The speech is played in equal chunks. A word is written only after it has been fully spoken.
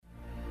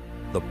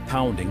the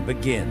pounding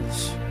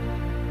begins.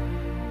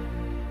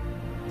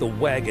 The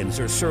wagons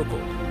are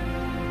circled.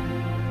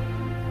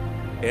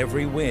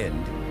 Every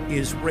wind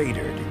is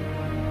raidered.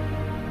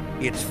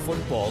 It's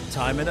football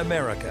time in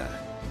America,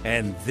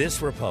 and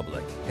this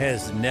republic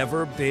has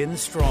never been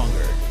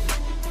stronger.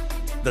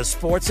 The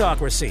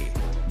Sportsocracy,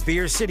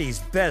 Beer City's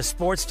best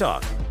sports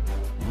talk,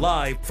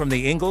 live from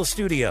the Angell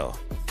studio.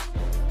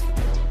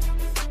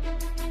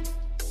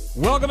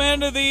 Welcome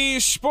into the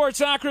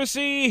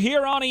Sportsocracy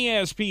here on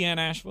ESPN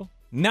Asheville.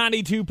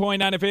 92.9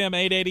 FM,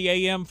 880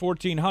 AM,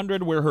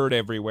 1400. We're heard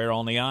everywhere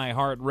on the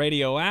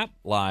iHeartRadio app,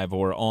 live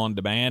or on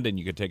demand, and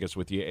you can take us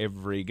with you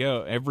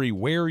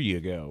everywhere you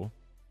go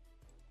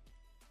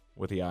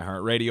with the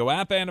iHeartRadio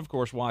app, and, of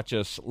course, watch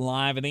us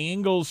live in the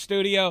Angell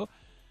studio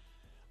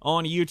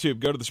on YouTube.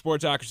 Go to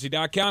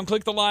thesportsocracy.com,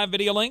 click the live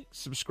video link,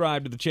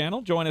 subscribe to the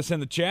channel, join us in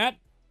the chat.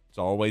 It's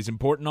always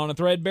important on a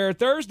Threadbare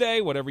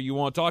Thursday. Whatever you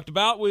want talked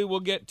about, we will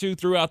get to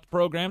throughout the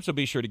program, so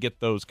be sure to get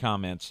those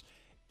comments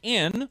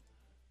in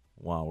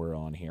while we're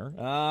on here.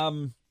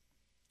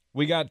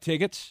 We got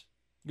tickets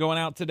going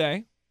out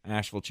today,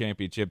 Asheville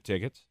Championship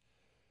tickets.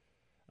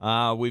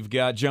 We've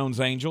got Jones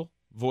Angell,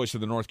 voice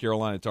of the North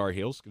Carolina Tar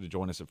Heels, going to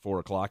join us at 4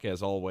 o'clock,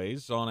 as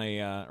always, at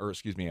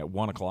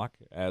 1 o'clock,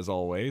 as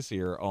always,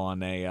 here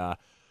on a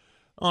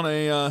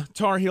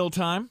Tar Heel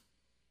time.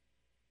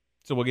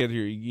 So we'll get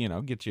you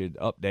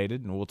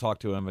updated, and we'll talk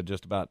to him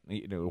just about,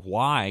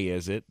 why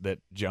is it that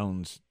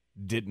Jones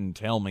didn't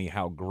tell me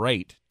how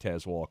great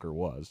Tez Walker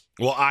was.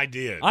 Well, I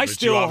did. I but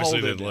still you obviously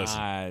hold it. didn't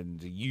listen.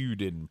 You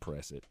didn't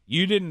press it.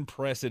 You didn't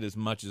press it as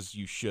much as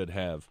you should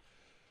have.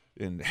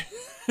 And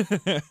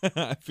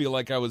I feel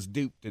like I was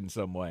duped in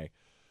some way.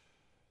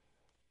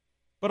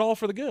 But all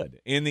for the good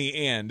in the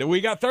end.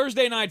 We got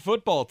Thursday night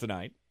football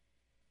tonight.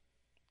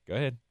 Go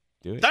ahead.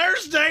 Do it.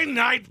 Thursday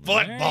night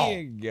football.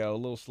 There you go. A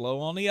little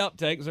slow on the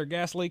uptake. Is there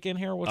gas leak in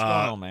here? What's going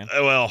on, man?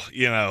 Well,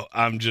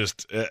 I'm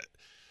just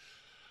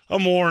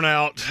I'm worn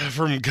out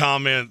from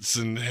comments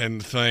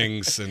and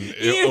things, and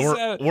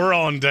we're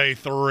on day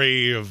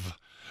 3 of.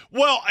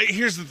 Well,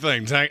 here's the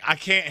thing, Tank. I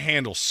can't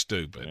handle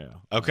stupid.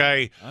 Yeah,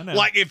 okay, I know.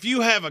 Like if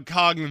you have a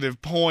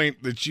cognitive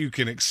point that you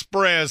can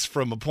express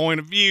from a point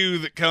of view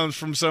that comes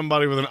from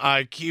somebody with an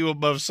IQ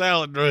above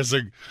salad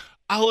dressing,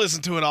 I'll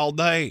listen to it all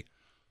day.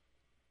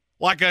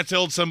 Like I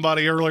told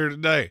somebody earlier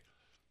today,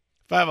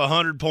 if I have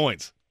 100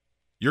 points,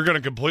 you're going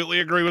to completely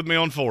agree with me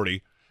on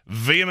 40,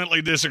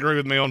 vehemently disagree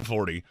with me on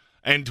 40,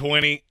 and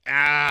 20,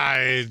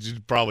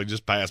 it'd probably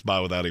just pass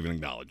by without even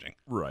acknowledging.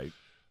 Right.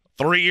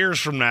 3 years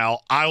from now,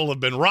 I will have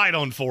been right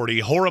on 40,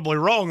 horribly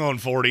wrong on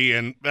 40,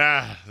 and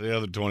the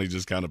other 20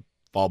 just kind of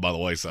fall by the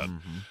wayside.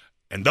 Mm-hmm.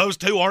 And those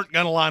two aren't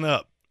going to line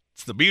up.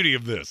 It's the beauty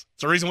of this.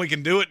 It's the reason we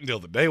can do it until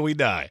the day we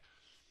die.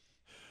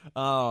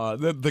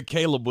 The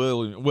Caleb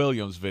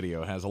Williams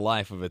video has a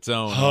life of its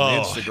own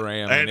on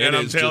Instagram, and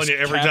I'm telling you,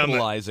 every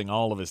capitalizing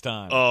all of his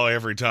time. Oh,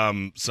 every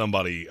time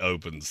somebody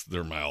opens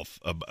their mouth,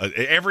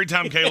 every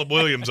time Caleb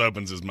Williams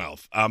opens his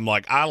mouth, I'm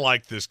like, I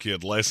like this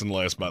kid less and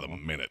less by the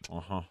minute.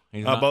 We'll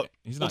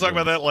talk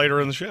about that later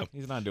in the show.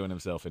 He's not doing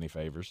himself any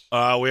favors.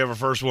 We have our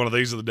first one of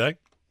these of the day.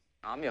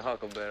 I'm your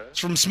huckleberry. It's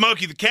from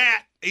Smokey the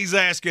Cat. He's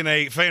asking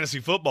a fantasy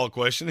football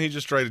question. He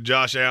just traded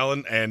Josh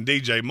Allen and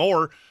DJ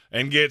Moore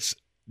and gets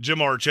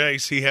Jamar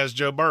Chase. He has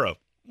Joe Burrow.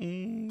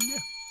 Yeah,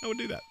 I would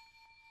do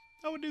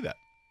that.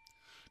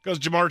 Because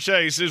Jamar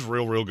Chase is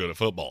real good at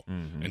football.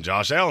 Mm-hmm. And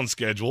Josh Allen's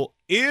schedule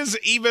is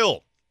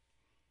evil.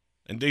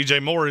 And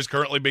DJ Moore is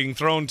currently being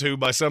thrown to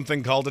by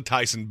something called a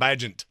Tyson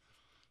Bagent,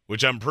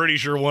 which I'm pretty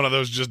sure one of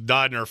those just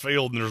died in our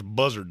field and there's a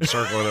buzzard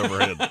circling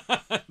overhead.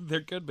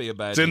 There could be a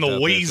Bagent. It's in the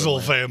weasel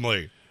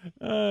family.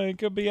 It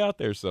could be out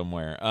there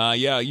somewhere.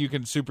 Yeah, you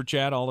can super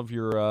chat all of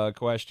your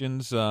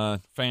questions,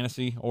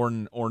 fantasy or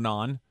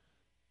non.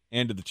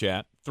 Into the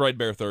chat.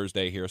 Threadbare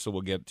Thursday here, so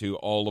we'll get to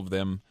all of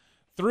them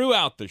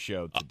throughout the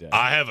show today.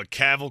 I have a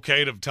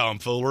cavalcade of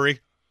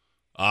tomfoolery.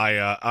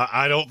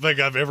 I don't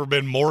think I've ever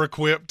been more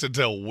equipped to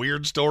tell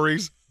weird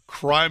stories,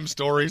 crime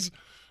stories.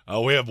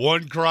 We have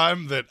one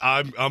crime that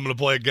I'm going to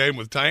play a game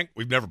with Tank.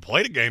 We've never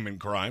played a game in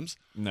crimes.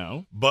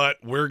 No. But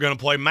we're going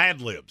to play Mad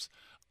Libs.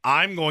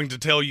 I'm going to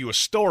tell you a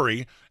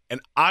story,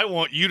 and I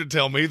want you to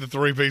tell me the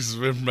 3 pieces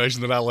of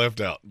information that I left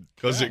out,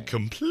 because it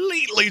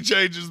completely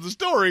changes the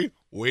story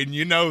when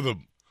you know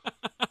them.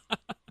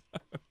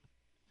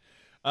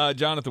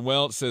 Jonathan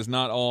Welch says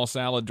not all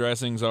salad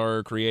dressings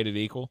are created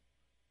equal.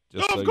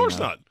 No, of course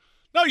not.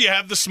 No, you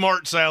have the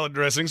smart salad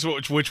dressings,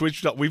 which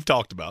we've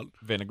talked about.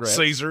 Vinaigrette.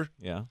 Caesar.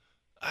 Yeah.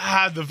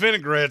 The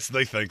vinaigrettes,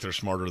 they think they're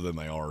smarter than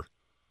they are.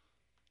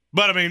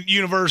 But, I mean,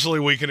 universally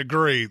we can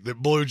agree that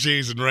blue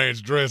cheese and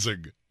ranch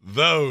dressing,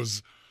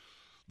 those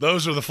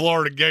are the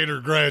Florida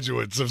Gator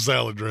graduates of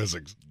salad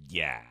dressings.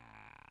 Yeah.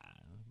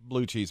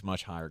 Blue cheese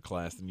much higher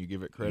class than you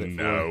give it credit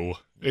for. No,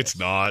 it's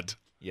not.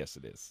 Yes,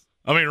 it is.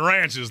 I mean,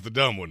 ranch is the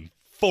dumb one,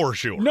 for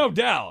sure. No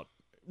doubt.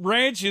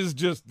 Ranch is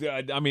just,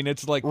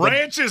 it's like...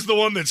 Ranch is the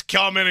one that's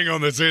commenting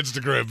on this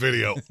Instagram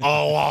video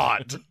a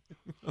lot.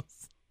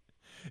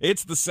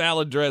 It's the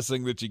salad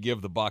dressing that you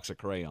give the box of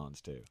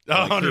crayons to.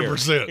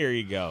 100%. Here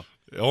you go.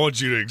 I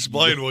want you to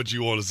explain what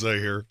you want to say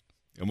here.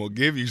 I'm going to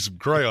give you some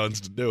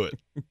crayons to do it.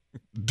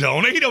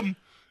 Don't eat them.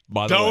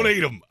 Don't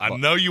eat them. I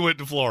know you went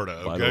to Florida,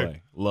 okay? By the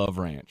way, love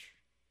ranch.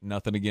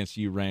 Nothing against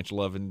you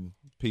ranch-loving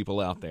people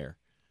out there.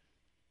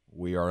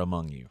 We are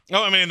among you.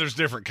 Oh, I mean, there's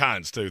different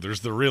kinds, too.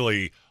 There's the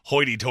really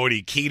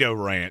hoity-toity keto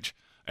ranch,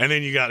 and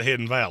then you got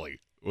Hidden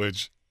Valley,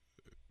 which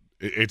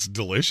it's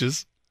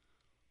delicious.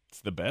 It's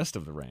the best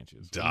of the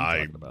ranches.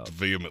 I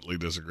vehemently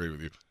disagree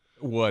with you.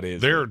 What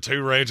is There are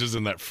 2 ranches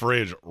in that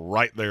fridge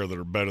right there that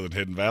are better than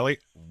Hidden Valley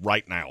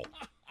right now.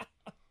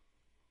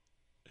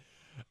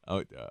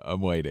 Oh,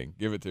 I'm waiting.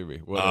 Give it to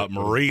me.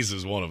 Marie's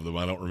is one of them.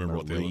 I don't remember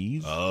what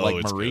the other.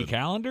 Like Marie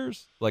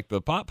Callender's? Like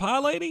the pot pie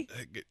lady?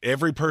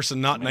 Every person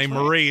not named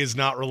Marie is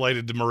not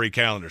related to Marie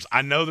Callender's.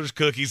 I know there's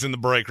cookies in the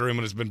break room,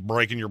 and it's been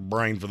breaking your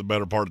brain for the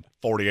better part of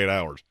 48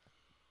 hours.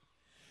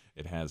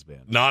 It has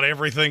been. Not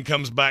everything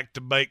comes back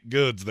to baked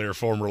goods there,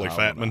 formerly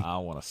Fatman. I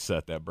want to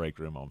set that break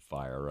room on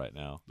fire right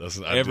now.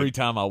 Every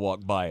time I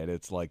walk by it,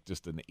 it's like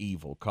just an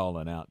evil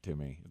calling out to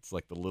me. It's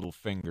like the little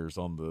fingers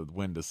on the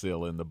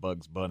windowsill in the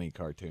Bugs Bunny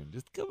cartoon.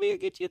 Just come here and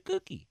get you a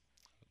cookie.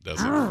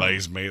 Doesn't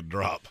faze me a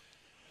drop.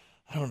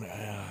 I don't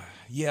know.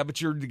 Yeah,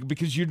 but you're not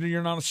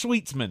a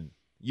sweetsman.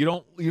 You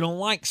don't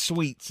like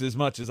sweets as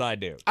much as I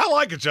do. I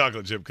like a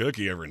chocolate chip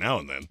cookie every now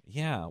and then.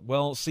 Yeah,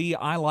 well, see,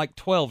 I like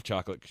 12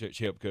 chocolate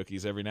chip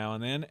cookies every now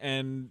and then,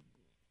 and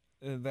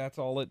that's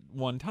all at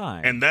one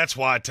time. And that's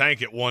why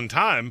Tank at one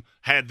time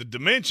had the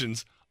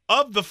dimensions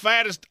of the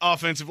fattest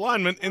offensive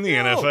lineman in the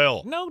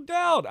NFL. No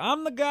doubt.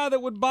 I'm the guy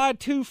that would buy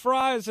 2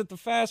 fries at the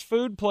fast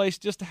food place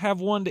just to have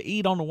one to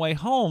eat on the way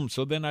home,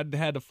 so then I'd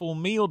had a full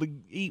meal to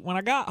eat when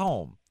I got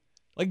home.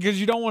 Like,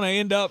 because you don't want to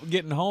end up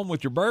getting home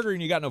with your burger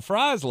and you got no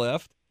fries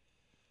left.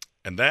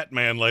 And that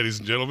man, ladies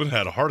and gentlemen,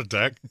 had a heart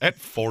attack at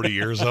 40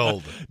 years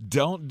old.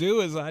 Don't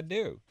do as I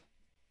do.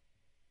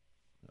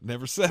 I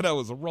never said I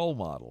was a role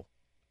model.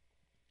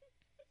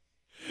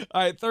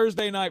 All right,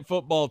 Thursday night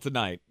football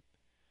tonight.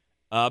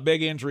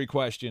 Big injury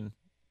question.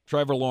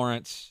 Trevor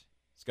Lawrence,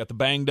 he's got the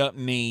banged up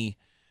knee.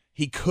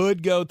 He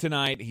could go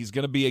tonight. He's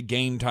going to be a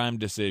game time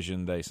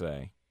decision, they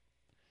say.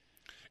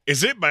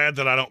 Is it bad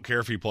that I don't care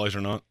if he plays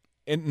or not?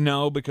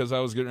 No, because I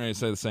was getting ready to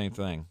say the same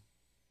thing.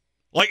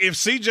 Like, if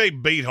C.J.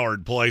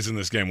 Beathard plays in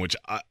this game, which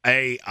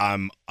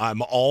I'm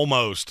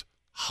almost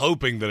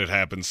hoping that it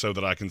happens so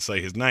that I can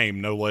say his name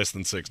no less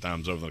than 6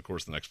 times over the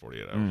course of the next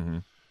 48 hours. Mm-hmm.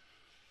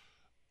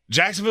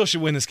 Jacksonville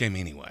should win this game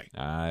anyway.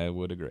 I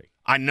would agree.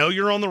 I know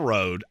you're on the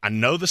road. I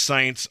know the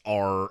Saints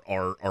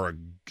they're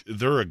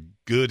a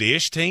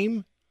good-ish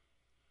team,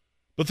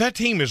 but that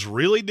team is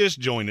really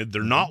disjointed.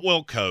 They're not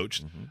well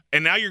coached,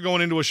 and now you're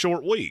going into a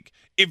short week.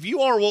 If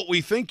you are what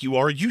we think you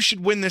are, you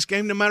should win this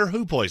game no matter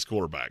who plays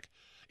quarterback.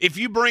 If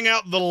you bring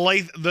out the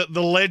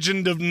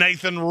legend of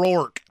Nathan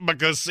Rourke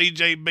because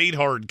C.J.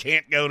 Beathard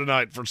can't go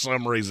tonight for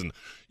some reason,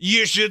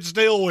 you should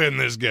still win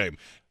this game.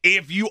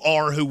 If you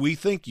are who we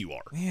think you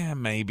are. Yeah,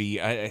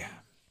 maybe.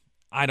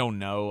 I don't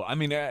know. I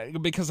mean,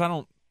 because I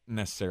don't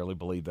necessarily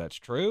believe that's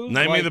true.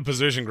 Name me the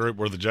position group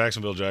where the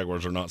Jacksonville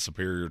Jaguars are not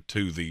superior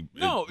to the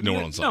New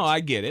Orleans Saints. No, I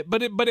get it.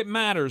 But it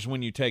matters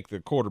when you take the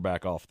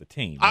quarterback off the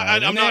team.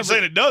 Right? I'm not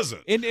saying it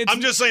doesn't.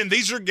 I'm just saying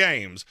these are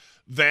games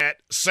that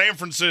San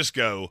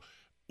Francisco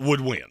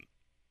would win.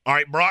 All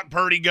right, Brock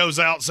Purdy goes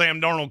out,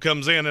 Sam Darnold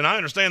comes in, and I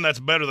understand that's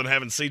better than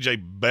having C.J.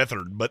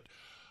 Beathard, but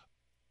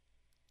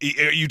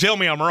you tell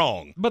me I'm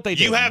wrong. But they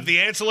didn't. You have the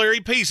ancillary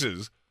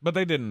pieces. But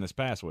they didn't this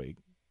past week,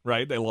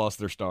 right? They lost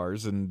their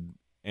stars and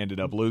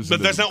ended up losing.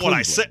 But that's not what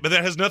I said. But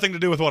that has nothing to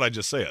do with what I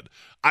just said.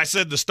 I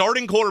said the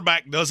starting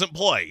quarterback doesn't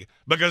play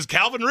because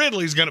Calvin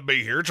Ridley's going to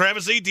be here,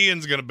 Travis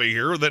Etienne's going to be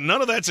here, that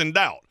none of that's in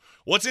doubt.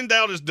 What's in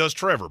doubt is, does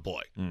Trevor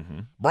play? Mm-hmm.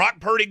 Brock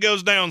Purdy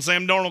goes down,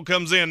 Sam Darnold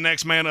comes in,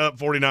 next man up,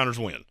 49ers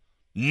win.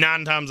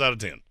 9 times out of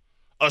 10.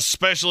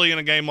 Especially in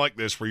a game like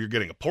this where you're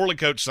getting a poorly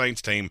coached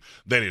Saints team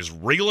that is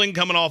reeling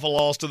coming off a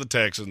loss to the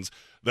Texans.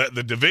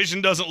 The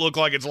division doesn't look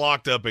like it's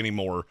locked up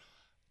anymore.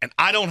 And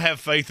I don't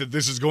have faith that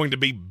this is going to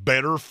be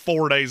better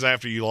 4 days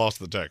after you lost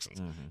to the Texans.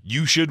 Mm-hmm.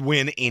 You should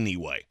win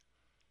anyway.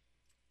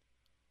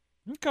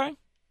 Okay.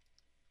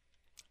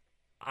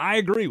 I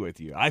agree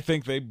with you. I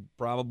think they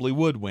probably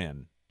would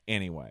win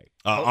anyway.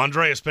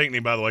 Andreas Pinckney,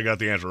 by the way, got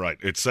the answer right.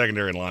 It's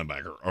secondary and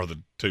linebacker are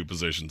the 2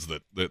 positions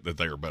that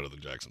they are better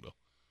than Jacksonville.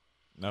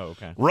 Oh,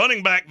 okay.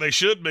 Running back, they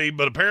should be,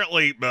 but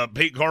apparently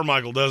Pete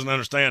Carmichael doesn't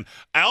understand.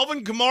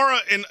 Alvin Kamara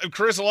and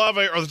Chris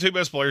Olave are the 2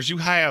 best players you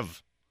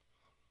have.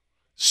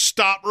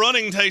 Stop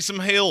running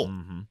Taysom Hill.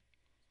 Mm-hmm.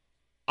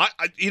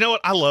 You know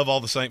what? I love all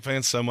the Saint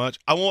fans so much.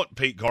 I want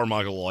Pete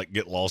Carmichael to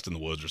get lost in the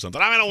woods or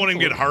something. I mean, I don't want him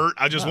to get hurt.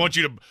 I just want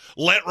you to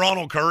let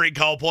Ronald Curry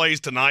call plays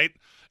tonight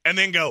and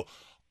then go,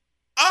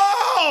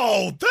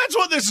 oh, that's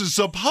what this is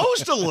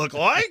supposed to look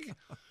like.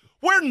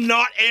 Where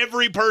not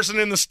every person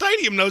in the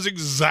stadium knows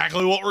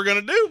exactly what we're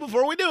going to do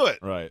before we do it.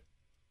 Right.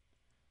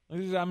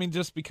 I mean,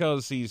 just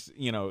because he's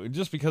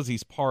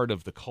part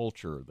of the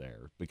culture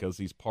there, because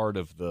he's part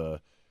of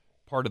the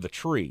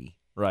tree,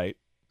 right?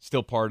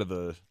 Still part of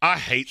the I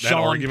hate that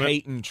Sean argument.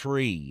 Payton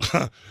tree.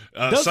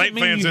 Doesn't Saint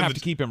mean fans you in have the,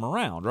 to keep him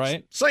around,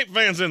 right? Saint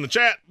fans in the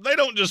chat, they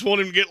don't just want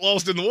him to get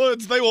lost in the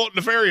woods. They want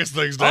nefarious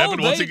things to happen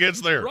once he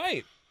gets there.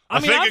 Right. I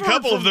think a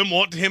couple of them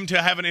want him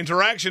to have an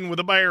interaction with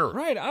a bear.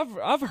 Right.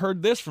 I've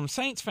heard this from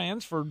Saints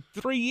fans for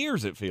 3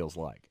 years, it feels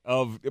like,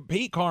 of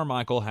Pete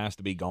Carmichael has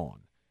to be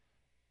gone.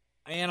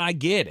 And I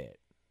get it.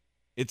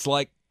 It's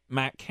like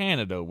Matt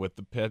Canada with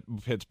the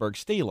Pittsburgh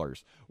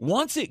Steelers.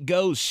 Once it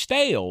goes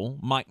stale,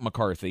 Mike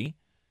McCarthy,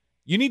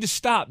 you need to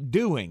stop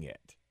doing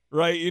it,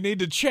 right? You need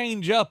to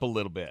change up a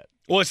little bit.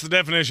 Well, it's the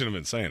definition of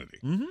insanity.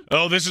 Mm-hmm.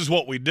 Oh, this is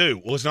what we do.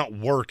 Well, it's not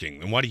working.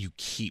 Then why do you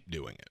keep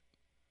doing it?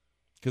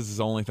 Because it's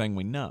the only thing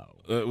we know.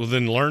 Well,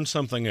 then learn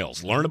something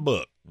else. Learn a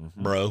book,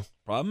 bro.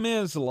 Problem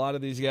is, a lot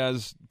of these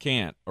guys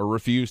can't or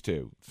refuse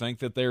to think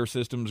that their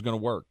system's going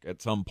to work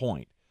at some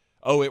point.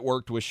 Oh, it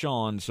worked with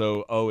Sean,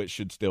 so, it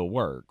should still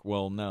work.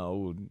 Well,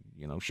 no,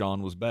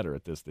 Sean was better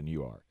at this than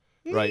you are,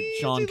 right?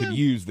 Sean could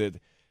use that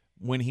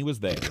when he was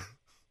there.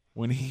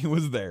 When he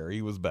was there,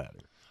 he was better.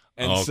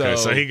 And okay,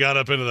 so he got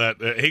up into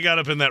that. He got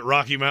up in that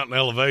Rocky Mountain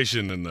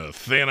elevation, and the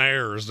thin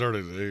air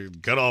started to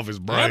cut off his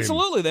brain.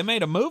 Absolutely, they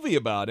made a movie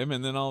about him,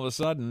 and then all of a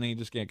sudden, he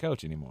just can't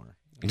coach anymore.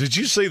 Did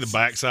you see the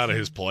backside of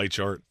his play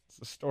chart? It's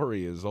a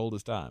story as old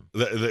as time.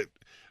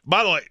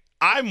 By the way,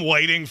 I'm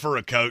waiting for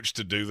a coach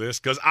to do this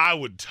because I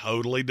would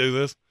totally do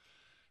this.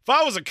 If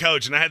I was a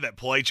coach and I had that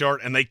play chart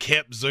and they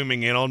kept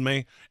zooming in on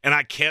me, and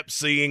I kept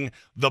seeing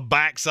the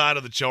backside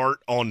of the chart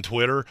on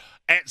Twitter,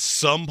 at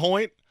some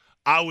point,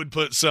 I would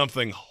put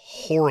something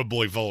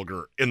horribly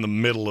vulgar in the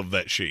middle of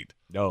that sheet.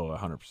 Oh,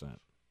 100%.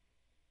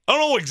 I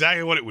don't know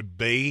exactly what it would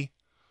be,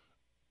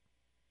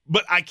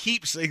 but I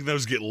keep seeing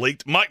those get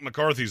leaked. Mike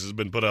McCarthy's has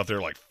been put out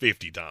there like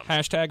 50 times.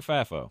 Hashtag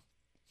FAFO.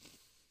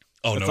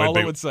 Oh, That's no, all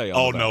I would say.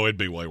 Oh, no, it'd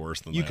be way worse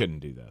than that. You couldn't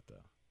do that, though.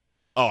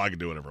 Oh, I could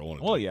do whatever I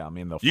wanted. Well, yeah, I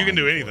mean, you can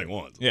do anything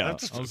once. Yeah, I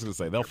was going to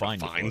say, they'll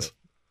find fines. you for it.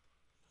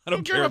 I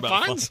don't care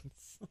about fines.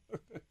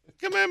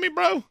 Come at me,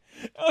 bro.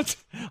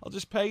 I'll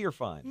just pay your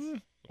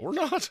fines. Or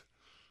not.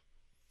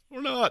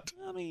 Or not.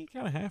 I mean, you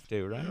kind of have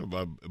to, right?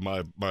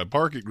 Yeah, my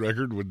parking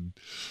record would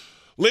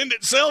lend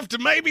itself to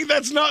maybe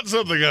that's not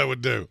something I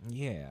would do.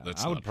 Yeah,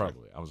 that's I would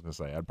probably. I was going to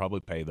say, I'd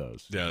probably pay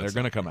those. Yeah, they're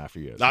going to come after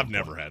you. I've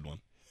never had one.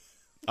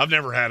 I've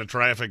never had a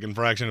traffic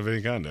infraction of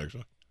any kind,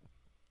 actually.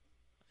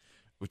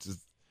 Which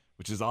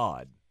is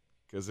odd,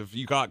 because if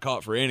you got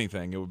caught for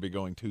anything, it would be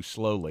going too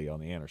slowly on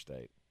the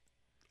interstate.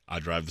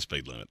 I drive the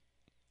speed limit.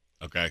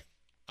 Okay,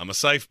 I'm a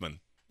safe man,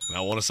 and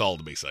I want us all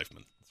to be safe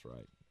men. That's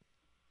right.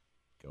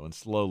 Going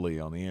slowly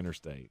on the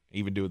interstate,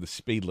 even doing the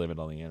speed limit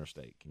on the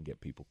interstate, can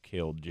get people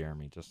killed,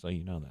 Jeremy, just so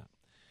you know that.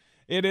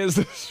 It is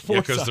the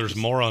sports. Because there's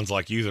morons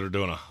like you that are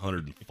doing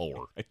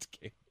 104.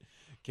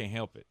 Can't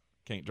help it.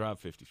 Can't drive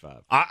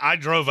 55. I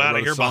drove out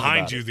of here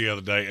behind you the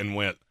other day and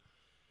went,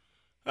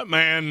 that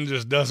man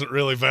just doesn't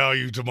really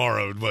value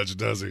tomorrow much,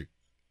 does he?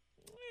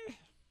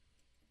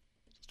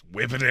 Just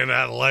whipping in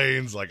out of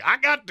lanes like, I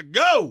got to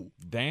go.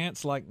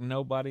 Dance like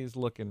nobody's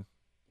looking.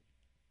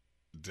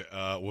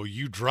 Well,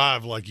 you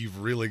drive like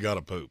you've really got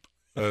to poop.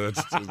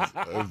 That's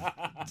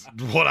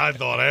what I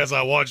thought as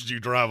I watched you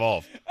drive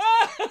off.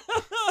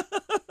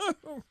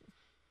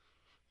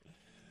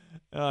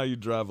 Oh, you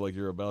drive like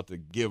you're about to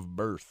give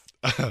birth.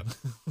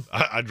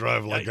 I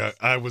drive like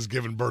I was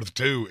given birth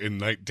to in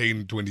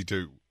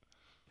 1922.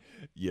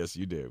 Yes,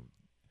 you do.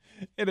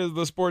 It is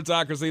the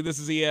Sportsocracy. This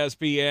is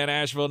ESPN,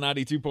 Asheville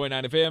 92.9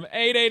 FM,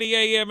 880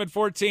 AM at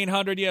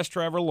 1400. Yes,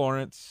 Trevor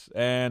Lawrence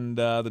and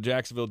the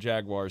Jacksonville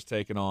Jaguars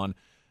taking on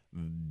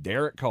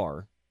Derek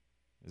Carr.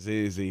 Is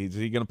he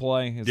going to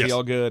play? Is he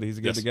all good? He's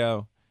good to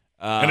go.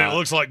 And it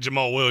looks like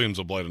Jamal Williams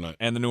will play tonight.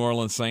 And the New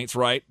Orleans Saints,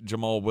 right?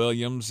 Jamal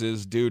Williams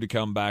is due to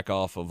come back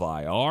off of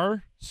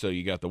IR. So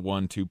you got the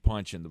 1-2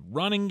 punch in the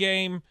running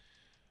game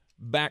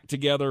back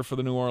together for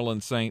the New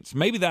Orleans Saints.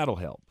 Maybe that'll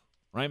help,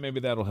 right? Maybe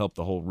that'll help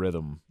the whole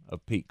rhythm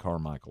of Pete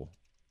Carmichael.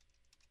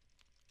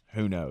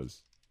 Who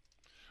knows?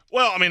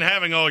 Well, I mean,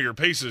 having all your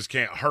pieces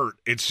can't hurt.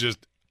 It's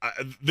just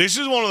this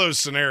is one of those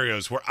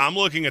scenarios where I'm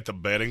looking at the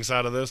betting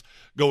side of this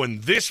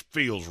going, this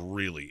feels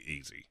really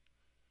easy.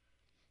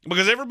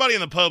 Because everybody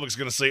in the public's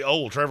going to say, oh,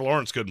 well, Trevor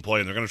Lawrence couldn't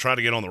play, and they're going to try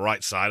to get on the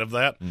right side of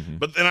that. Mm-hmm.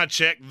 But then I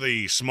checked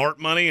the smart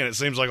money, and it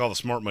seems like all the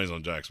smart money's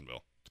on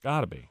Jacksonville. It's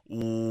got to be.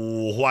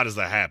 Why does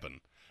that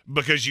happen?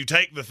 Because you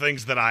take the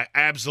things that I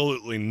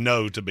absolutely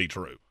know to be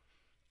true.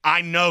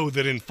 I know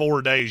that in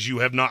 4 days you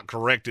have not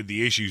corrected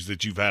the issues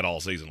that you've had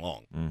all season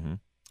long. Mm-hmm.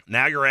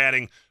 Now you're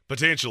adding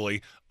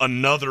potentially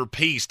another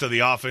piece to the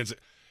offense.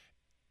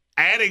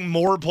 Adding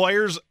more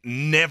players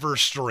never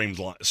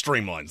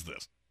streamlines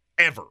this.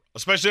 Ever.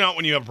 Especially not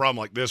when you have a problem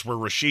like this where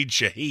Rashid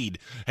Shaheed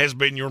has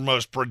been your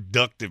most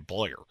productive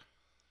player.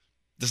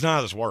 That's not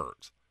how this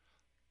works.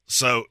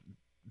 So,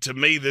 to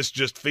me, this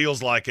just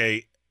feels like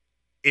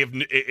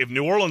if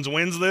New Orleans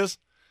wins this,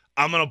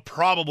 I'm going to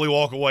probably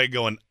walk away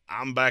going,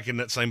 I'm back in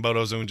that same boat I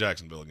was in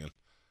Jacksonville again.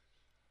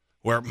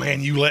 Where,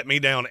 man, you let me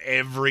down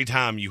every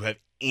time you have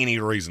any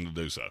reason to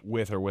do so.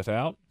 With or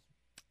without?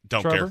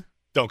 Don't Trevor? care.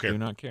 Don't care. Do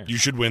not care. You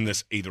should win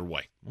this either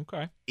way.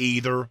 Okay.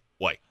 Either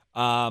way.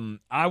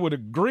 I would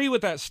agree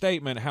with that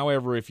statement.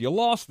 However, if you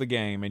lost the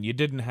game and you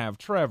didn't have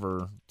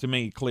Trevor, to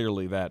me,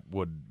 clearly that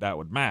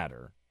would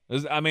matter.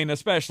 I mean,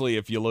 especially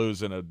if you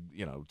lose in a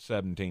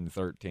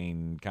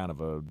 17-13 kind of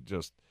a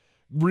just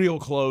real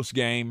close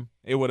game,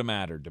 it would have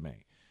mattered to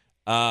me.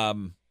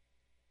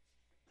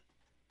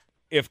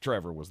 If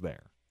Trevor was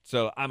there.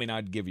 So, I mean,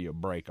 I'd give you a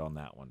break on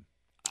that one.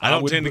 I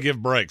don't tend to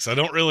give breaks. I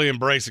don't really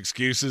embrace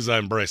excuses. I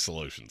embrace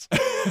solutions.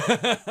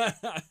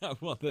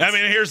 Well, I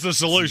mean, here's the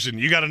solution.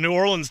 You got a New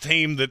Orleans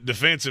team that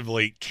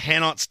defensively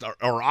cannot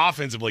or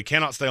offensively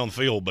cannot stay on the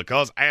field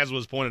because, as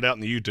was pointed out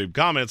in the YouTube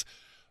comments,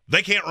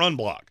 they can't run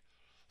block.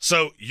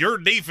 So your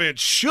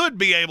defense should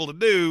be able to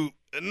do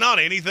not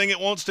anything it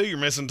wants to. You're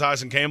missing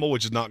Tyson Campbell,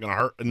 which is not going to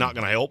hurt, not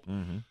going to help.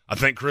 Mm-hmm. I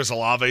think Chris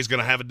Olave is going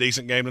to have a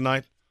decent game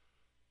tonight.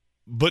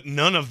 But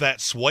none of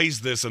that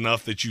sways this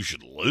enough that you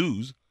should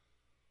lose.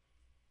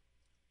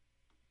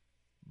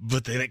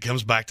 But then it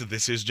comes back to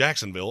this is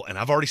Jacksonville, and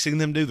I've already seen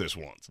them do this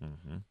once.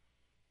 Mm-hmm.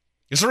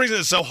 It's the reason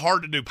it's so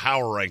hard to do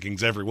power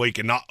rankings every week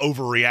and not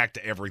overreact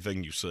to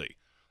everything you see.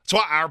 That's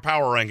why our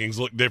power rankings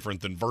look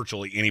different than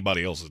virtually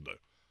anybody else's do.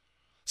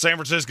 San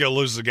Francisco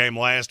loses a game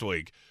last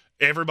week.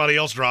 Everybody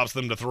else drops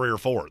them to 3 or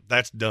 4.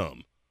 That's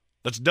dumb.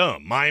 That's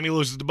dumb. Miami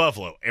loses to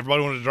Buffalo.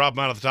 Everybody wanted to drop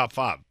them out of the top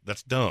 5.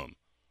 That's dumb.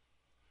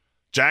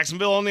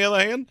 Jacksonville, on the other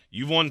hand,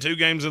 you've won 2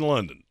 games in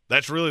London.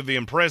 That's really the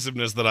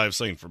impressiveness that I've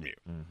seen from you.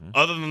 Mm-hmm.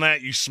 Other than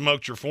that, you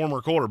smoked your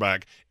former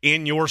quarterback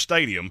in your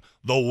stadium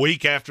the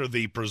week after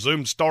the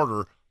presumed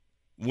starter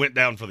went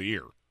down for the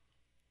year.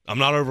 I'm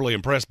not overly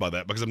impressed by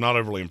that because I'm not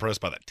overly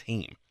impressed by that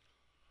team.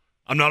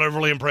 I'm not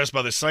overly impressed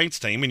by the Saints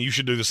team, and you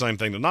should do the same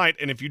thing tonight.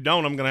 And if you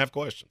don't, I'm going to have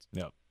questions.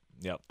 Yep.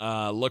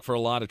 Look for a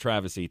lot of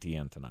Travis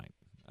Etienne tonight.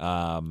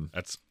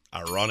 That's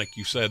ironic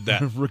you said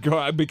that.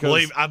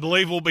 Because I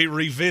believe we'll be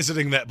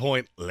revisiting that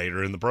point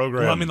later in the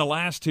program. Well, I mean, the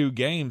last 2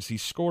 games, he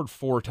scored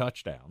 4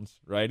 touchdowns,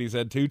 right? He's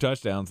had 2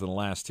 touchdowns in the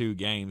last 2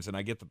 games, and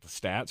I get that the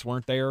stats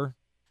weren't there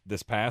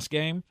this past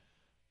game.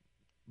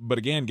 But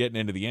again, getting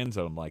into the end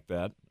zone like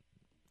that,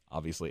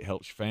 obviously it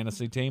helps your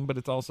fantasy team, but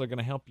it's also going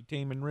to help your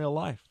team in real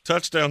life.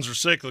 Touchdowns are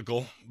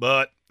cyclical,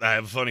 but I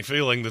have a funny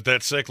feeling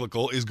that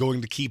cyclical is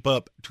going to keep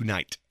up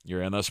tonight.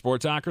 You're in the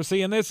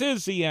Sportsocracy, and this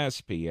is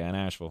ESPN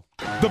Asheville.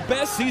 The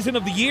best season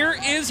of the year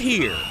is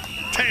here.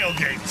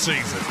 Tailgate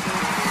season.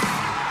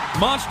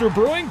 Monster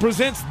Brewing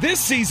presents this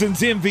season's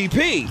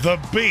MVP. The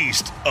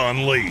Beast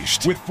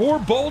Unleashed. With 4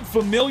 bold,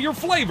 familiar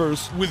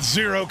flavors. With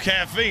 0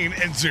 caffeine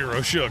and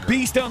 0 sugar.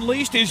 Beast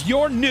Unleashed is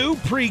your new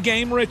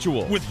pregame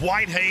ritual. With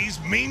white haze,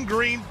 mean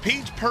green,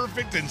 peach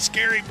perfect, and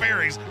scary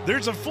berries,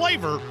 there's a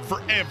flavor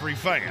for every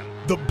fan.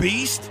 The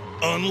Beast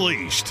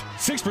Unleashed.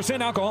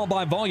 6% alcohol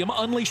by volume.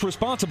 Unleashed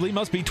responsibly.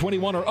 Must be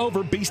 21 or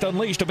over. Beast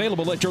Unleashed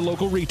available at your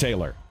local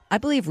retailer. I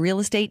believe real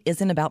estate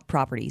isn't about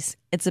properties.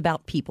 It's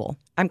about people.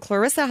 I'm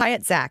Clarissa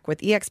Hyatt-Zach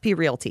with eXp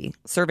Realty,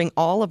 serving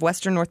all of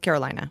Western North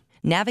Carolina.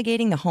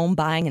 Navigating the home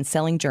buying and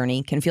selling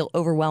journey can feel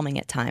overwhelming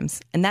at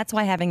times, and that's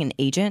why having an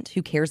agent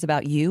who cares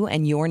about you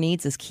and your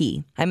needs is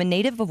key. I'm a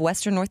native of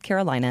Western North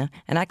Carolina,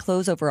 and I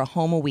close over a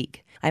home a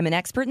week. I'm an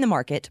expert in the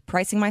market,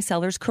 pricing my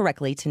sellers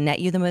correctly to net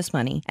you the most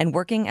money, and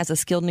working as a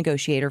skilled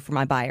negotiator for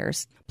my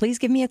buyers. Please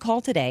give me a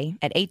call today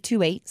at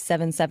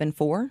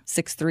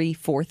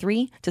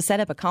 828-774-6343 to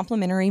set up a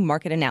complimentary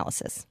market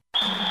analysis.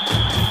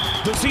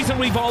 The season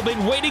we've all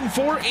been waiting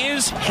for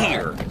is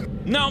here.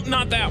 No,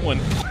 not that one.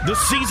 The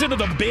season of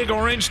the Big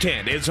Orange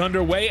Tent is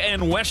underway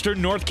in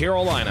Western North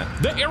Carolina.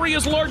 The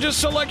area's largest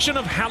selection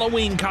of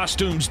Halloween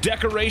costumes,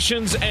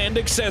 decorations, and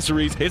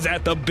accessories is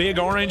at the Big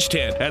Orange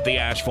Tent at the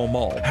Asheville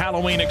Mall.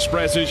 Halloween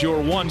Express is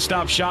your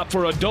one-stop shop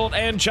for adult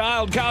and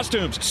child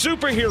costumes,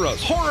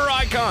 superheroes, horror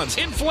icons,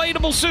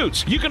 inflatable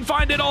suits. You can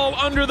find it all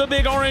under the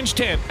Big Orange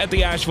Tent at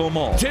the Asheville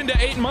Mall. 10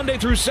 to 8 Monday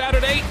through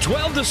Saturday,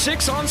 12 to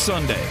 6 on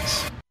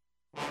Sundays.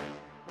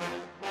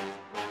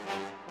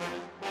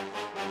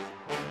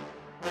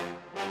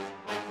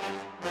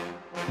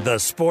 The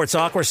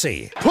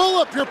Sportsocracy. Pull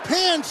up your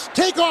pants,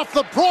 take off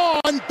the bra,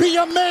 and be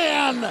a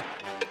man!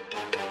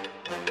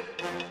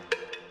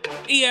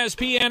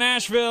 ESPN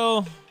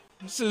Asheville.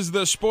 This is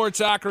the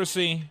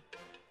Sportsocracy.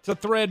 It's a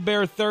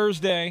threadbare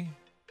Thursday.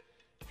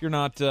 If you're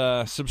not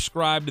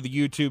subscribed to the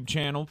YouTube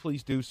channel,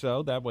 please do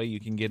so. That way you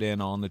can get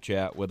in on the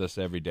chat with us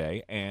every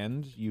day.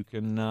 And you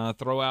can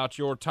throw out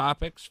your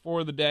topics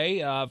for the day.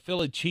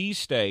 Philly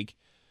cheesesteak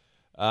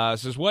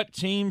says, what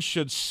team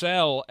should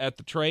sell at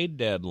the trade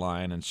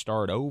deadline and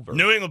start over?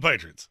 New England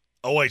Patriots.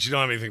 Oh, wait, you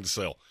don't have anything to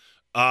sell.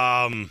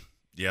 Yeah,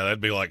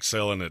 that'd be like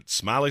selling at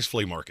Smiley's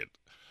Flea Market.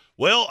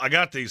 Well, I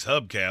got these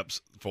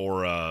hubcaps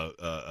for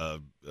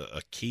a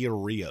Kia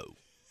Rio.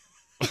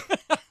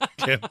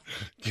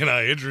 Can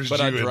I interest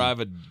but you? But I drive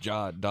a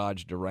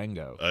Dodge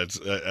Durango. It's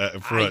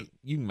front.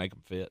 You can make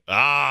them fit.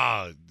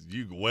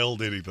 You can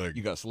weld anything.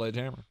 You got a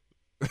sledgehammer?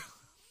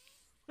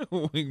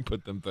 We can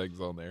put them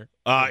things on there.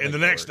 In the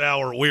next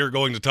hour, we are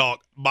going to talk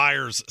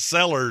buyers,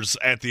 sellers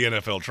at the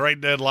NFL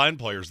trade deadline,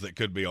 players that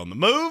could be on the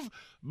move,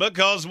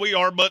 because we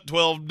are but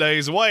 12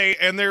 days away,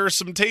 and there are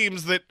some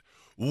teams that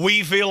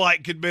we feel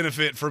like could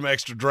benefit from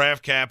extra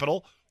draft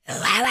capital.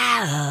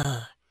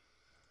 And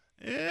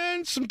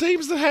some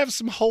teams that have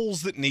some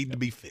holes that need to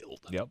be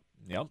filled. Yep.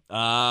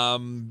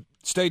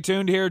 Stay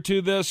tuned here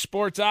to the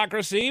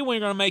Sportsocracy. We're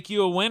going to make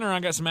you a winner.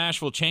 I got some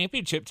Asheville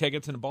Championship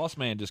tickets, and the boss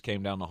man just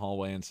came down the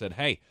hallway and said,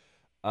 hey,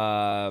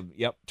 Tar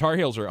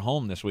Heels are at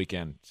home this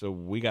weekend, so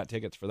we got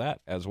tickets for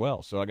that as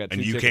well. So I got 2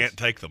 tickets. And you can't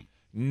take them.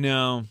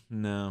 No.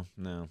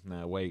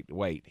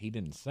 Wait. He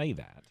didn't say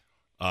that.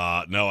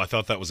 No, I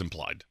thought that was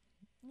implied.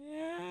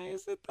 Yeah,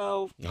 is it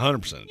though?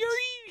 100%. You're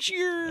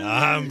sure?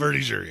 I'm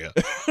pretty sure, yeah.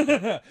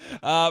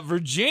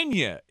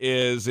 Virginia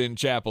is in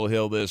Chapel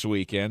Hill this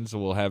weekend, so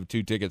we'll have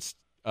 2 tickets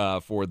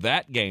for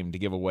that game to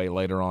give away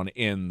later on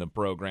in the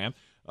program.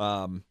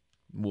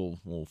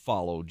 We'll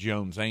follow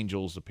Jones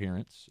Angell's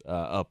appearance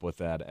up with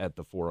that at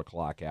the 4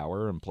 o'clock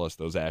hour, and plus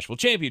those Asheville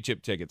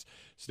Championship tickets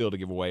still to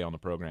give away on the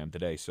program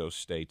today, so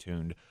stay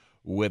tuned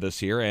with us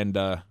here. And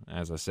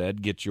as I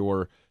said, get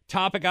your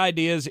topic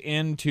ideas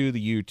into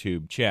the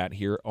YouTube chat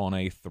here on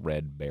a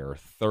Threadbare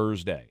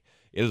Thursday.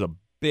 It is a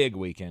big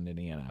weekend in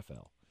the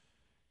NFL.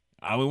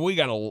 I mean, we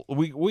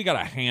got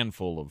a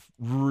handful of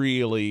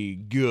really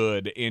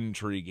good,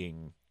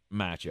 intriguing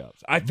matchups.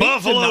 I think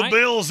Buffalo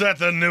Bills at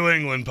the New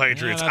England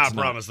Patriots. Yeah, I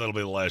promise that'll be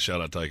the last shot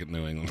I take at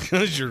New England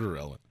because you're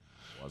irrelevant.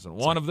 Wasn't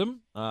one of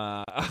them.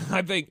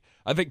 I think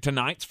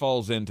tonight's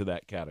falls into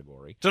that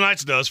category.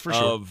 Tonight's does for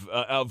sure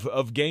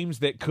of games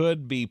that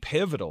could be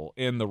pivotal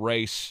in the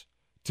race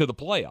to the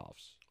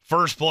playoffs.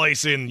 First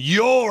place in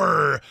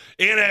your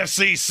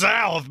NFC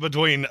South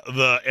between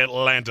the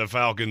Atlanta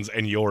Falcons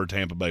and your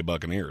Tampa Bay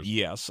Buccaneers.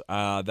 Yes,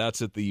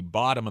 that's at the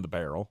bottom of the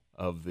barrel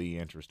of the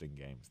interesting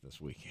games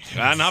this weekend.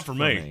 Not for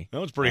me. That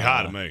was pretty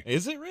high to me.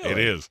 Is it really? It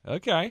is.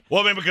 Okay.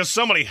 Well, I mean, because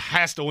somebody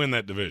has to win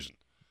that division.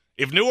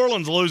 If New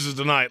Orleans loses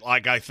tonight,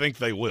 like I think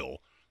they will,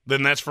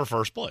 then that's for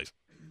first place.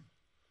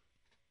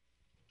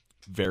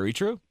 Very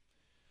true.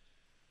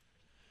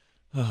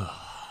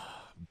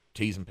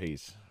 T's and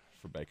P's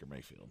for Baker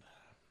Mayfield.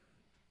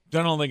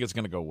 I don't think it's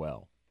going to go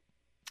well.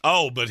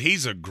 Oh, but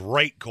he's a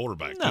great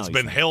quarterback. No, It's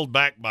been held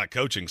back by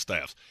coaching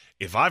staffs.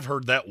 If I've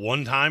heard that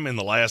one time in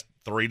the last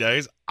 3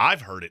 days,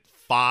 I've heard it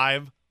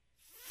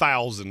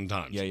 5,000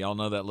 times. Yeah, y'all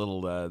know that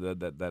little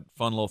that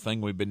fun little thing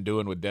we've been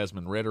doing with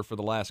Desmond Ridder for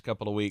the last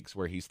couple of weeks,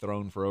 where he's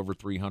thrown for over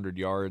 300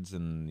 yards,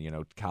 and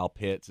Kyle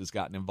Pitts has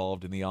gotten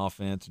involved in the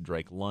offense, and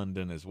Drake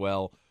London as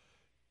well.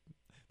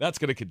 That's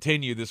going to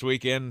continue this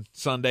weekend,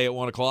 Sunday at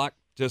 1 o'clock.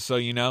 Just so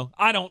you know,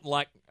 I don't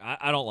like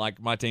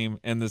my team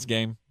in this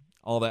game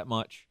all that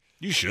much.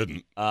 You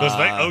shouldn't, because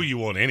they owe you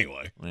one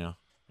anyway. Yeah.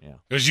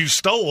 Because you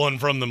stole one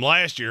from them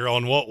last year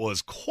on what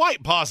was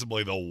quite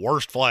possibly the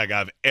worst flag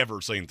I've ever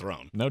seen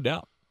thrown. No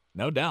doubt.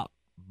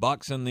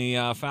 Bucks and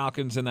the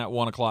Falcons in that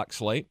 1 o'clock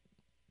slate.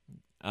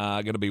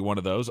 Going to be one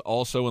of those.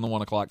 Also in the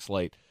 1 o'clock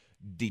slate,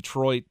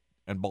 Detroit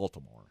and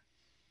Baltimore.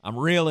 I'm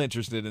real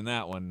interested in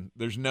that one.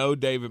 There's no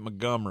David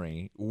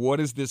Montgomery. What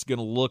is this going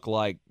to look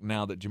like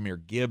now that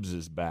Jahmyr Gibbs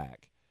is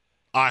back?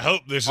 I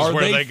hope this is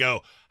where they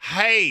go,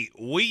 hey,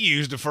 we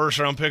used a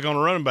first-round pick on a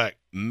running back.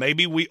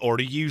 Maybe we ought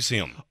to use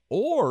him.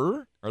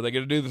 Or are they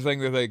going to do the thing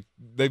that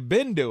they've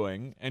been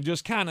doing and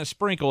just kind of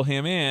sprinkle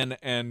him in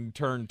and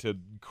turn to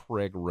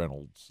Craig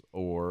Reynolds?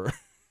 Or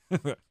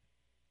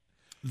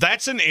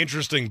That's an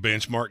interesting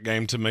benchmark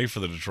game to me for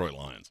the Detroit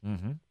Lions.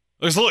 Mm-hmm.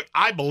 Because, look,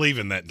 I believe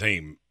in that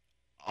team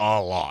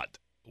a lot.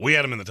 We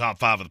had them in the top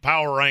 5 of the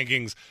power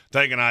rankings.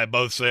 Tank and I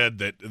both said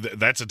that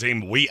that's a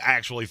team we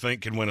actually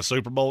think can win a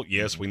Super Bowl.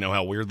 Yes, we know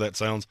how weird that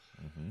sounds.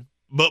 Mm-hmm.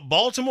 But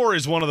Baltimore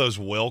is one of those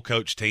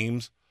well-coached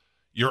teams.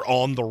 You're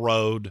on the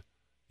road.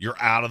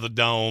 You're out of the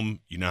dome.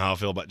 You know how I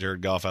feel about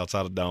Jared Goff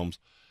outside of domes.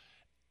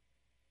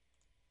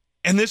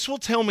 And this will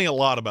tell me a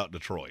lot about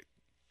Detroit.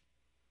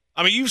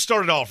 I mean, you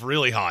started off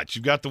really hot.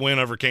 You've got the win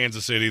over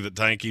Kansas City that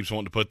Tank keeps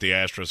wanting to put the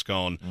asterisk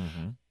on.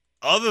 Mm-hmm.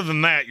 Other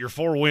than that, your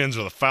 4 wins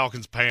are the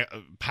Falcons,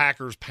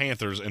 Packers,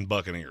 Panthers, and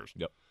Buccaneers.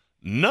 Yep.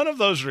 None of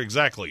those are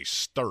exactly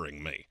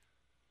stirring me.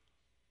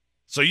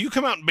 So you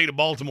come out and beat a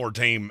Baltimore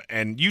team,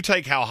 and you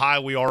take how high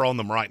we are on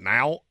them right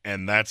now,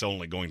 and that's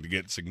only going to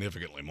get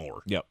significantly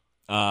more. Yep.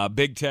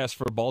 Big test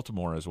for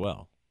Baltimore as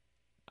well.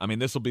 I mean,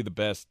 this will be the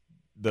best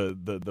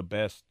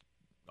best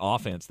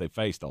offense they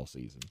faced all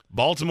season.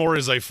 Baltimore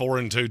is a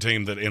 4-2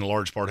 team that in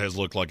large part has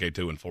looked like a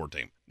 2-4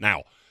 team.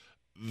 Now,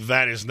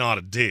 that is not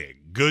a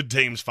dig. Good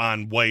teams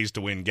find ways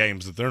to win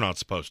games that they're not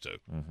supposed to.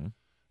 Mm-hmm.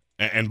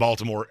 And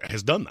Baltimore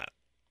has done that,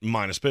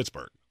 minus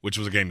Pittsburgh, which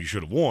was a game you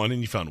should have won, and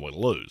you found a way to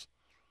lose.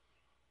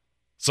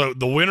 So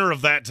the winner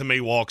of that, to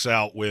me, walks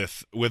out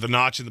with a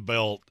notch in the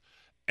belt,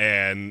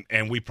 and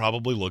we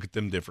probably look at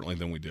them differently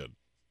than we did.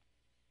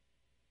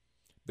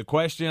 The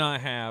question I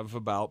have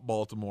about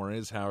Baltimore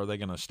is how are they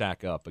going to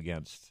stack up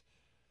against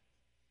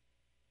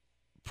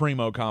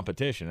primo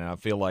competition? And I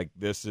feel like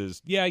this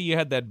is, you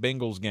had that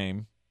Bengals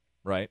game,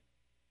 right?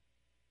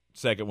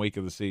 Second week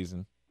of the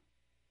season.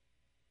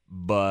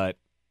 But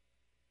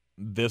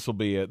this will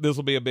be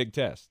a big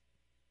test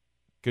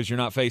because you're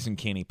not facing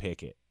Kenny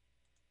Pickett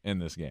in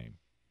this game.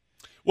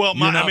 Well,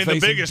 you're not facing the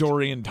biggest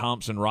Dorian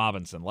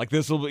Thompson-Robinson. Like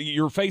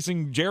you're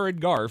facing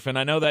Jared Goff, and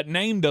I know that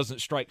name doesn't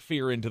strike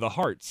fear into the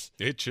hearts.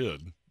 It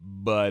should,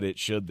 but it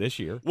should this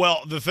year.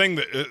 Well, the thing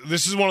that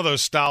this is one of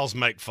those styles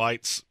make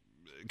fights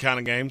kind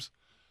of games,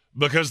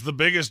 because the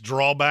biggest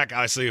drawback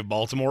I see of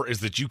Baltimore is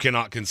that you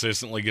cannot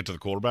consistently get to the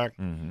quarterback.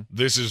 Mm-hmm.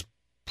 This is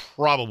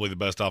probably the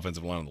best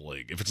offensive line in the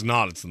league. If it's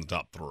not, it's in the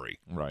top 3.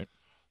 Right.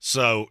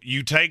 So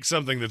you take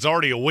something that's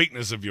already a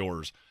weakness of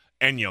yours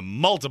and you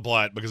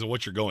multiply it because of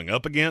what you're going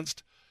up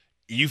against.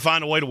 You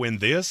find a way to win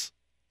this,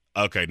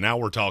 okay, now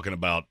we're talking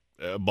about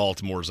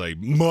Baltimore's a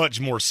much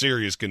more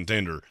serious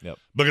contender. Yep.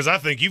 Because I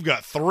think you've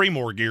got 3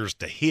 more gears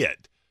to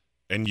hit,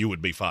 and you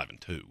would be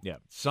 5-2. Yeah,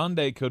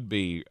 Sunday could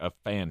be a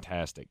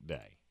fantastic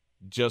day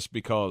just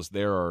because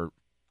there are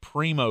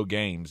primo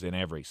games in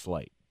every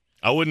slate.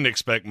 I wouldn't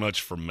expect much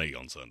from me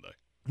on Sunday.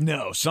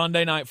 No,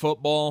 Sunday Night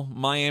Football,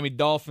 Miami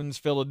Dolphins,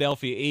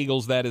 Philadelphia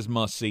Eagles, that is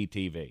must-see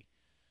TV.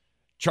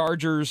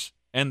 Chargers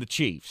and the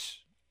Chiefs.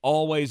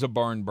 Always a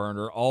barn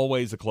burner,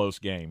 always a close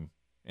game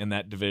in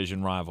that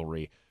division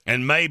rivalry.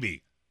 And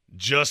maybe,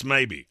 just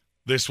maybe,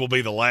 this will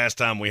be the last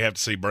time we have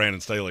to see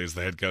Brandon Staley as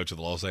the head coach of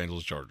the Los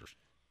Angeles Chargers.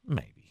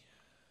 Maybe.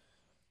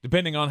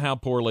 Depending on how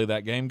poorly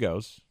that game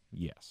goes,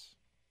 yes.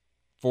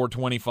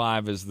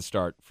 4:25 is the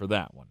start for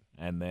that one.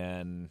 And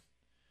then,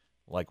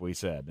 like we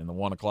said, in the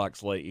 1 o'clock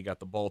slate, you got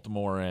the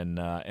Baltimore and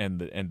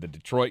the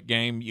Detroit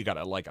game. You got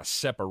a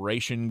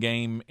separation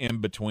game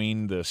in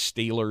between the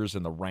Steelers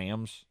and the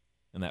Rams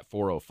in that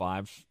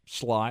 4:05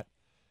 slot.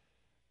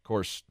 Of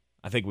course,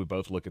 I think we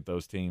both look at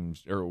those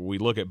teams, or we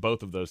look at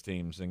both of those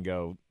teams and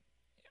go,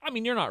 I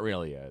mean, you're not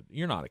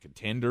a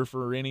contender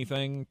for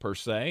anything per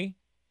se.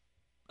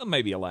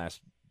 Maybe a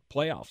last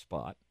playoff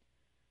spot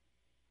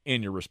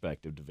in your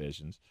respective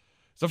divisions.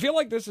 So I feel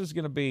like this is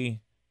going to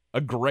be a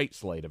great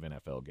slate of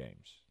NFL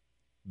games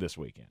this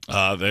weekend.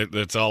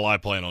 That's all I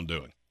plan on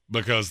doing,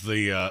 because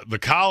the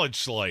college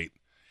slate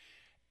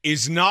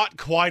is not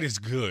quite as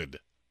good.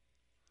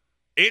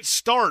 It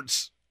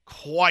starts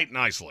quite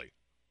nicely,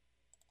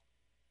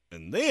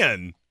 and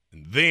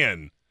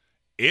then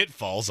it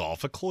falls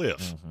off a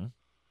cliff. Mm-hmm.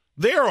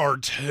 There are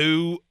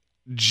 2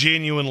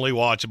 genuinely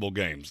watchable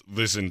games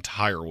this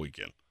entire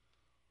weekend.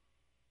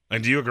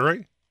 And do you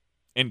agree?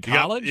 In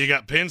college? You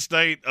got Penn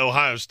State,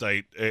 Ohio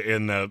State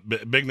in the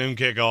big noon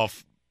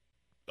kickoff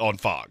on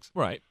Fox.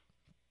 Right.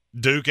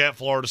 Duke at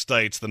Florida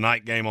State's the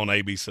night game on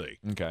ABC.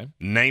 Okay.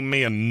 Name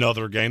me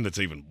another game that's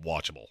even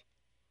watchable.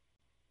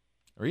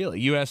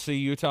 Really? USC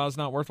Utah is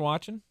not worth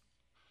watching?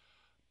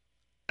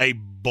 A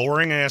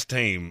boring-ass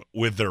team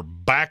with their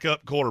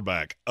backup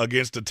quarterback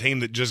against a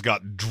team that just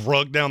got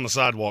drugged down the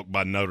sidewalk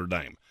by Notre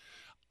Dame.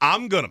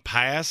 I'm going to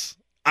pass.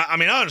 I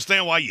mean, I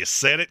understand why you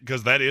said it,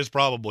 because that is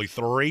probably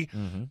 3.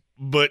 Mm-hmm.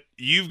 But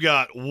you've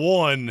got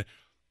one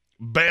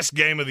best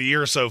game of the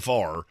year so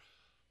far.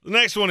 The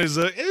next one is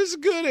a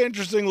good,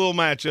 interesting little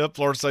matchup.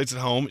 Florida State's at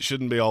home. It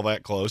shouldn't be all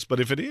that close, but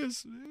if it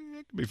is,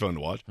 it could be fun to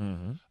watch.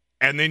 Mm-hmm.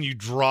 And then you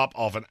drop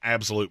off an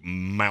absolute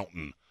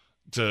mountain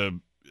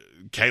to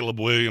Caleb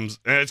Williams.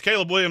 And it's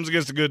Caleb Williams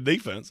against a good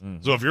defense.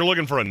 Mm-hmm. So if you're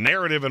looking for a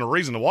narrative and a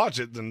reason to watch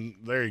it, then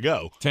there you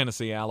go.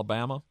 Tennessee,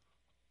 Alabama.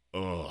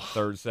 Ugh.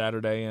 Third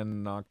Saturday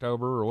in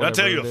October or Can whatever.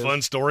 I tell you a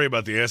fun story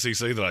about the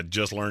SEC that I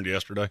just learned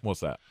yesterday?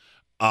 What's that?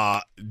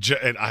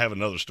 And I have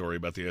another story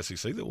about the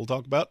SEC that we'll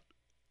talk about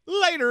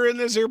later in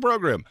this here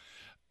program.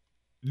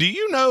 Do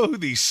you know who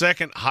the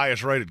second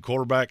highest rated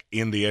quarterback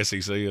in the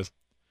SEC is?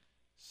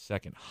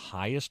 Second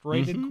highest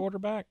rated Mm-hmm.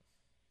 quarterback?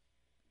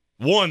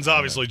 One's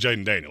obviously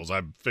Jaden Daniels.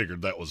 I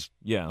figured that was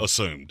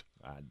assumed.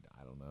 I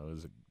don't know.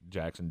 Is it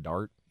Jackson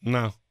Dart?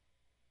 No.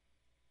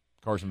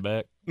 Carson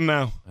Beck?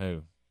 No.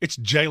 Who? It's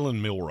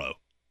Jalen Milroe.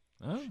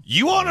 Oh.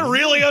 You want to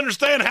really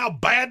understand how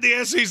bad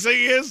the SEC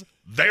is?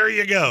 There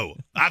you go.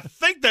 I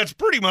think that's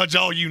pretty much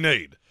all you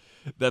need.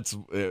 That's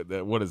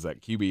what is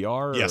that,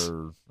 QBR? Yes.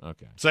 Or?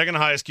 Okay. Second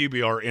highest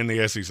QBR in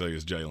the SEC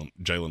is Jalen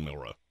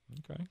Milroe.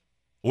 Okay.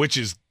 Which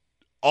is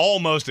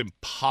almost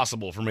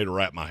impossible for me to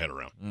wrap my head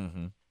around.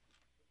 Mm-hmm.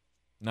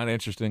 Not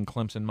interested in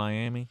Clemson,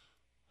 Miami?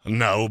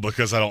 No,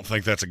 because I don't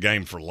think that's a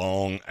game for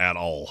long at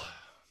all.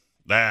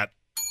 That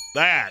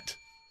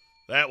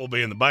will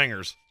be in the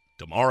bangers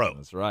tomorrow.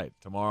 That's right.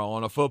 Tomorrow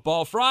on a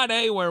Football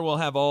Friday, where we'll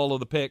have all of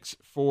the picks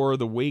for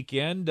the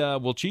weekend.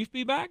 Will Chief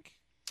be back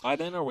by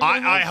then?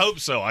 I hope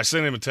so. I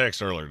sent him a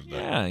text earlier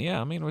today. Yeah.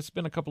 I mean, it's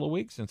been a couple of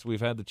weeks since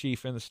we've had the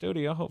Chief in the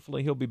studio.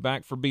 Hopefully he'll be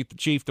back for Beat the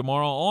Chief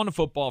tomorrow on a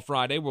Football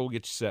Friday, where we'll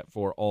get you set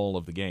for all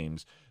of the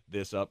games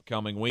this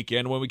upcoming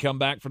weekend. When we come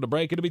back from the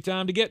break, it'll be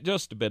time to get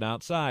just a bit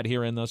outside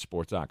here in the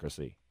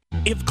Sportsocracy.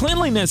 If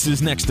cleanliness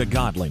is next to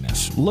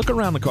godliness, look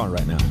around the car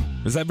right now.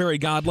 Is that very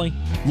godly?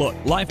 Look,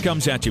 life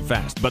comes at you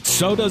fast, but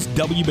so does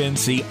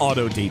WNC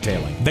Auto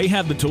Detailing. They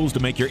have the tools to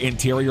make your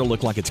interior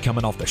look like it's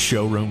coming off the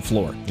showroom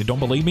floor. You don't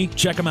believe me?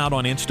 Check them out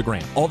on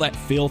Instagram. All that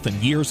filth and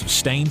years of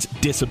stains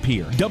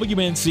disappear.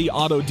 WNC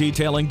Auto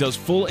Detailing does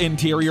full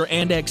interior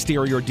and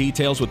exterior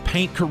details with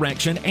paint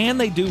correction, and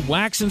they do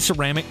wax and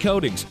ceramic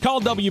coatings. Call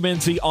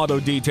WNC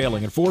Auto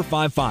Detailing at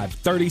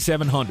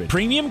 455-3700.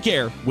 Premium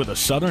care with a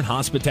Southern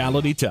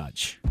hospitality touch.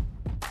 much.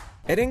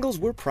 At Angell's,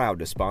 we're proud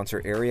to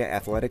sponsor area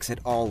athletics at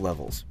all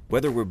levels,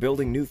 whether we're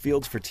building new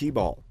fields for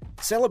T-ball,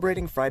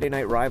 celebrating Friday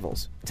night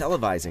rivals,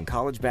 televising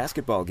college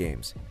basketball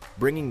games,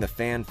 bringing the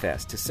Fan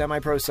Fest to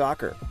semi-pro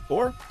soccer,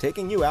 or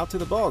taking you out to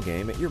the ball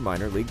game at your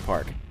minor league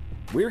park.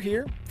 We're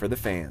here for the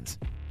fans.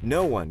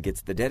 No one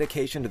gets the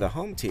dedication to the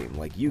home team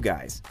like you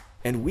guys,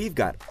 and we've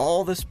got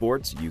all the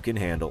sports you can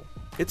handle.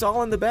 It's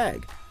all in the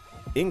bag.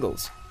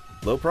 Angell's,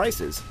 low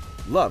prices,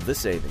 love the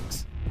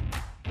savings.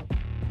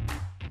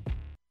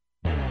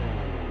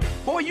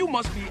 Boy, you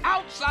must be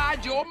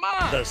outside your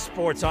mind. The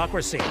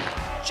Sportsocracy.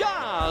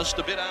 Just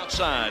a bit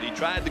outside. He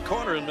tried the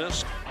corner and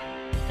missed.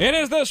 It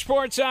is the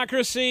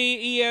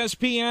Sportsocracy,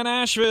 ESPN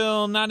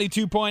Asheville,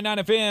 92.9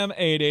 FM,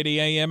 880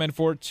 AM and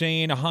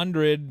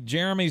 1400.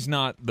 Jeremy's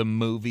not the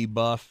movie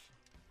buff,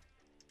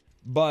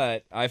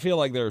 but I feel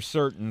like there are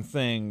certain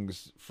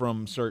things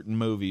from certain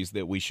movies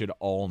that we should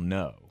all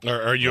know.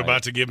 Are you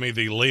about to give me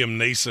the Liam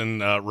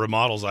Neeson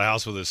remodels a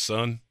house with his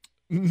son?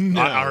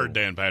 No. I heard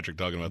Dan Patrick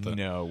talking about that.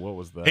 No, what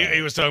was that? He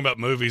was talking about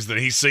movies that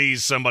he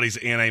sees somebody's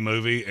in a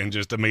movie and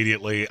just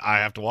immediately, I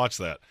have to watch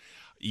that.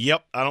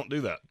 Yep, I don't do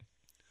that.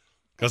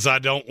 Because I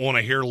don't want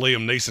to hear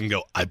Liam Neeson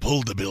go, I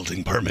pulled the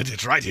building permit.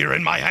 It's right here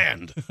in my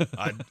hand.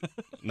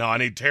 I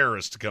need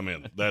terrorists to come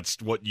in. That's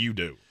what you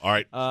do. All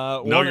right,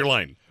 know your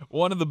lane.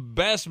 One of the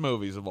best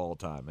movies of all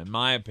time, in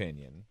my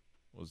opinion,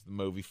 was the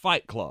movie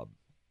Fight Club.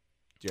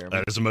 Jeremy?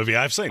 That is a movie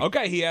I've seen.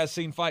 Okay, he has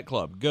seen Fight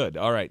Club. Good.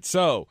 All right,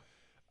 so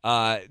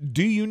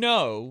do you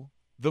know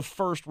the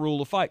first rule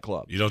of Fight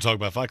Club? You don't talk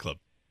about Fight Club.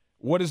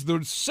 What is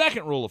the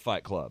second rule of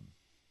Fight Club?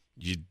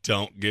 You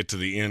don't get to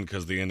the end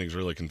because the ending's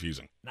really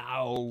confusing.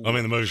 No. I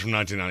mean, the movie's from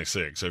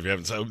 1996, so if you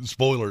haven't said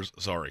spoilers,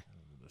 sorry.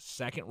 The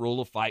second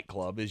rule of Fight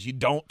Club is you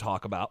don't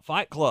talk about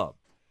Fight Club.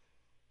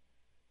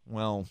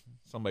 Well,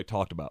 somebody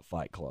talked about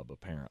Fight Club,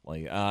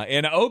 apparently.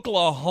 In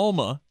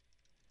Oklahoma,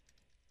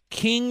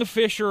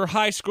 Kingfisher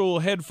High School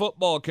head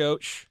football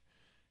coach,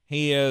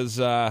 he is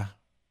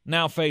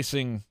now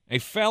facing a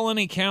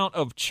felony count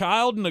of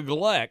child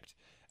neglect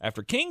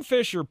after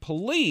Kingfisher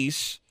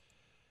police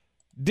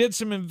did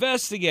some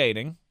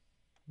investigating,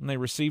 and they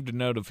received a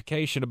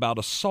notification about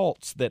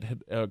assaults that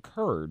had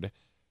occurred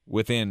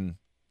within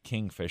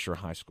Kingfisher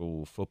High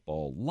School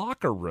football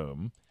locker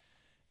room.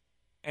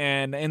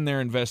 And in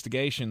their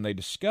investigation, they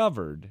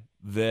discovered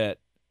that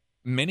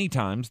many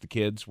times the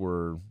kids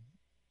were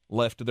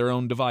left to their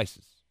own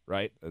devices,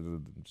 right?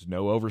 There's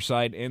no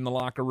oversight in the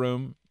locker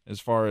room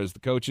as far as the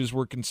coaches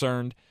were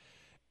concerned,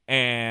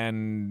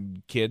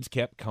 and kids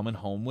kept coming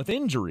home with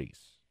injuries.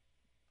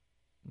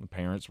 The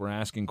parents were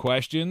asking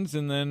questions,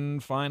 and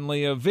then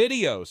finally a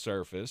video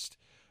surfaced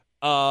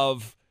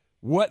of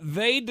what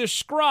they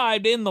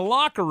described in the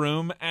locker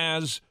room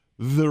as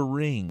the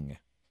ring.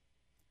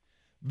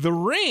 The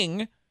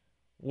ring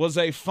was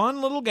a fun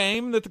little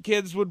game that the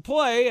kids would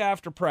play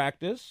after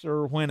practice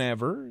or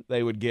whenever.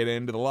 They would get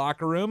into the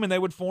locker room, and they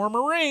would form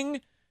a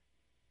ring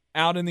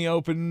out in the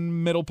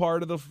open middle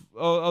part of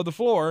the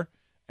floor,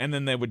 and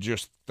then they would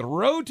just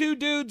throw two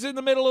dudes in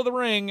the middle of the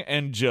ring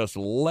and just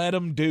let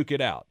them duke it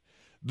out.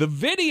 The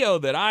video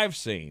that I've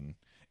seen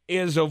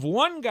is of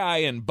one guy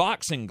in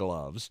boxing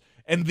gloves,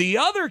 and the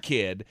other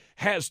kid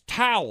has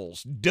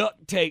towels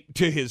duct taped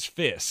to his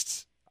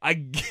fists.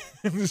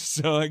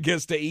 So I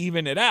guess to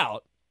even it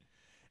out.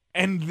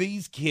 And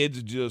these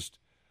kids just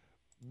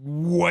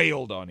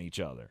wailed on each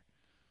other.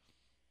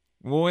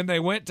 Well, when they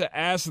went to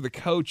ask the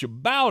coach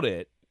about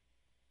it,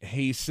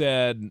 he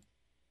said,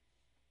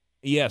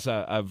 yes,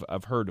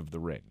 I've heard of the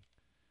ring.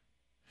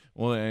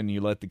 Well, and you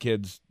let the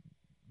kids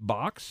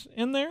box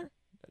in there?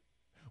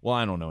 Well,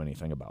 I don't know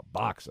anything about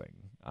boxing,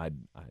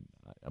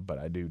 but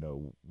I do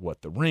know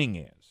what the ring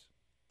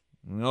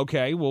is.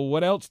 Okay, well,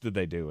 what else did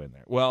they do in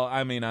there? Well,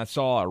 I mean, I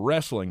saw a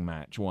wrestling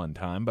match one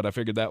time, but I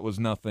figured that was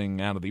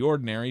nothing out of the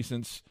ordinary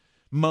since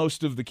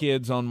most of the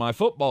kids on my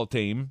football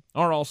team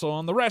are also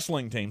on the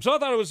wrestling team. So I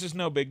thought it was just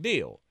no big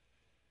deal.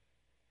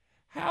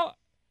 How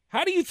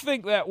do you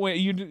think that went?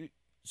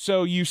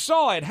 So you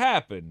saw it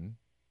happen.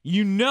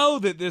 You know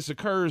that this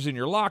occurs in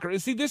your locker.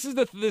 See, this is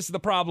the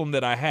problem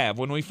that I have.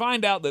 When we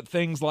find out that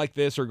things like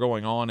this are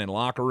going on in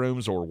locker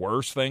rooms or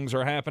worse things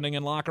are happening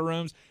in locker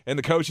rooms, and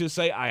the coaches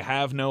say, I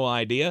have no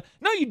idea.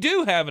 No, you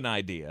do have an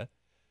idea.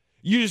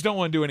 You just don't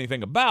want to do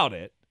anything about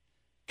it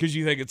because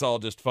you think it's all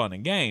just fun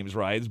and games,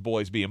 right? It's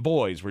boys being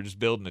boys. We're just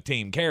building a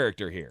team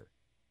character here.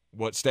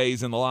 What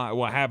happens in the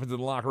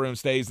locker room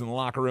stays in the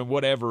locker room,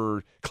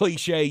 whatever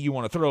cliche you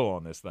want to throw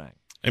on this thing.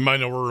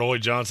 Anybody know where Roy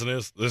Johnson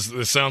is?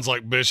 This sounds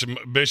like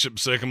Bishop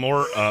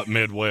Sycamore,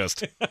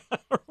 Midwest.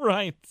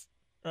 Right.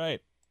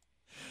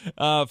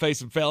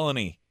 Facing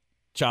felony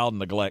child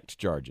neglect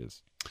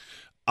charges.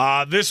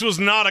 This was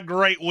not a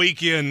great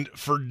weekend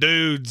for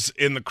dudes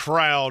in the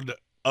crowd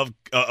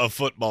of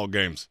football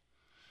games.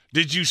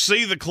 Did you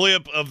see the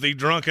clip of the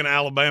drunken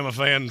Alabama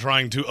fan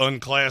trying to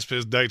unclasp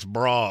his date's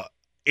bra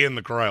in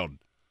the crowd?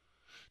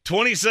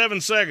 27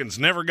 seconds,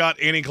 never got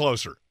any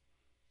closer.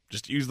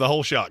 Just use the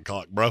whole shot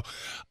clock, bro.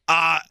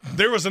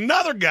 There was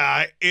another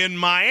guy in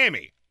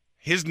Miami.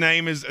 His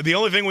name is, the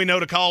only thing we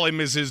know to call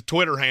him is his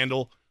Twitter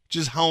handle, which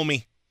is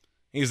Homie.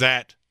 He's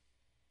at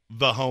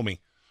the Homie.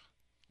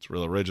 It's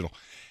real original.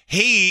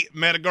 He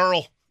met a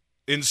girl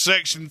in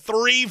section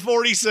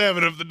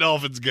 347 of the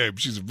Dolphins game.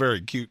 She's a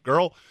very cute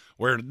girl,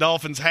 wearing a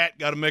Dolphins hat,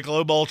 got a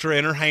Michelob Ultra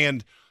in her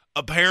hand.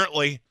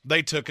 Apparently,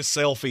 they took a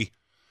selfie,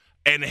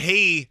 and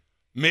he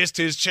missed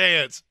his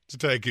chance to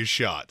take his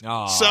shot.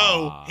 Aww.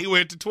 So he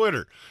went to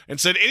Twitter and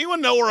said,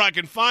 anyone know where I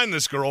can find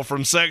this girl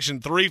from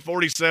section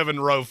 347,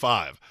 row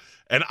 5?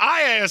 And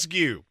I ask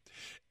you,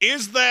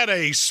 is that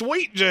a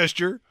sweet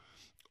gesture,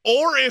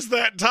 or is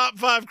that top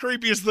 5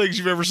 creepiest things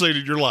you've ever seen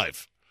in your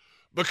life?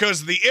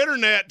 Because the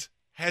internet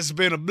has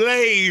been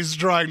ablaze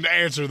trying to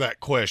answer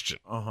that question.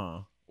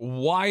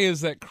 Why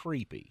is that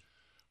creepy?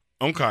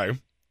 Okay.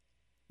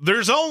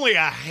 There's only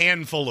a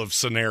handful of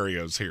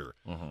scenarios here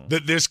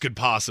that this could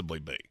possibly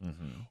be.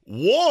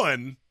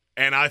 One,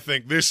 and I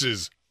think this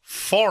is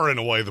far and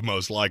away the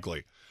most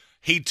likely,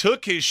 he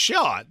took his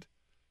shot,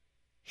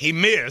 he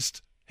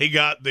missed, he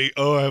got the,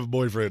 I have a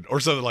boyfriend, or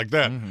something like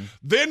that,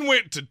 then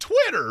went to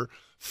Twitter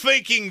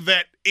thinking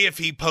that if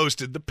he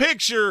posted the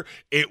picture,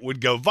 it would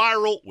go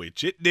viral,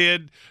 which it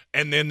did,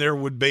 and then there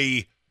would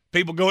be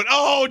people going,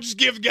 oh, just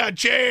give the guy a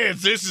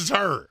chance, this is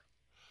her.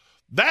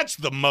 That's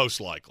the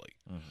most likely.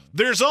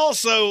 There's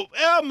also,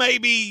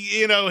 maybe,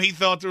 he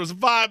thought there was a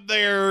vibe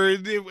there,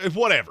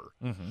 whatever.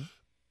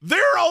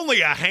 There are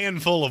only a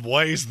handful of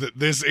ways that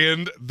this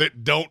end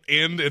that don't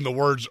end in the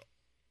words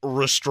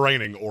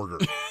restraining order.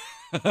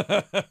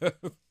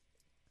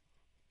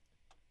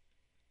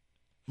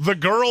 The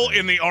girl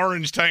in the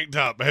orange tank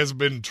top has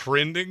been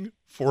trending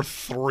for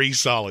 3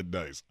 solid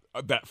days.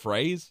 That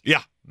phrase?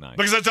 Yeah. Nice.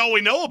 Because that's all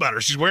we know about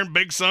her. She's wearing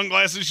big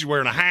sunglasses. She's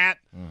wearing a hat.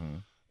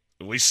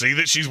 We see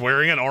that she's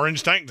wearing an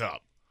orange tank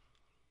top.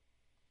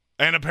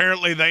 And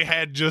apparently they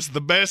had just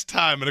the best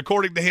time. And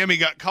according to him, he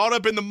got caught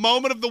up in the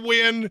moment of the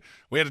win.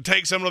 We had to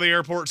take someone to the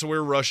airport, so we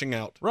were rushing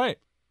out. Right.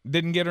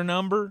 Didn't get her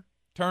number.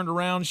 Turned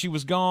around. She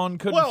was gone.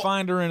 Couldn't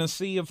find her in a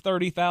sea of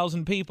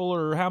 30,000 people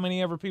or how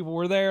many ever people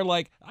were there.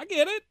 Like, I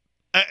get it.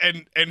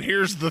 And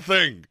here's the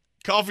thing.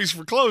 Coffee's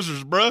for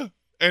closers, bruh.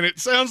 And it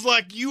sounds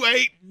like you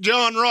ate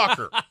John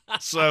Rocker.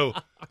 So,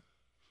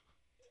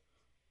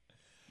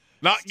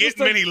 not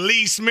getting any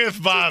Lee Smith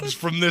vibes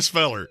from this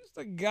feller. Just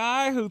a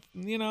guy who,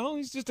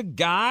 he's just a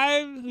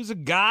guy who's a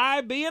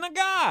guy being a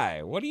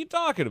guy. What are you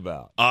talking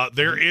about?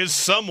 There is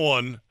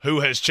someone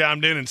who has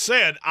chimed in and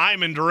said,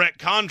 I'm in direct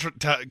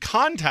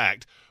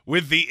contact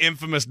with the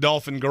infamous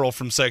Dolphin girl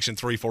from Section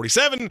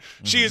 347.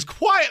 She is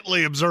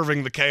quietly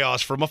observing the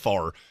chaos from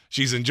afar.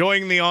 She's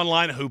enjoying the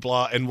online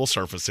hoopla and will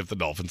surface if the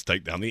Dolphins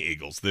take down the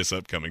Eagles this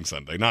upcoming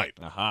Sunday night.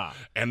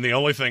 And the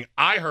only thing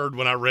I heard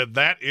when I read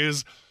that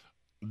is ...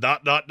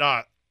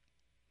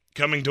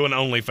 coming to an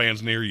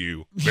OnlyFans near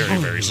you very,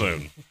 very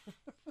soon.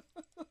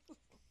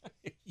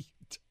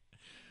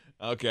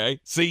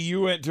 Okay. See,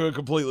 you went to a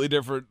completely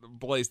different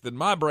place than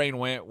my brain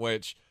went,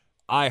 which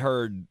I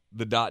heard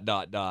the ...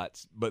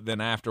 but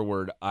then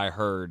afterward I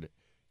heard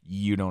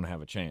you don't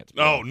have a chance.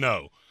 Bro. Oh,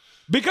 no.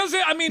 Because,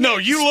 no,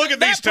 you look at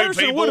these two people. That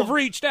person would have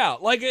reached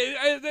out. Like,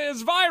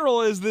 as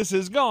viral as this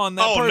has gone,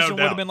 that person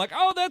would have been like,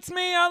 oh, that's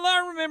me.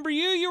 I remember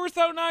you. You were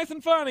so nice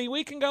and funny.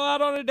 We can go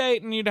out on a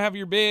date, and you'd have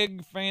your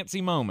big,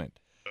 fancy moment.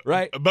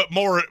 Right? But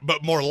more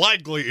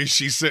likely is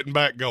she sitting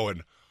back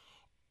going,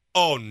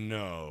 oh,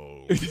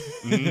 no.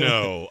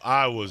 No,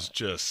 I was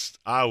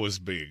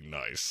being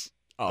nice.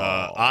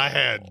 I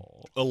had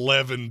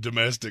 11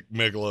 domestic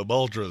Michelob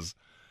Ultras,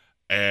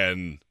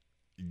 and...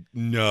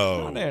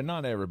 No.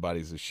 Not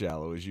everybody's as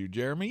shallow as you,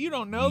 Jeremy. You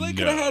don't know. They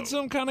could have had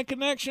some kind of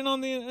connection on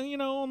the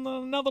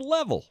another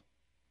level.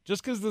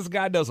 Just because this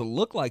guy doesn't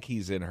look like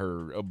he's in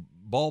her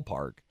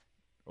ballpark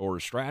or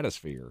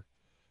stratosphere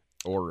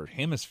or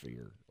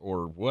hemisphere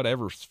or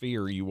whatever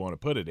sphere you want to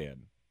put it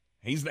in.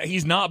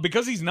 He's not,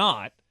 because he's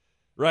not,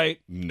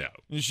 right? No.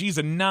 She's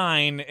a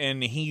 9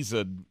 and he's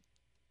a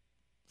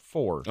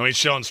 4. I mean,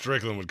 Sean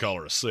Strickland would call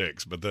her a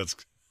 6, but that's...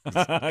 He's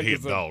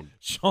a dog.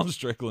 Sean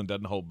Strickland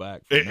doesn't hold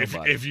back.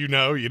 If you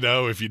know, you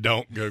know. If you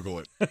don't, Google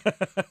it.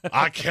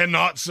 I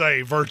cannot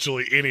say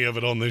virtually any of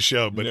it on this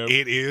show, but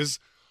It is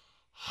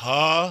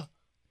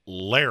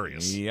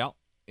hilarious. Yep.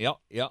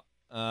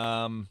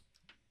 I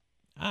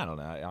don't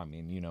know. I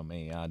mean, you know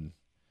me. I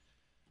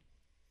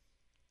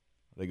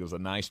think it was a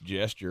nice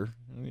gesture.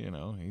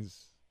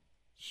 He's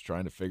just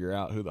trying to figure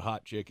out who the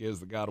hot chick is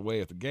that got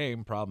away at the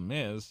game. Problem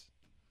is,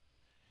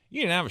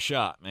 you didn't have a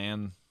shot,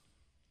 man.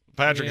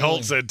 Patrick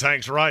Holt said,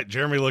 Tank's right.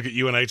 Jeremy, look at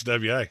you and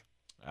HWA.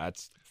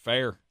 That's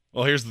fair.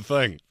 Well, here's the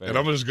thing, and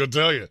I'm just going to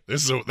tell you,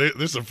 this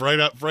is a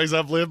phrase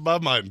I've lived by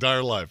my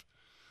entire life.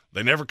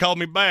 They never called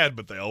me bad,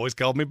 but they always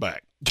called me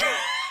back.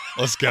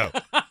 Let's go.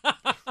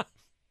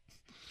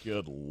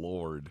 Good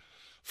Lord.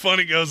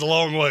 Funny goes a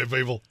long way,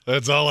 people.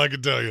 That's all I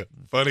can tell you.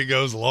 Funny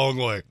goes a long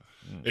way.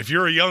 If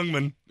you're a young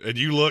man and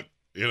you look,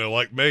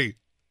 like me,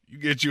 you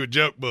get you a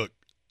joke book.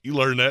 You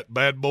learn that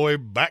bad boy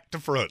back to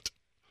front.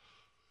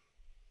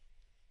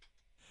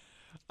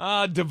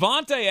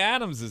 Davante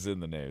Adams is in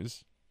the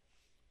news.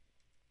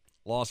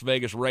 Las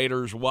Vegas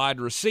Raiders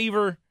wide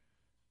receiver,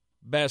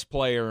 best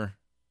player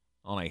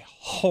on a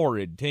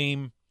horrid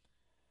team.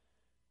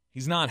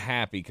 He's not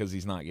happy because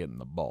he's not getting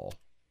the ball.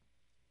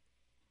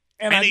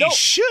 And he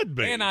should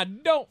be. And I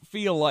don't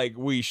feel like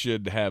we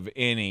should have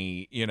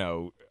any,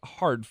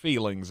 hard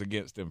feelings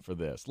against him for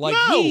this. Like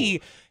no.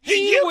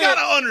 You got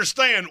to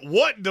understand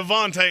what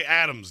Davante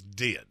Adams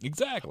did.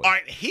 Exactly. All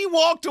right, he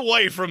walked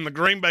away from the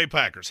Green Bay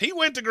Packers. He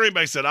went to Green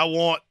Bay, said, I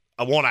want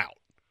out.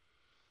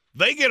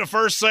 They get a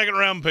first, second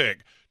round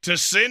pick to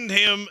send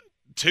him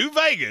to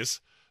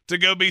Vegas to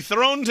go be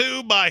thrown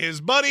to by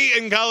his buddy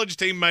and college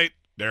teammate,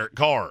 Derek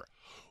Carr.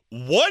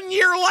 1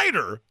 year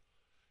later,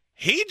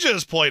 he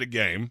just played a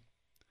game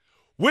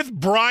with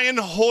Brian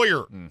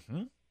Hoyer.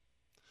 Mm-hmm.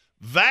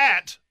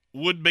 That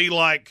would be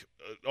like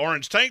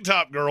Orange Tank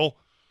Top Girl.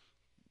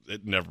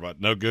 Never mind.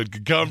 No good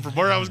could come from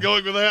where I was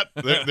going with that.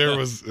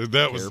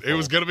 It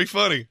was going to be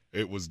funny.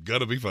 It was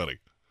going to be funny.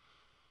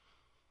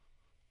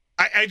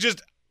 I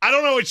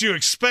don't know what you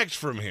expect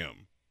from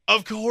him.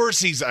 Of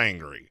course he's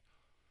angry.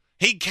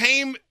 He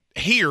came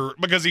here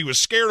because he was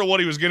scared of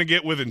what he was going to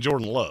get within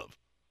Jordan Love.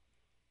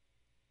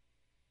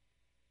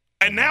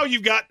 And now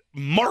you've got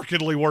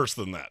markedly worse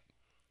than that.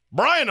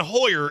 Brian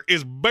Hoyer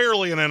is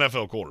barely an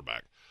NFL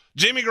quarterback.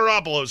 Jimmy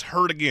Garoppolo's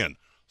hurt again.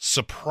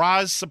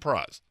 Surprise,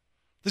 surprise.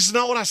 This is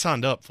not what I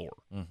signed up for.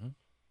 Mm-hmm.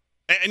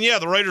 And yeah,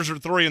 the Raiders are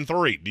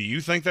 3-3. Do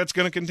you think that's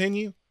going to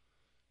continue?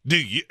 Do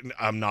you?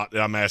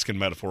 I'm asking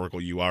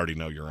metaphorical. You already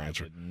know your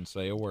answer. I didn't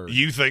say a word.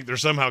 You think they're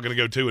somehow going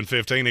to go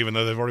 2-15 even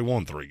though they've already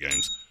won 3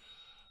 games?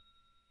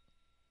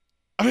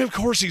 I mean, of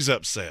course he's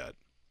upset.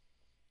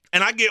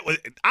 And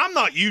I'm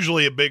not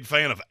usually a big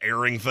fan of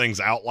airing things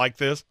out like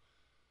this,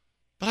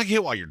 but I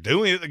get why you're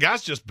doing it. The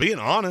guy's just being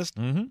honest.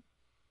 Mm-hmm.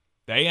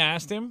 They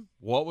asked him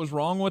what was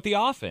wrong with the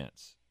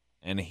offense,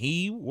 and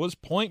he was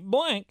point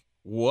blank.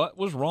 What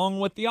was wrong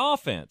with the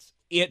offense?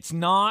 It's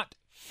not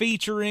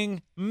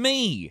featuring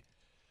me.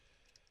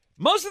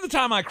 Most of the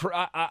time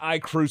I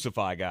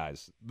crucify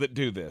guys that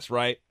do this,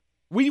 right?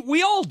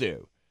 We all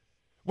do.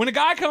 When a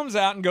guy comes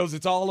out and goes,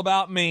 it's all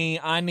about me,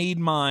 I need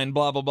mine,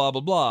 blah, blah, blah,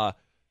 blah, blah,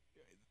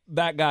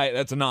 that guy,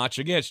 that's a notch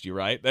against you,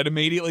 right? That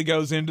immediately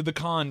goes into the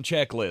con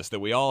checklist that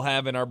we all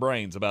have in our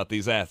brains about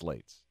these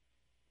athletes.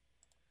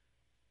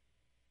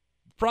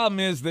 The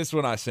problem is this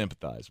one I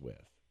sympathize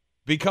with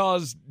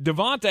because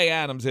Davante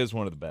Adams is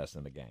one of the best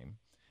in the game.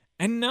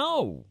 And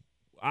no,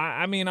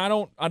 I mean, I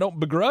don't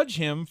begrudge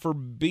him for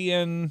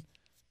being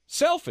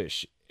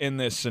selfish in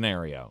this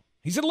scenario.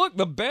 He said, look,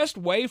 the best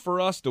way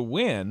for us to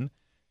win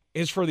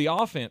is for the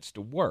offense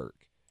to work.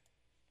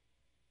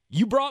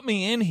 You brought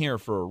me in here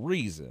for a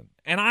reason,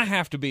 and I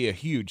have to be a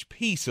huge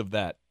piece of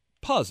that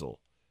puzzle.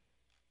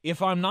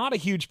 If I'm not a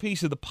huge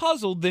piece of the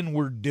puzzle, then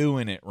we're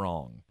doing it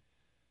wrong.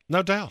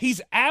 No doubt.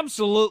 He's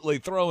absolutely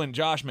throwing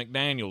Josh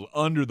McDaniels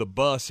under the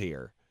bus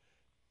here,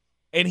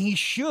 and he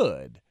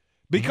should,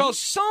 because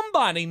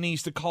somebody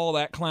needs to call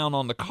that clown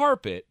on the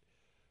carpet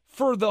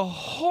for the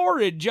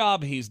horrid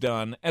job he's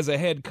done as a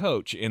head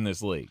coach in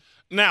this league.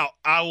 Now,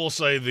 I will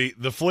say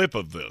the flip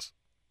of this.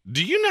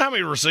 Do you know how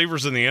many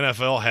receivers in the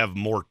NFL have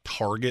more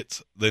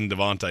targets than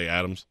Davante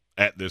Adams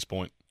at this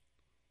point?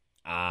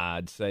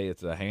 I'd say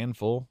it's a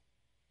handful.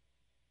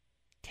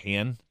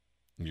 10.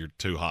 You're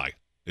too high.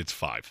 It's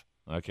 5.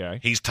 Okay.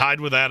 He's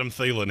tied with Adam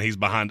Thielen. He's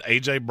behind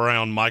A.J.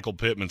 Brown, Michael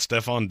Pittman,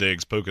 Stephon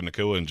Diggs, Puka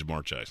Nacua, and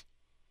Jamar Chase.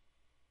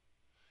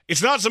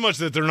 It's not so much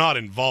that they're not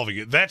involving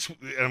it. And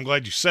I'm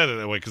glad you said it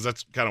that way because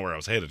that's kind of where I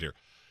was headed here.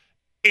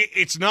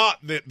 It's not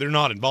that they're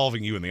not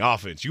involving you in the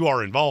offense. You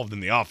are involved in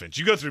the offense.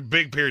 You go through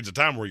big periods of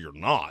time where you're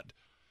not.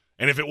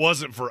 And if it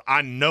wasn't for,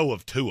 I know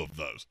of 2 of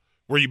those,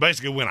 where you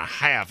basically went a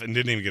half and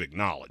didn't even get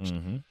acknowledged.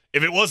 Mm-hmm.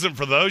 If it wasn't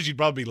for those, you'd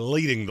probably be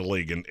leading the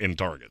league in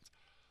targets.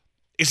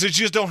 It's that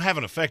you just don't have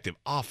an effective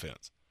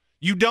offense.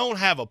 You don't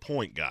have a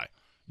point guy.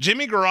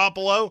 Jimmy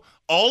Garoppolo,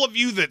 all of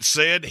you that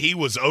said he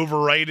was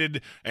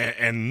overrated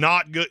and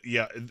not good,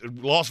 yeah,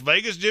 Las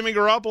Vegas Jimmy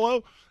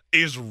Garoppolo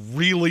is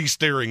really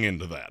staring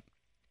into that.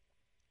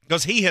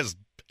 Because he has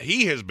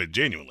been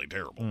genuinely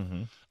terrible.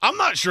 Mm-hmm. I'm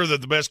not sure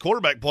that the best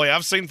quarterback play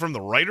I've seen from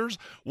the Raiders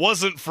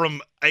wasn't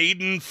from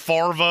Aiden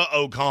Farva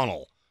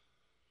O'Connell.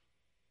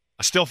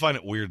 I still find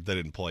it weird they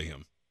didn't play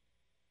him.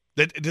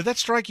 Did that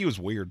strike you as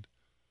weird?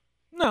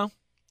 No.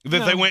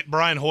 That they went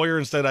Brian Hoyer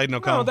instead of Aiden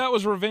O'Connell? No, that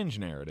was revenge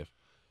narrative.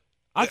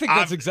 I think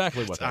that's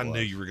exactly what that was. I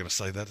knew you were going to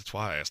say that. That's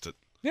why I asked it.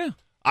 Yeah.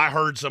 I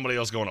heard somebody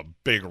else go on a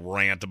big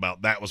rant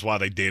about that was why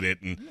they did it.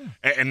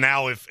 And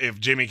now if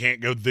Jimmy can't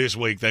go this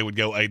week, they would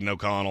go Aiden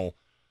O'Connell.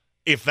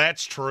 If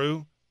that's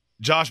true,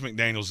 Josh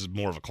McDaniels is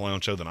more of a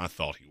clown show than I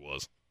thought he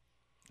was.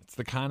 It's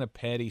the kind of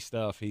petty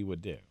stuff he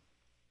would do.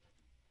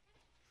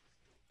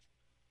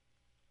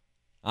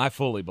 I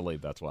fully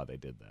believe that's why they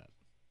did that.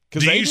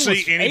 Do you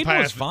see any pass?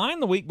 Aiden was fine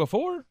the week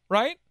before,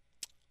 right?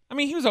 I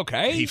mean, he was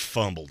okay. He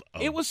fumbled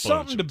It was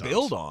something to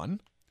build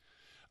on.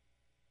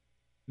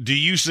 Do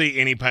you see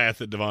any path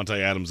that Davante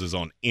Adams is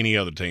on any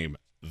other team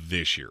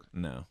this year?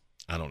 No.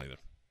 I don't either.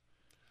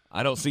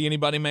 I don't see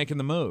anybody making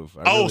the move.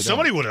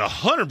 Somebody would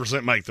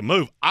 100% make the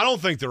move. I don't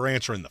think they're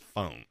answering the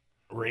phone.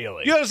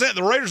 Really? You understand?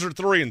 The Raiders are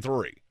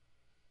 3-3.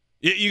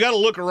 You got to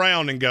look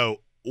around and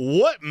go,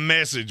 what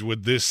message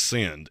would this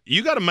send?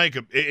 You got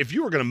to if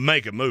you were going to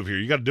make a move here,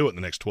 you got to do it in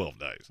the next 12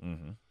 days.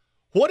 Mm-hmm.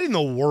 What in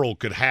the world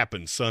could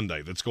happen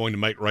Sunday that's going to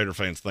make Raider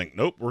fans think,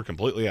 nope, we're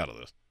completely out of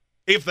this?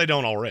 If they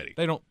don't already.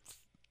 They don't.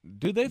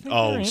 Do they think they're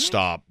Oh, in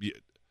stop.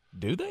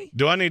 Do they?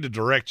 Do I need to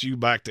direct you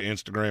back to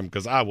Instagram?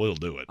 Because I will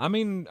do it. I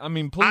mean,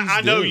 please.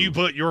 I know you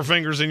put your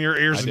fingers in your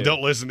ears and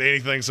don't listen to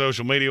anything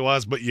social media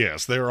wise, but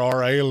yes, there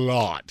are a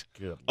lot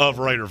of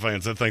Raider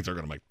fans that think they're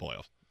going to make the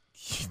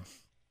playoffs.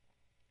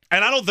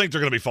 And I don't think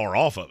they're going to be far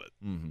off of it.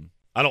 Mm-hmm.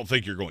 I don't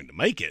think you're going to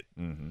make it,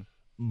 mm-hmm.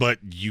 but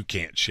you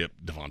can't ship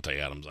Davante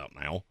Adams out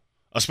now,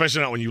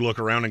 especially not when you look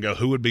around and go,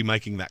 who would be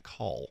making that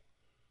call?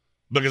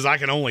 Because I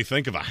can only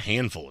think of a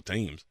handful of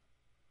teams.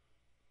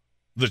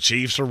 The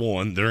Chiefs are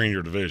one. They're in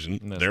your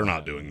division. They're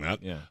not doing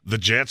that. Yeah. The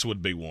Jets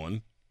would be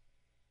one.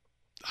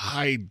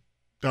 I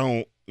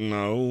don't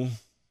know.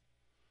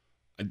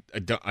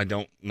 I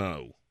don't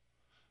know.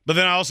 But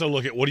then I also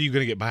look at, what are you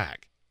going to get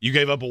back? You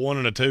gave up a 1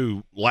 and a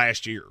 2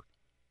 last year.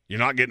 You're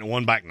not getting a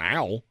 1 back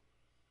now.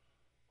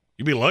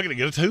 You'd be lucky to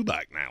get a 2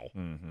 back now.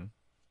 Mm-hmm.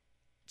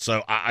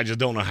 So I just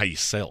don't know how you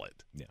sell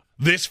it. Yeah.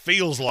 This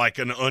feels like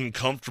an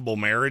uncomfortable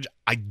marriage.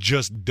 I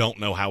just don't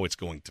know how it's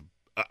going to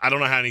 – I don't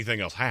know how anything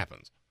else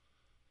happens.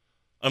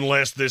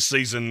 Unless this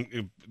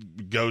season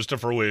goes to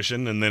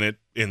fruition and then it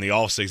in the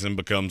offseason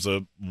becomes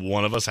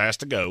one of us has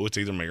to go. It's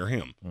either me or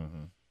him.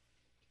 Mm-hmm.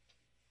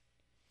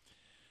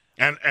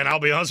 And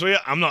I'll be honest with you,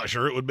 I'm not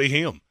sure it would be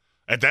him.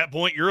 At that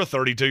point, you're a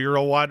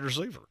 32-year-old wide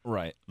receiver.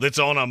 Right. That's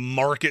on a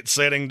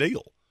market-setting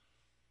deal.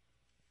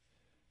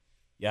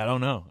 Yeah, I don't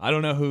know. I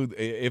don't know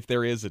if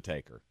there is a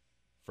taker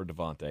for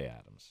Davante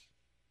Adams.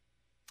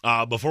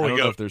 I don't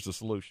know if there's a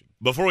solution.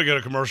 Before we go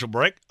to commercial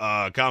break,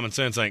 Common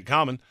Sense Ain't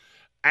Common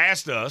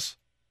asked us,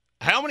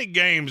 how many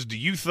games do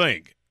you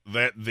think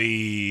that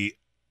the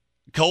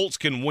Colts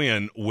can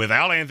win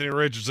without Anthony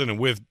Richardson and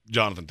with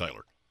Jonathan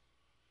Taylor?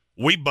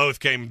 We both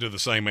came to the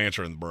same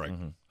answer in the break.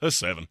 Mm-hmm. That's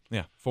 7.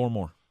 Yeah, 4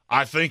 more.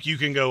 I think you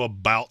can go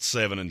about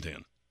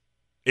 7-10.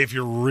 If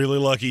you're really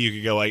lucky, you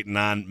could go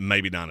 8-9,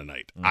 maybe 9-8.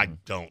 Mm-hmm. I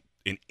don't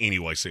in any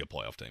way see a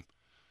playoff team.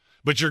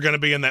 But you're going to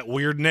be in that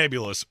weird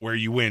nebulous where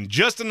you win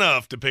just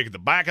enough to pick at the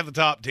back of the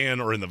top 10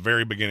 or in the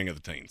very beginning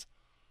of the teens.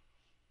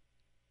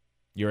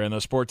 You're in the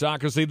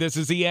Sportsocracy. This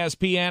is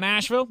ESPN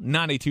Asheville,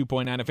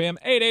 92.9 FM,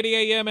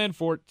 880 AM, and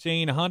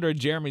 1400.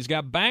 Jeremy's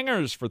got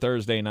bangers for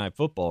Thursday Night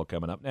Football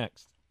coming up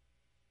next.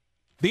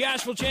 The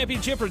Asheville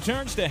Championship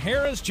returns to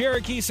Harrah's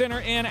Cherokee Center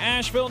in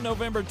Asheville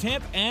November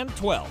 10th and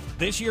 12th.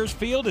 This year's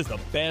field is the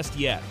best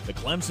yet. The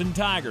Clemson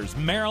Tigers,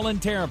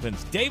 Maryland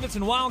Terrapins,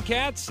 Davidson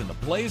Wildcats, and the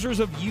Blazers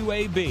of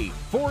UAB.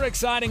 4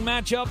 exciting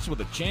matchups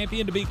with a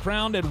champion to be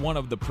crowned at one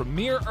of the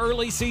premier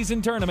early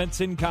season tournaments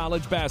in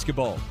college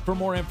basketball. For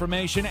more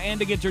information and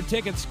to get your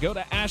tickets, go to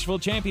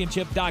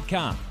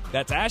AshevilleChampionship.com.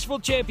 That's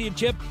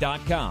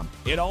AshevilleChampionship.com.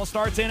 It all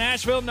starts in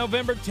Asheville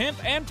November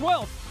 10th and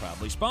 12th.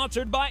 Proudly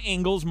sponsored by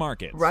Angell's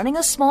Market. Running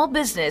a small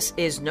business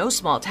is no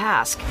small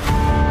task.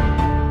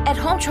 At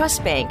Home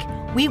Trust Bank,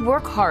 we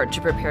work hard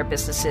to prepare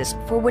businesses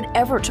for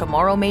whatever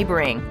tomorrow may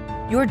bring.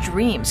 Your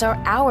dreams are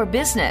our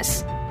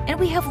business, and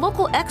we have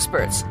local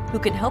experts who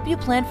can help you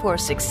plan for a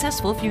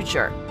successful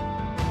future.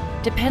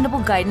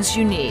 Dependable guidance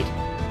you need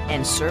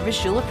and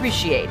service you'll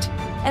appreciate.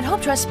 At Home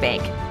Trust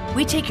Bank,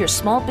 we take your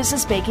small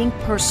business banking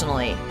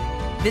personally.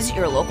 Visit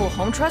your local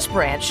Home Trust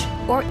branch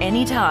or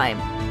anytime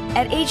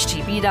at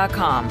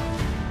htb.com.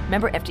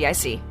 Member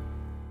FDIC.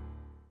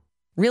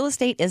 Real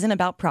estate isn't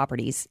about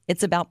properties,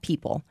 it's about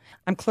people.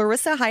 I'm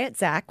Clarissa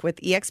Hyatt-Zack with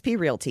eXp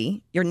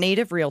Realty, your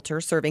native realtor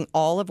serving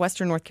all of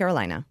Western North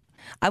Carolina.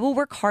 I will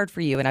work hard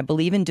for you, and I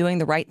believe in doing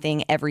the right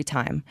thing every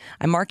time.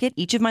 I market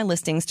each of my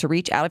listings to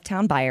reach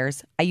out-of-town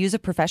buyers. I use a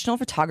professional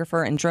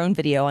photographer and drone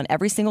video on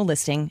every single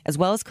listing, as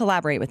well as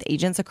collaborate with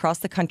agents across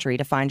the country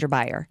to find your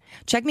buyer.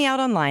 Check me out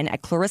online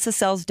at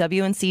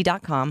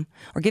clarissasellswnc.com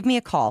or give me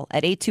a call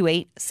at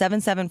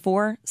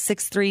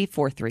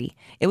 828-774-6343.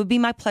 It would be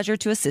my pleasure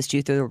to assist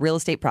you through the real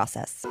estate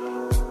process.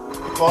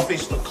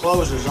 Coffee's for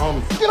closers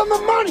only. Get them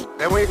the money!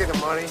 Then when you get the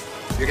money,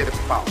 you get the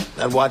power.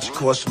 That watch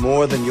costs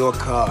more than your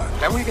car.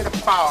 Then when you get the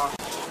power,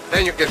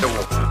 then you get the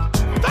woman.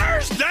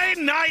 Thursday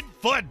Night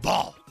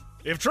Football.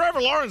 If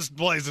Trevor Lawrence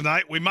plays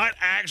tonight, we might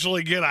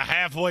actually get a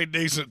halfway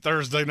decent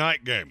Thursday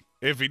night game.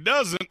 If he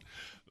doesn't,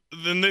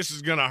 then this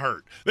is going to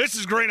hurt. This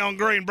is Greene on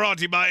Greene, brought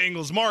to you by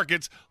Angell's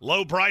Markets.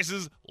 Low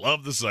prices,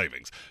 love the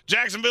savings.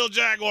 Jacksonville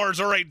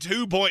Jaguars are a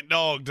 2-point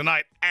dog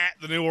tonight at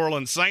the New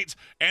Orleans Saints,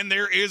 and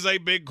there is a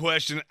big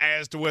question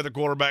as to whether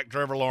quarterback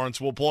Trevor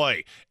Lawrence will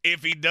play.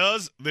 If he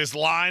does, this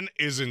line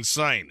is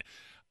insane.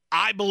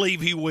 I believe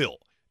he will.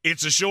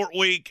 It's a short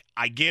week,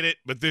 I get it,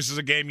 but this is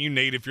a game you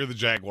need if you're the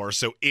Jaguars,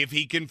 so if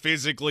he can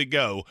physically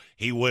go,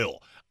 he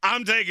will.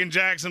 I'm taking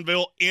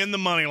Jacksonville in the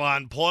money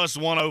line, plus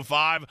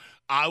 105.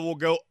 I will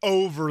go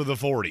over the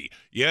 40.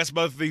 Yes,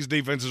 both of these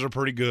defenses are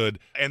pretty good,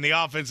 and the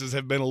offenses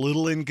have been a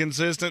little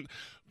inconsistent.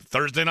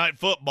 Thursday Night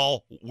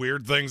Football,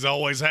 weird things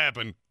always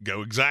happen.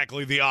 Go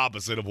exactly the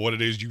opposite of what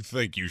it is you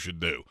think you should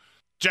do.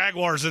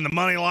 Jaguars in the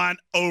money line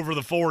over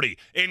the 40.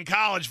 In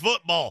college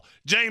football,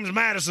 James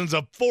Madison's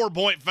a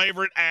 4-point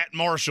favorite at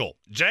Marshall.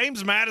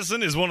 James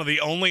Madison is one of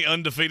the only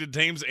undefeated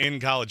teams in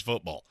college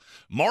football.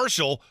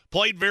 Marshall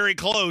played very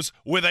close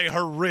with a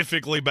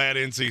horrifically bad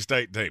NC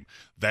State team.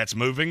 That's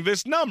moving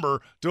this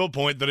number to a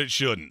point that it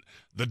shouldn't.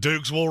 The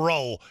Dukes will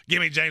roll.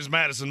 Give me James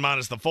Madison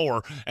minus the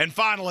 4. And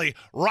finally,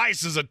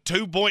 Rice is a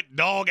 2-point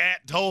dog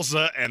at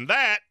Tulsa, and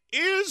that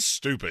is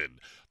stupid.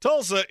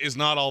 Tulsa is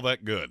not all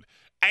that good.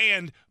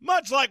 And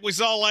much like we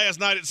saw last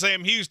night at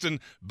Sam Houston,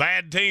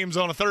 bad teams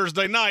on a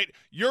Thursday night,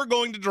 you're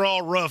going to draw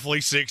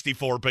roughly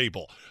 64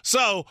 people.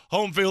 So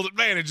home field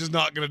advantage is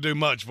not going to do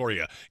much for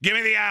you. Give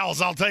me the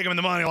Owls. I'll take them in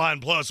the money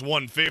line plus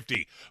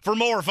 150. For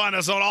more, find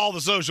us on all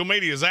the social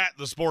medias at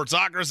The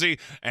Sportsocracy.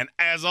 And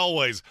as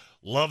always,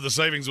 love the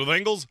savings with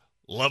Angell.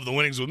 Love the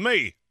winnings with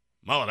me.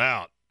 Mull it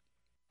out.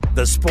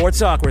 The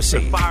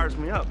Sportsocracy. It fires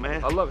me up,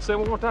 man. I love it. Say it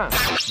one more time.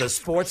 The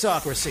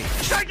Sportsocracy.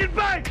 Shake it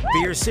back!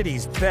 Beer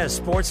City's best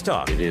sports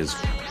talk. It is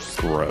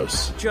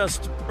gross.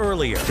 Just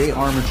earlier. They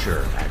are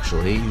mature,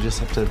 actually. You just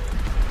have to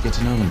get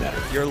to know them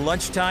better. Your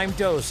lunchtime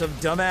dose of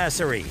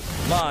dumbassery.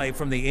 Live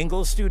from the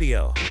Angell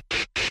studio.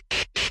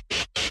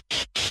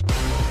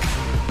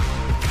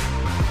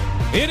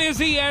 It is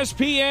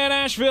ESPN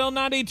Asheville,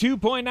 92.9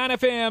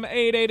 FM,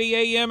 880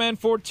 AM, and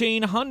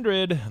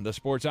 1400. The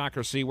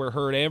Sportsocracy, we're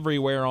heard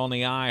everywhere on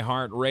the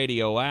iHeart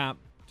Radio app.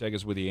 Take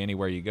us with you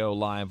anywhere you go,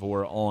 live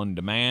or on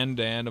demand.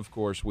 And, of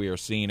course, we are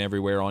seen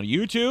everywhere on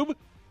YouTube.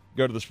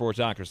 Go to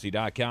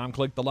thesportsocracy.com,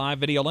 click the live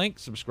video link,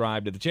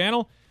 subscribe to the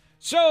channel,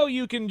 so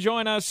you can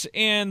join us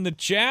in the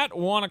chat,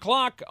 1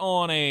 o'clock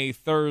on a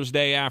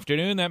Thursday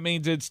afternoon. That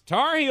means it's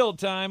Tar Heel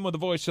time with the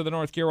voice of the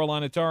North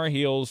Carolina Tar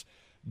Heels,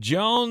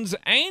 Jones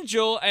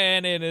Angell,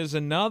 and it is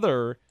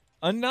another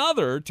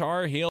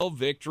Tar Heel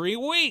victory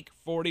week,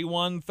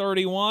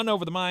 41-31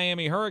 over the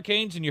Miami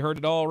Hurricanes, and you heard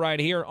it all right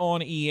here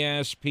on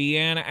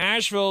ESPN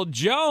Asheville.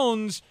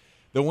 Jones,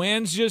 the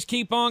wins just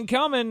keep on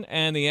coming,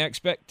 and the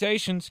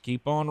expectations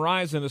keep on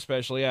rising,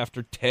 especially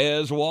after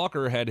Tez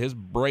Walker had his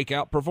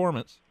breakout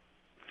performance.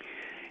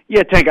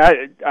 Yeah, Tank,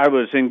 I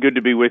was in good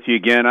to be with you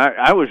again.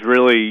 I was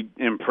really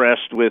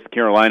impressed with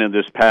Carolina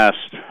this past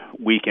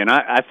weekend.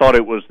 I thought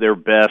it was their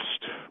best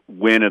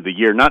win of the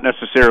year, not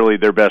necessarily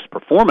their best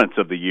performance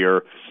of the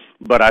year,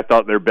 but I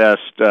thought their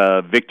best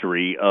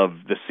victory of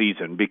the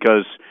season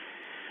because,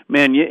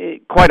 man,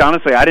 quite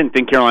honestly, I didn't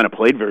think Carolina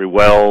played very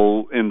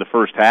well in the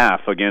first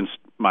half against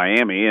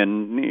Miami,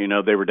 and, you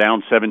know, they were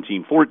down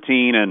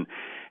 17-14 and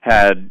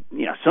had,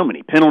 you know, so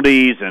many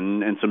penalties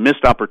and some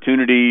missed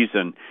opportunities,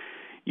 and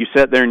you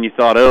sat there and you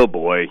thought, oh,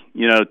 boy,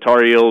 you know,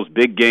 Tar Heels,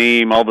 big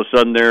game. All of a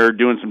sudden they're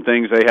doing some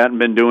things they hadn't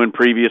been doing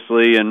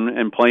previously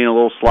and playing a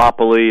little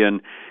sloppily.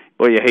 And,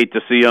 boy, you hate to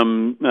see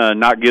them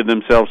not give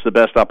themselves the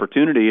best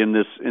opportunity in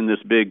this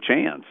big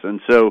chance. And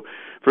so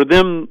for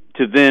them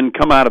to then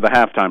come out of the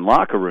halftime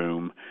locker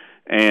room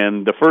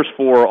and the first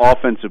 4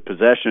 offensive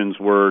possessions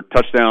were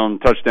touchdown,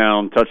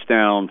 touchdown,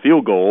 touchdown,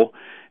 field goal,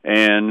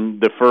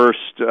 and the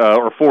first,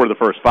 or 4 of the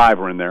first 5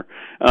 were in there.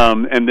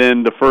 And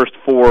then the first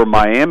 4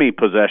 Miami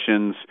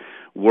possessions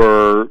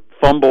were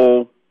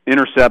fumble,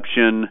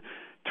 interception,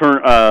 3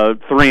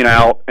 and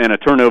out, and a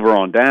turnover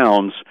on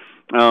downs.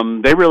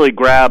 They really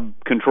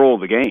grabbed control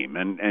of the game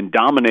and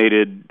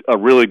dominated a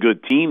really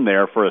good team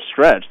there for a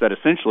stretch that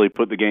essentially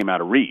put the game out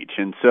of reach.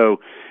 And so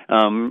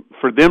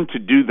for them to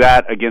do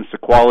that against a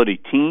quality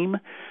team,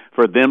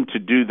 for them to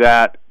do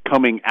that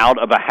coming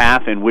out of a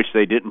half in which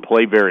they didn't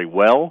play very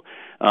well,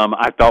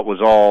 I thought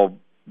was all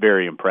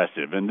very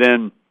impressive. And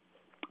then,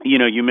 you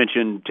know, you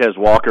mentioned Tez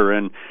Walker,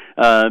 and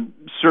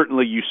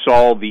certainly you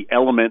saw the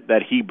element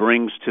that he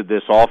brings to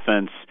this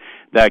offense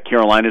that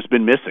Carolina's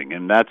been missing,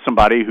 and that's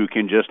somebody who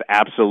can just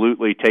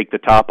absolutely take the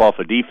top off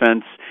of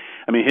defense.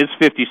 I mean, his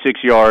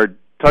 56-yard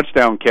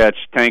touchdown catch,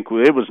 Tank,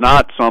 it was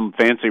not some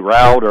fancy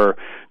route or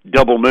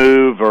double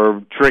move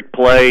or trick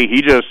play.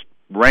 He just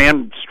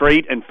ran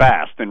straight and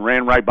fast and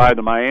ran right by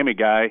the Miami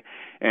guy,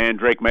 and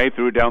Drake May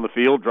threw it down the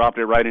field, dropped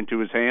it right into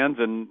his hands,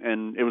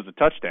 and it was a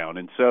touchdown.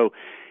 And so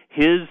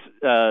his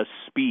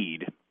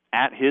speed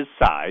at his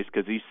size,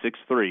 because he's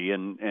 6'3"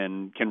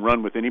 and can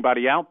run with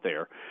anybody out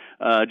there,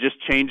 just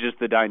changes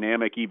the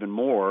dynamic even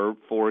more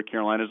for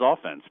Carolina's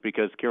offense,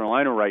 because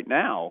Carolina right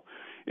now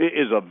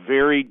is a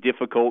very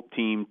difficult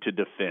team to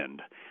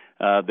defend.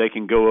 They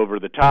can go over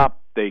the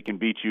top. They can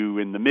beat you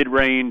in the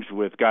mid-range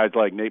with guys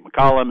like Nate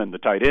McCollum and the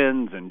tight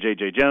ends and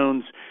J.J.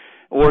 Jones,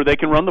 or they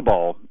can run the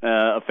ball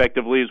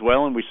effectively as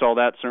well, and we saw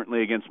that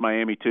certainly against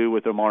Miami too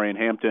with Omarion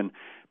Hampton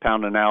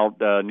pounding out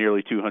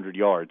nearly 200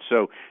 yards.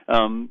 So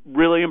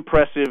really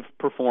impressive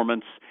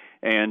performance,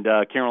 and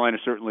Carolina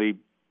certainly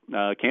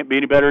can't be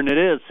any better than it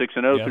is,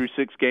 6-0 through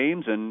 6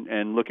 games,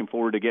 and looking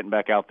forward to getting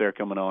back out there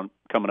coming up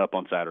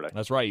on Saturday.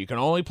 That's right. You can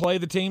only play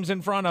the teams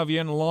in front of you,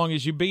 and as long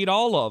as you beat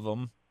all of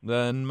them,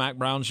 then Mac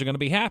Brown's going to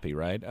be happy,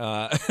 right?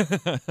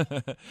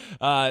 The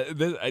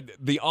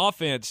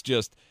offense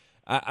just,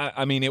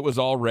 I mean, it was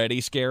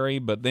already scary,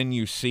 but then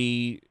you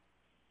see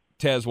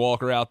Tez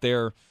Walker out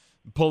there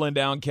pulling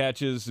down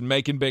catches and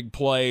making big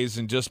plays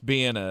and just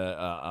being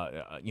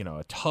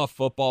a tough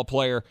football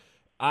player.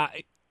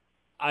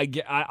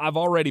 I've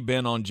already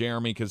been on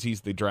Jeremy because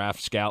he's the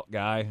draft scout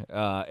guy,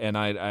 and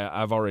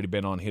I've already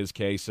been on his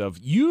case of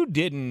you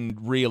didn't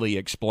really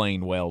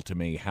explain well to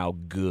me how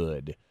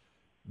good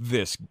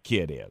this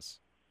kid is.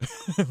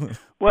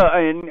 Well,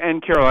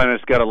 and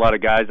Carolina's got a lot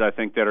of guys, I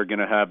think, that are going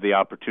to have the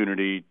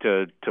opportunity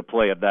to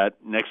play at that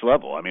next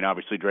level. I mean,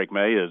 obviously Drake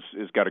May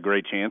has got a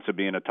great chance of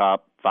being a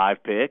top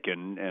 5 pick,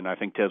 and I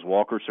think Tez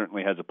Walker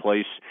certainly has a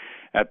place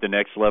at the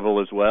next level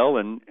as well.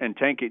 And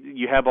Tank,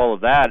 you have all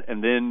of that,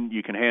 and then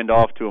you can hand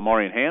off to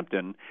Amari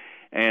Hampton,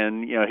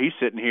 and he's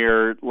sitting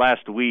here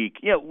last week.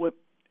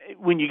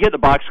 When you get the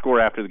box score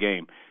after the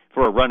game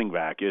for a running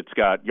back, it's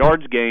got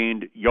yards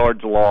gained,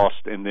 yards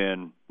lost, and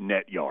then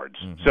net yards.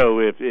 Mm-hmm. So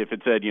if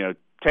it said,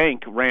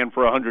 Tank ran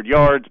for 100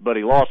 yards, but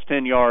he lost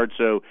 10 yards,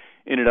 so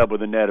ended up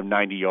with a net of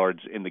 90 yards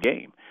in the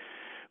game.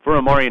 For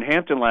Amari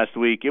Hampton last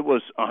week, it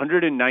was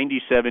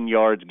 197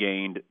 yards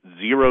gained,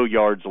 0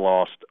 yards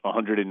lost,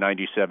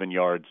 197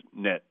 yards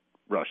net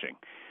rushing.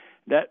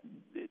 That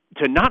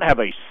to not have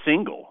a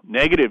single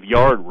negative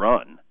yard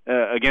run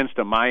against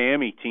a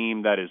Miami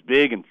team that is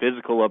big and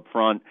physical up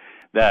front,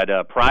 that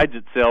prides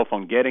itself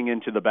on getting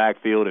into the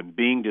backfield and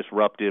being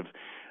disruptive,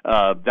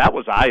 that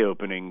was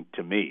eye-opening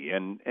to me.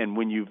 And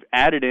when you've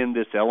added in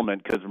this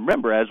element, because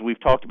remember, as we've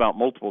talked about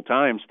multiple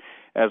times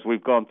as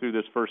we've gone through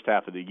this first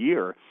half of the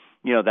year,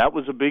 that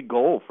was a big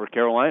goal for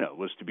Carolina,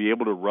 was to be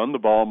able to run the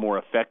ball more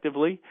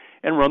effectively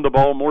and run the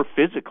ball more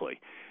physically.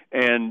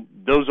 And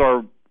those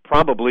are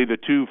probably the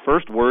two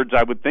first words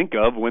I would think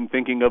of when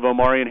thinking of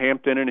Amari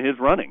Hampton and his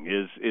running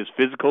is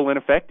physical and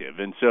effective.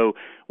 And so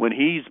when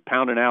he's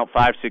pounding out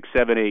 5, 6,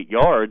 7, 8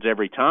 yards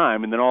every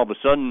time, and then all of a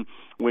sudden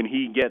when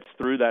he gets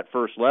through that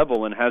first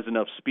level and has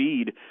enough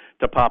speed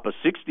to pop a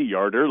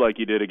 60-yarder like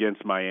he did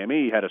against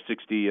Miami, he had a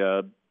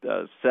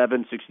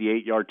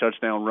 68-yard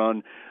touchdown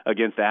run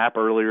against App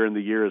earlier in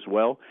the year as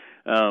well.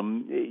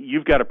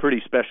 You've got a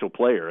pretty special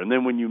player. And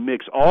then when you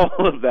mix all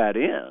of that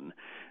in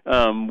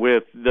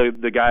with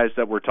the guys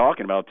that we're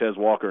talking about, Tez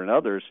Walker and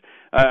others,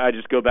 I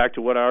just go back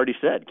to what I already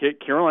said.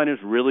 Carolina is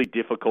really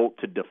difficult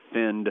to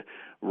defend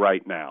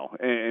right now.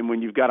 And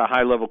when you've got a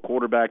high-level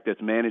quarterback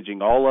that's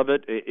managing all of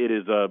it, it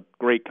is a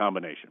great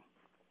combination.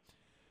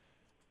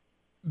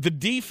 The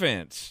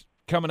defense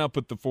coming up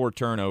with the 4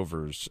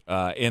 turnovers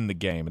in the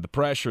game and the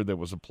pressure that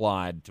was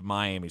applied to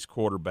Miami's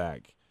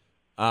quarterback.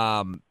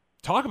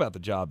 Talk about the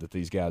job that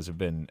these guys have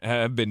been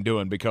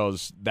doing,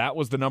 because that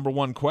was the number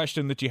one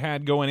question that you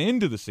had going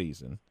into the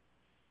season.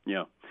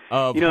 Yeah.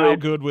 Of how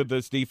good would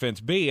this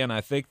defense be? And I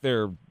think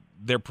they're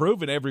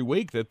proving every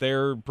week that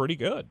they're pretty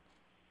good.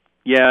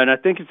 Yeah, and I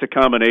think it's a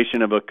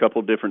combination of a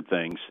couple different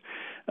things.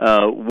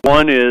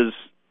 One is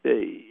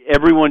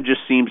everyone just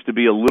seems to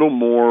be a little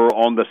more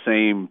on the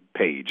same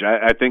page.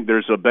 I think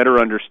there's a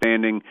better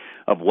understanding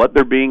of what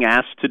they're being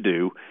asked to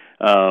do,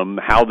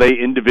 how they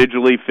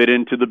individually fit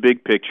into the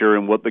big picture,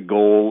 and what the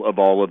goal of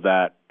all of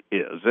that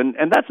is.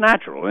 And that's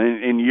natural.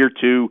 In year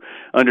 2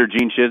 under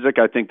Gene Chizik,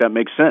 I think that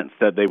makes sense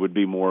that they would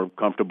be more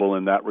comfortable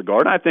in that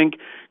regard. I think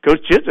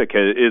Coach Chizik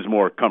is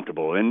more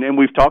comfortable. And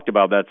we've talked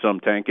about that some,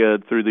 Tank,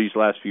 through these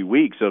last few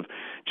weeks, of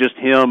just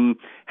him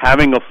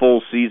having a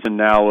full season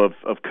now of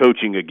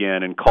coaching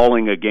again and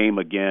calling a game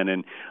again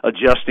and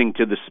adjusting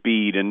to the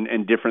speed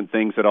and different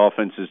things that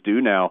offenses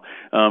do now.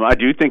 I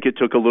do think it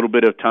took a little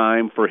bit of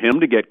time for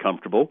him to get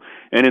comfortable.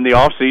 And in the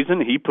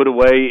offseason, he put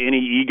away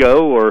any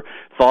ego or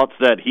thoughts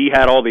that he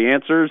had all the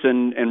answers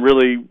and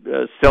really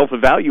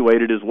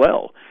self-evaluated as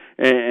well.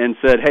 And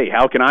said, hey,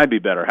 how can I be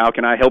better? How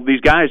can I help these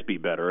guys be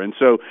better? And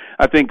so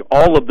I think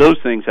all of those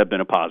things have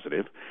been a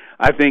positive.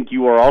 I think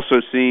you are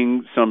also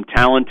seeing some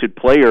talented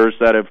players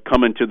that have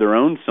come into their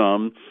own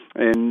some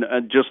and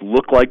just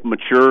look like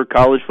mature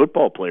college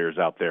football players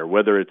out there,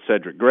 whether it's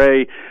Cedric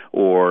Gray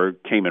or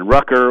Kamen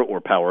Rucker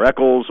or Power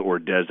Echols or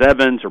Des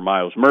Evans or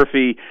Miles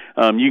Murphy.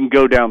 You can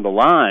go down the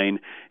line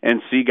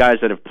and see guys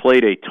that have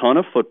played a ton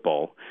of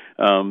football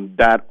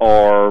that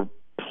are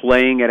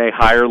playing at a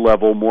higher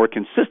level more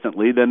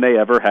consistently than they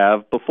ever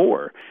have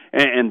before,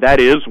 and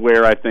that is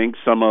where I think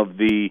some of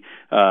the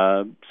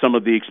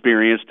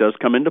experience does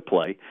come into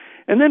play.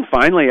 And then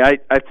finally,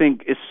 I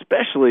think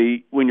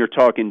especially when you're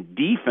talking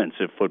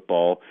defensive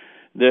football,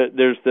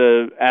 there's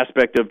the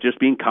aspect of just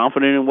being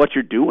confident in what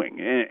you're doing,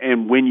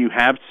 and when you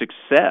have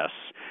success,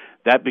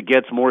 that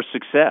begets more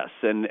success,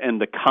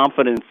 and the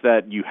confidence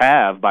that you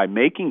have by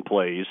making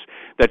plays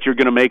that you're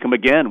going to make them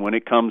again when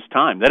it comes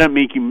time. That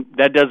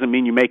doesn't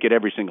mean you make it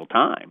every single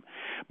time,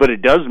 but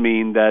it does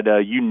mean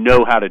that you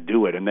know how to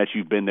do it and that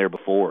you've been there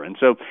before. And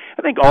so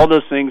I think all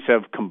those things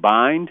have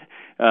combined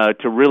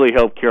to really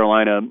help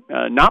Carolina,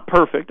 not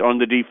perfect on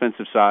the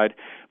defensive side,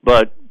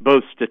 but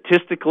both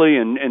statistically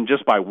and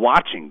just by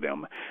watching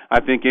them, I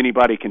think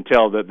anybody can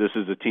tell that this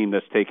is a team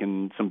that's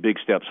taken some big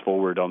steps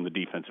forward on the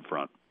defensive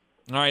front.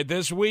 All right,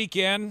 this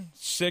weekend,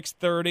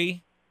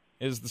 6:30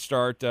 is the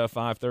start,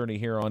 5:30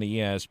 here on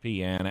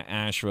ESPN.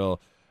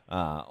 Asheville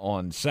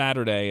on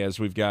Saturday, as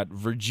we've got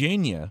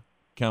Virginia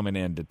coming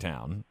into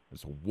town.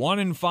 It's a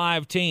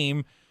 1-5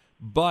 team,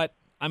 but,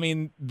 I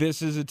mean,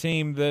 this is a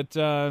team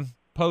that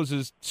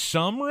poses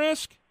some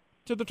risk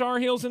to the Tar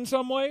Heels in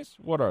some ways.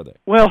 What are they?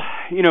 Well,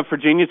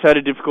 Virginia's had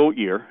a difficult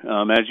year.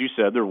 As you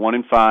said, they're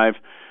 1-5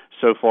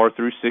 so far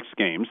through 6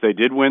 games. They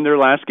did win their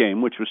last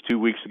game, which was 2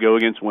 weeks ago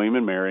against William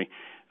and Mary,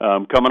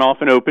 coming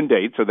off an open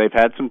date, so they've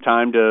had some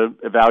time to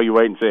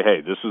evaluate and say, hey,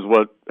 this is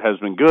what has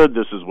been good,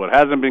 this is what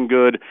hasn't been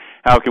good,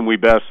 how can we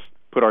best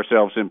put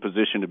ourselves in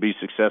position to be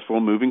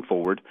successful moving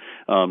forward.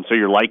 So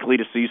you're likely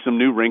to see some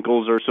new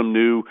wrinkles or some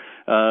new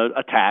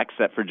attacks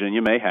that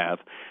Virginia may have.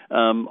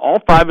 All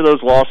 5 of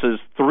those losses,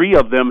 3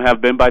 of them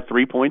have been by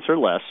 3 points or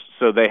less,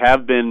 so they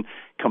have been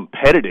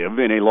competitive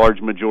in a large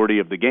majority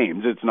of the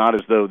games. It's not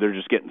as though they're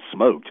just getting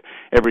smoked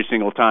every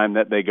single time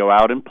that they go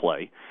out and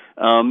play.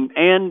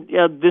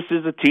 This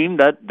is a team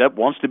that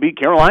wants to beat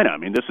Carolina. I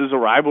mean, this is a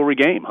rivalry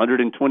game,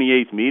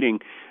 128th meeting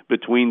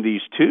between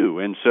these two,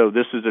 and so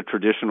this is a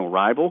traditional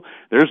rival.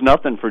 There's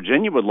nothing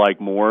Virginia would like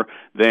more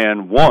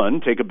than, one,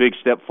 take a big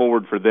step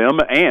forward for them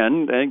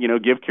and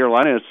give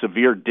Carolina a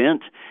severe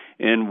dent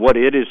in what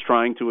it is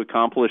trying to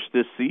accomplish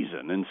this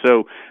season. And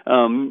so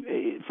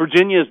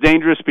Virginia is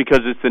dangerous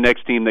because it's the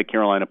next team that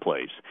Carolina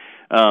plays.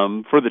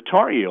 For the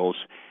Tar Heels,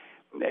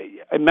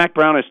 Mac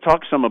Brown has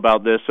talked some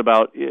about this,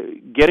 about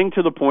getting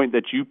to the point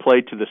that you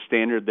play to the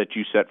standard that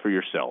you set for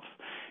yourself.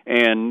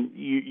 And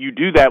you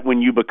do that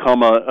when you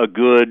become a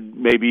good,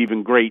 maybe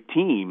even great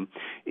team,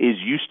 is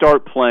you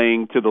start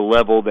playing to the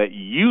level that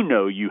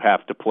you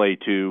have to play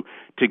to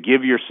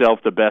give yourself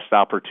the best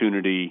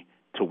opportunity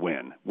to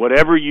win.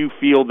 Whatever you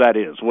feel that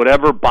is,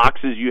 whatever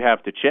boxes you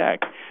have to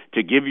check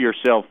to give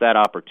yourself that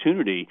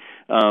opportunity,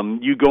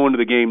 you go into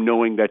the game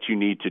knowing that you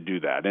need to do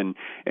that.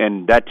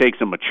 And that takes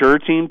a mature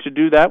team to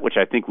do that, which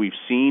I think we've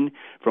seen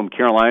from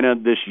Carolina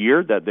this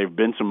year, that there have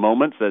been some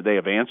moments that they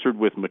have answered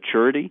with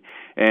maturity,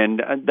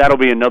 and that'll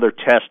be another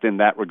test in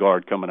that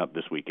regard coming up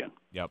this weekend.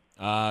 Yep.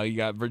 You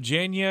got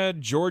Virginia,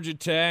 Georgia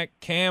Tech,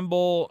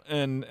 Campbell,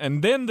 and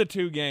then the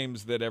 2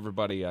 games that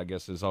everybody, I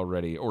guess, is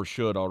already or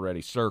should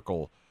already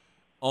circle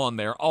on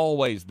there.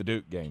 Always the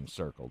Duke games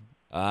circled.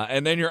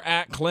 And then you're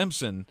at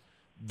Clemson.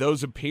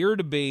 Those appear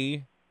to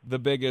be the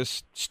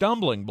biggest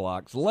stumbling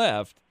blocks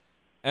left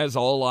as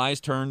all eyes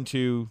turn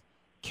to,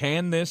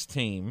 can this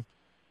team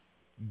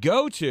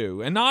go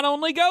to, and not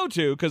only go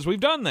to, because we've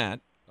done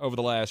that over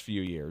the last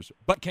few years,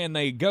 but can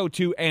they go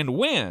to and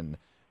win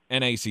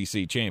an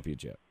ACC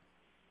championship?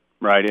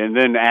 Right, and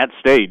then at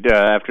State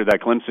after that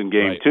Clemson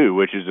game, right, too,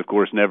 which is, of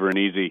course, never an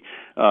easy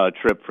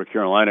trip for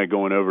Carolina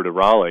going over to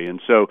Raleigh. And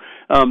so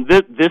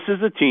this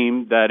is a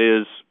team that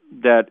is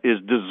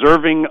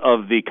deserving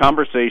of the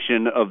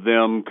conversation of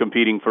them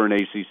competing for an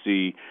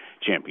ACC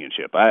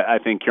championship. I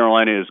think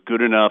Carolina is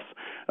good enough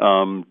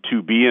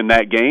to be in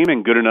that game,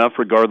 and good enough,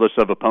 regardless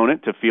of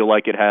opponent, to feel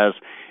like it has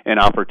an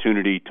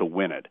opportunity to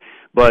win it.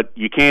 But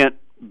you can't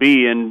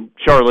be in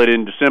Charlotte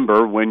in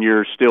December when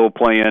you're still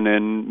playing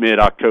in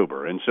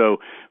mid-October. And so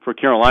for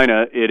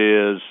Carolina, it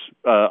is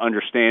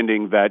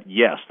understanding that,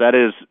 yes, that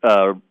is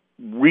a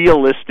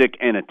realistic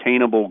and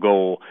attainable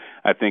goal,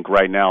 I think,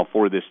 right now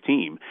for this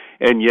team.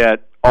 And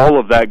yet all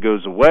of that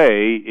goes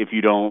away if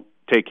you don't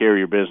take care of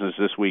your business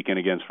this weekend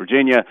against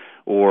Virginia,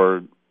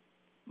 or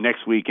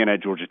next weekend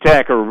at Georgia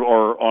Tech,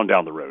 or on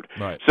down the road.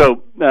 Right.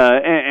 So,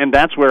 and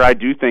that's where I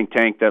do think,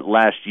 Tank, that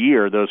last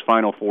year, those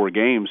final 4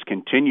 games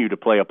continue to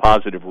play a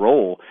positive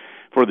role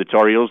for the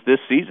Tar Heels this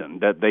season,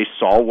 that they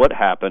saw what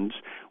happens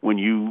when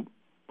you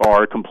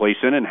are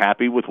complacent and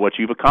happy with what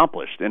you've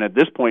accomplished. And at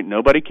this point,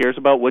 nobody cares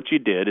about what you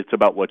did. It's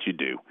about what you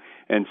do.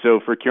 And so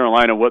for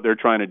Carolina, what they're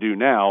trying to do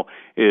now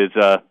is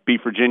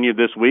beat Virginia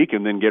this week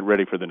and then get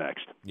ready for the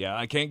next. Yeah,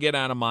 I can't get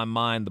out of my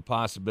mind the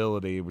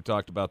possibility, we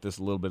talked about this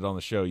a little bit on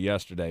the show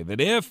yesterday,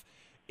 that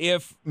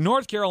if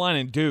North Carolina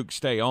and Duke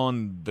stay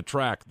on the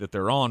track that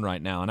they're on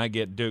right now, and I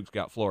get Duke's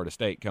got Florida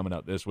State coming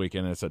up this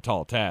weekend, and it's a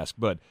tall task,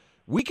 but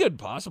we could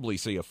possibly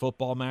see a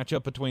football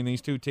matchup between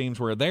these two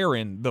teams where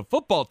the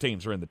football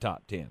teams are in the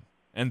top 10.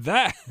 And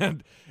that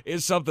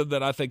is something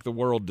that I think the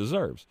world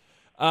deserves.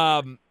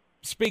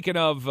 Speaking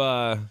of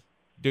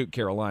Duke,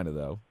 Carolina,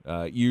 though,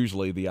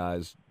 usually the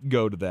eyes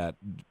go to that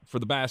for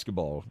the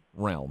basketball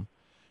realm.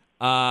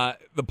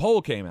 The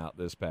poll came out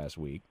this past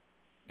week,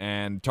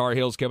 and Tar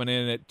Heels coming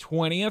in at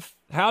 20th.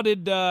 How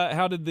did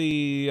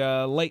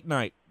the late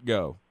night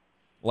go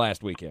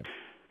last weekend?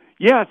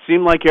 Yeah, it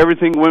seemed like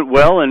everything went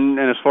well, and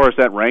as far as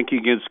that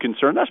ranking is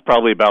concerned, that's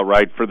probably about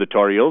right for the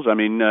Tar Heels. I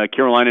mean,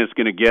 Carolina is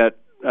going to get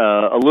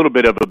a little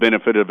bit of a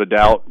benefit of a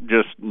doubt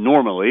just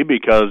normally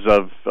because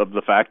of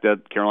the fact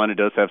that Carolina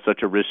does have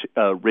such a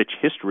rich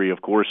history,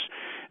 of course,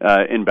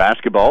 in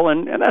basketball,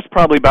 and that's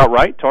probably about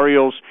right. Tar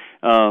Heels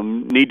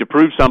need to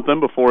prove something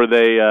before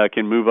they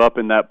can move up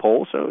in that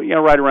poll. So,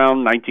 right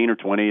around 19 or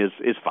 20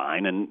 is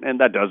fine, and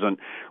that doesn't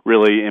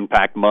really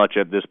impact much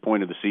at this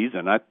point of the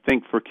season. I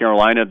think for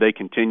Carolina, they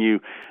continue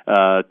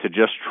to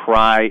just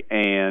try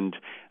and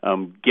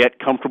get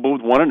comfortable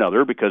with one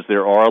another, because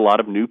there are a lot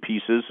of new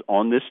pieces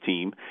on this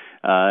team,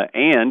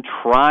 and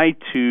try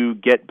to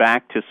get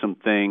back to some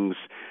things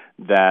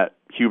that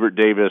Hubert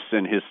Davis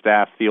and his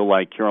staff feel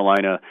like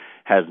Carolina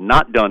has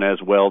not done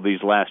as well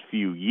these last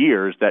few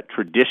years that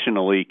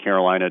traditionally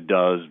Carolina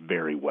does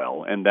very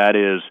well, and that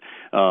is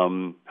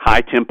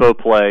high-tempo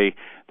play,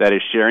 that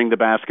is sharing the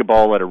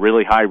basketball at a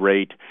really high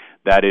rate,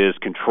 that is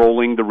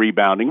controlling the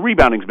rebounding.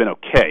 Rebounding's been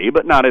okay,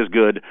 but not as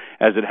good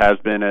as it has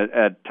been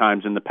at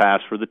times in the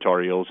past for the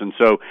Tar Heels. And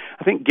so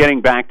I think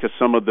getting back to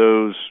some of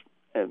those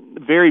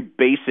very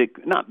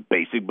basic, not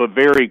basic, but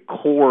very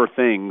core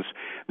things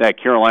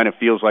that Carolina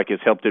feels like has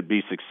helped it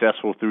be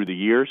successful through the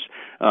years.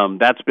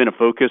 That's been a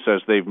focus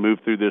as they've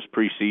moved through this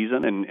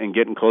preseason and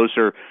getting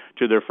closer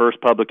to their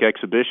first public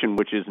exhibition,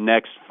 which is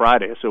next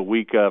Friday. So a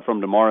week from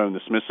tomorrow in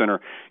the Smith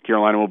Center,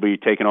 Carolina will be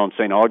taking on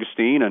St.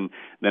 Augustine, and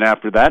then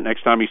after that,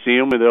 next time you see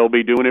them, they'll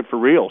be doing it for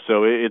real.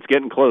 So it's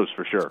getting close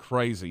for sure. It's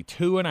crazy.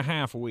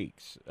 2.5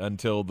 weeks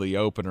until the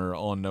opener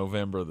on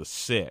November the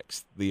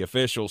 6th, the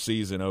official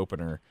season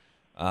opener.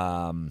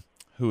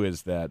 Who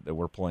is that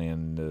we're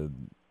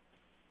playing?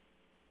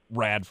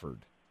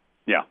 Radford.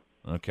 Yeah.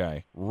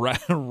 Okay.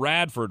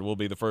 Radford will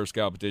be the first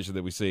competition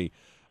that we see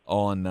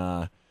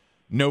on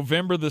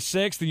November the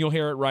 6th, and you'll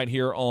hear it right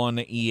here on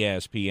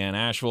ESPN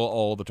Asheville,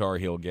 all the Tar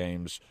Heel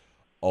games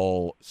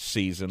all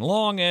season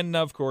long. And,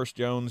 of course,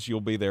 Jones, you'll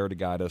be there to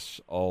guide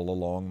us all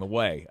along the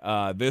way.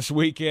 This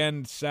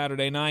weekend,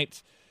 Saturday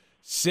night,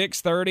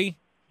 6:30.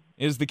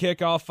 Is the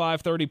kickoff,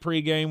 5:30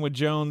 pregame with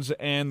Jones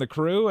and the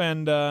crew,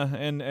 and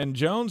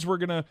Jones, we're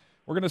gonna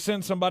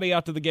send somebody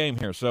out to the game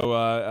here.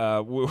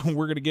 So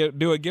we're gonna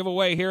do a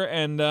giveaway here,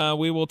 and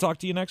we will talk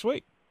to you next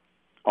week.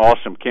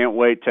 Awesome, can't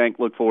wait, Tank.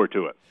 Look forward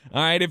to it.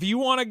 All right, if you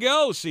want to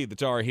go see the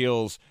Tar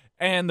Heels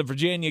and the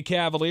Virginia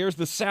Cavaliers,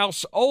 the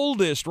South's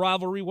oldest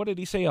rivalry. What did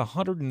he say?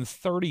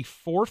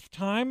 134th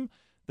time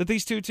that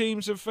these two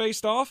teams have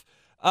faced off.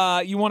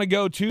 You want to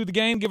go to the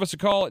game? Give us a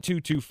call at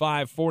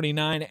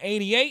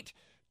 225-4988.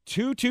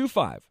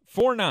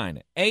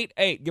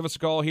 225-4988. Give us a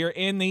call here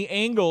in the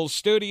Angell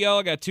studio.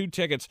 I got 2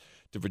 tickets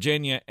to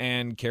Virginia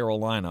and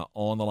Carolina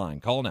on the line.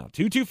 Call now,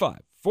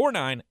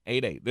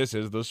 225-4988. This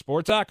is the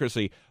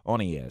Sportsocracy on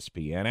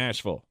ESPN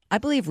Asheville. I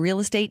believe real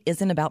estate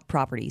isn't about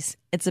properties.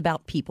 It's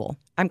about people.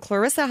 I'm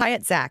Clarissa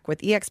Hyatt-Zach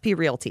with eXp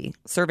Realty,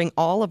 serving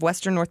all of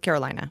Western North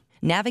Carolina.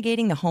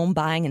 Navigating the home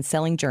buying and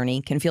selling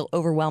journey can feel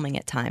overwhelming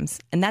at times,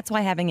 and that's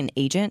why having an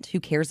agent who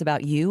cares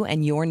about you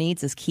and your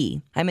needs is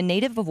key. I'm a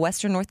native of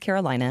Western North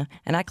Carolina,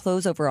 and I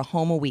close over a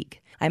home a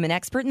week. I'm an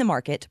expert in the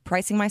market,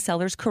 pricing my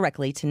sellers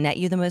correctly to net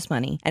you the most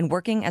money, and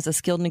working as a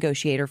skilled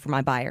negotiator for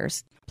my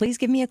buyers. Please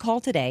give me a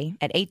call today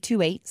at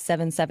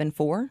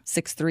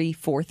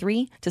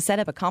 828-774-6343 to set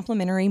up a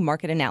complimentary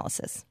market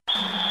analysis.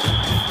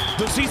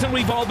 The season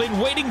we've all been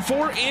waiting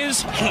for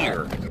is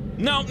here.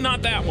 No,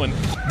 not that one.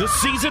 The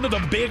season of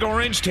the Big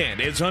Orange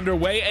Tent is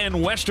underway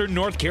in Western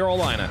North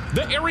Carolina.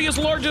 The area's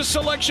largest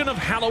selection of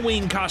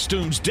Halloween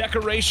costumes,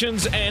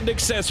 decorations, and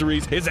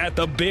accessories is at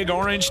the Big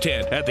Orange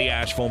Tent at the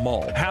Asheville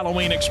Mall.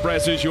 Halloween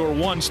Express is your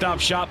one-stop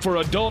shop for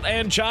adult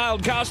and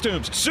child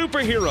costumes,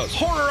 superheroes,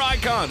 horror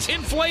icons,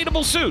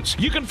 inflatable suits.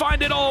 You can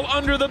find it all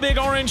under the Big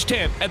Orange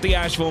Tent at the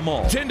Asheville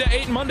Mall. 10 to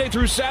 8 Monday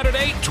through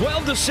Saturday,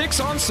 12 to 6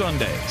 on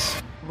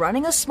Sundays.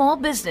 Running a small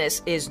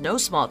business is no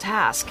small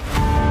task.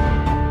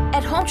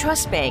 At Home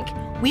Trust Bank,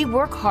 we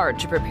work hard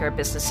to prepare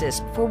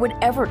businesses for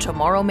whatever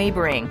tomorrow may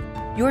bring.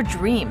 Your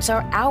dreams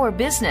are our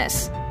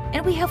business,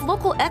 and we have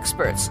local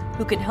experts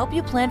who can help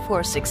you plan for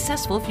a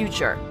successful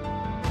future.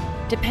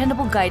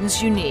 Dependable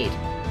guidance you need,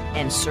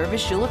 and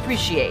service you'll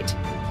appreciate.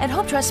 At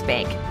Home Trust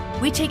Bank,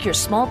 we take your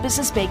small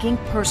business banking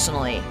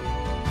personally.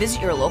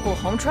 Visit your local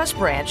Home Trust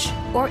branch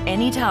or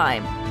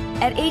anytime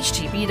at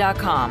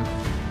htb.com.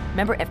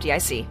 Member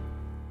FDIC.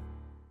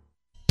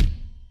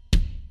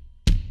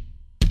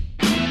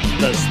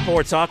 The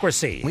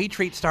Sportsocracy. We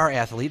treat star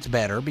athletes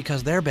better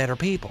because they're better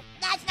people.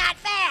 That's not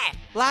fair.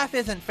 Life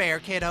isn't fair,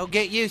 kiddo.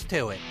 Get used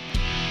to it.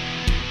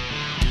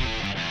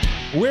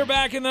 We're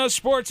back in the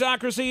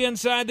Sportsocracy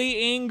inside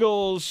the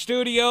Angell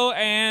studio,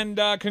 and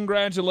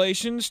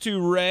congratulations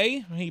to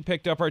Ray. He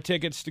picked up our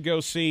tickets to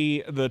go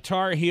see the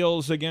Tar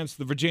Heels against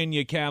the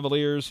Virginia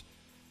Cavaliers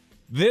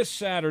this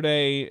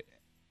Saturday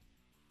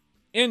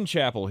in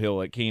Chapel Hill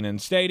at Keenan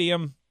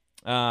Stadium.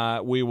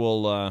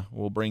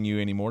 We'll bring you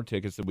any more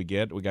tickets that we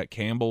get. We got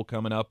Campbell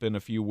coming up in a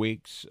few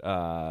weeks.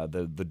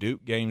 The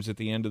Duke games at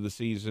the end of the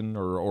season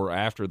or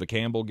after the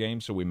Campbell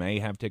game, so we may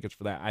have tickets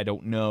for that. I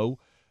don't know.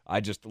 I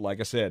just, like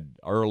I said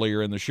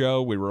earlier in the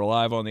show, we were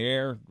live on the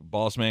air.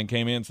 Boss man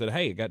came in and said,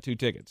 hey, I got 2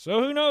 tickets.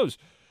 So who knows?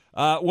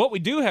 What we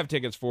do have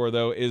tickets for,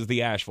 though, is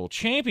the Asheville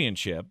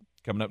Championship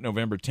coming up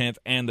November 10th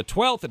and the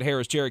 12th at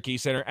Harris-Cherokee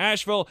Center,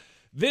 Asheville.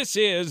 This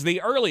is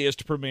the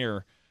earliest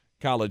premier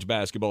college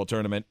basketball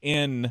tournament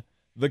in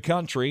the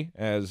country,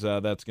 as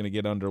that's going to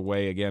get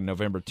underway again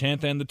November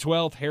 10th and the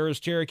 12th,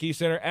 Harris-Cherokee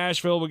Center,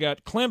 Asheville. We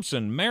got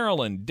Clemson,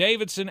 Maryland,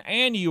 Davidson,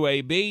 and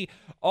UAB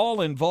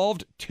all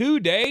involved 2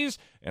 days,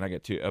 and I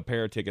get a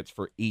pair of tickets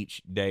for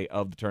each day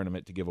of the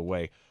tournament to give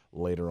away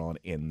later on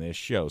in this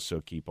show.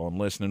 So keep on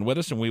listening with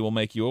us, and we will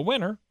make you a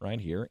winner right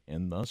here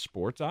in the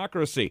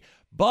Sportsocracy.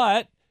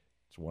 But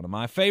It's one of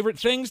my favorite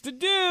things to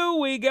do.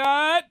 We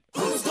got...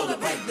 Who's gonna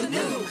break the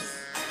news?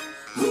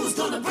 Who's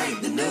gonna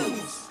break the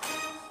news?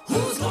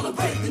 Who's gonna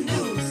break the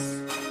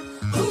news?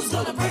 Who's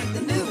gonna break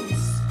the news?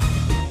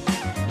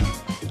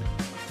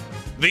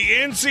 The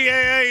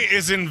NCAA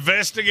is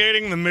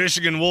investigating the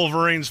Michigan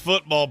Wolverines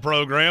football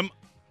program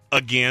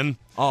again.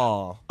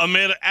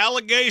 Amid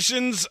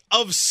allegations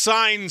of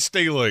sign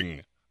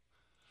stealing.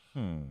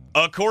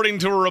 According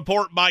to a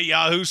report by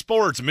Yahoo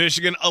Sports,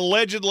 Michigan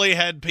allegedly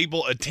had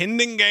people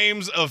attending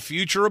games of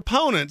future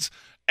opponents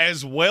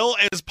as well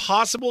as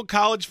possible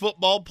college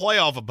football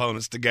playoff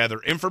opponents to gather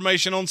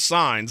information on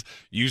signs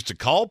used to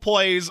call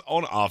plays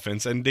on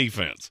offense and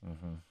defense.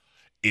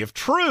 If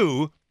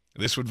true,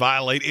 this would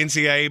violate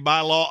NCAA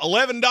bylaw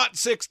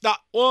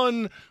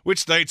 11.6.1, which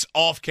states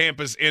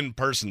off-campus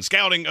in-person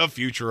scouting of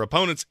future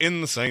opponents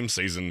in the same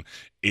season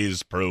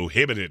is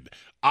prohibited.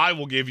 I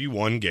will give you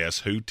one guess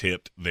who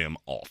tipped them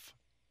off.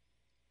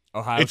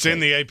 Ohio It's State.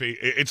 in the AP.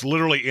 It's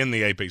literally in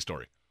the AP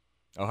story.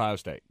 Ohio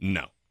State.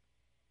 No.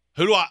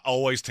 Who do I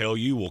always tell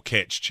you will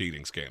catch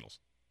cheating scandals?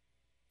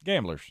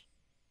 Gamblers.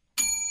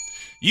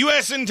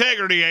 U.S.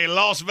 Integrity, a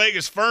Las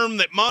Vegas firm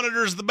that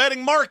monitors the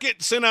betting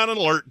market, sent out an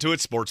alert to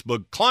its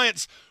sportsbook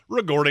clients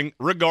regarding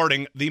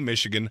the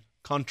Michigan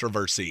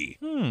controversy.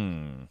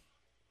 Interesting.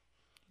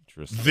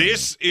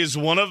 This is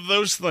one of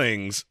those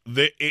things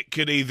that it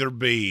could either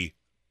be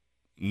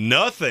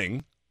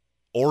nothing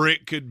or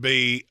it could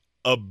be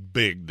a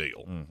big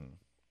deal.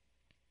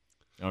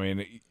 I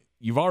mean,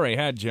 you've already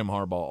had Jim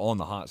Harbaugh on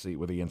the hot seat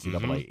with the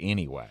NCAA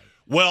anyway.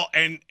 Well,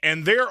 and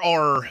there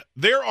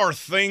are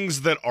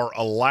things that are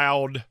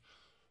allowed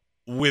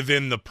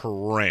within the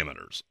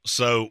parameters.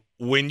 So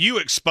when you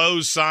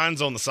expose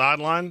signs on the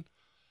sideline,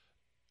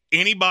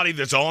 anybody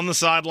that's on the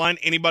sideline,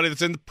 anybody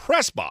that's in the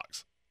press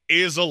box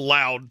is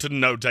allowed to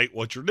notate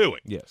what you're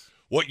doing. Yes.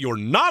 What you're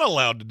not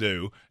allowed to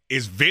do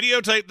is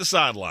videotape the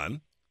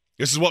sideline.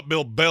 This is what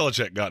Bill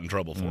Belichick got in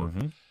trouble for.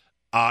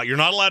 You're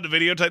not allowed to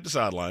videotape the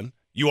sideline.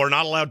 You are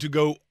not allowed to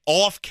go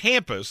off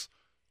campus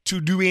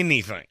to do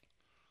anything.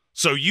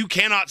 So you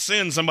cannot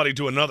send somebody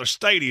to another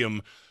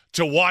stadium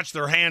to watch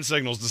their hand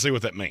signals to see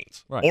what that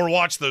means. Right. Or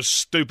watch those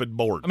stupid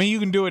boards. I mean, you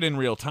can do it in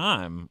real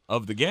time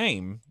of the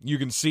game. You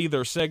can see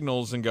their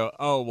signals and go,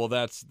 oh, well,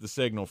 that's the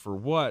signal for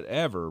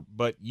whatever.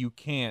 But you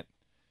can't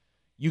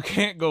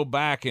go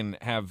back and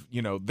have,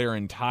 their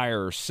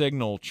entire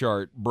signal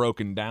chart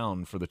broken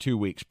down for the 2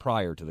 weeks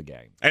prior to the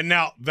game. And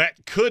now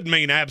that could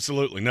mean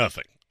absolutely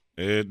nothing.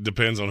 It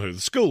depends on who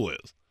the school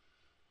is.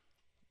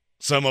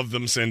 Some of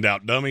them send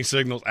out dummy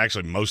signals.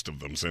 Actually, most of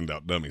them send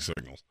out dummy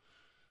signals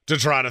to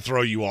try to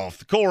throw you off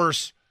the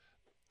course.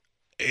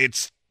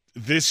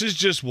 This is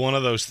just one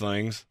of those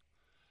things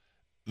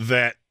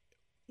that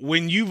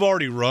when you've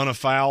already run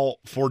afoul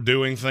for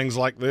doing things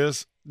like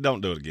this,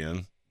 don't do it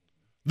again.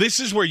 This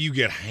is where you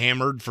get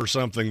hammered for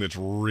something that's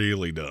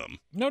really dumb.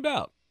 No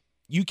doubt.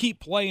 You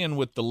keep playing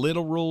with the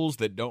little rules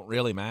that don't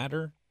really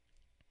matter.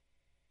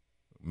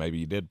 Maybe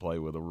you did play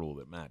with a rule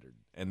that mattered.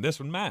 And this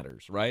one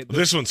matters, right?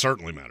 This one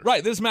certainly matters.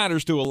 Right, this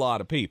matters to a lot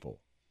of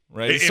people,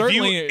 right?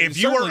 If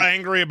you were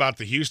angry about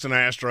the Houston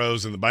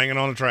Astros and the banging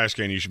on the trash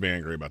can, you should be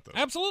angry about this.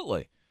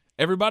 Absolutely.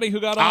 Everybody who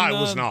got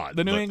on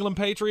the New England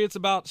Patriots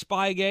about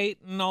Spygate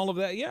and all of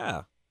that,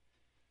 yeah.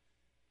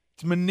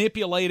 It's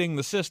manipulating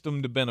the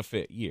system to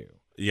benefit you.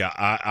 Yeah,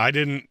 I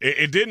didn't.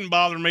 It didn't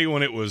bother me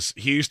when it was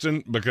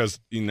Houston because,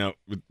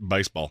 with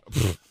baseball,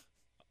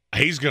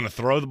 he's going to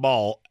throw the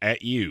ball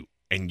at you,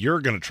 and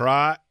you're going to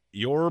try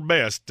your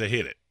best to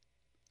hit it.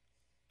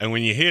 And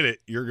when you hit it,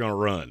 you're going to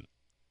run.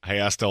 Hey,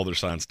 I stole their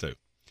signs too.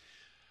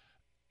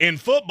 In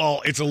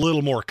football, it's a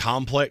little more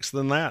complex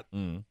than that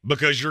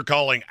because you're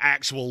calling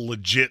actual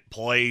legit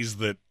plays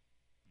that,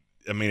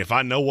 if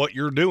I know what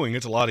you're doing,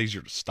 it's a lot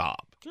easier to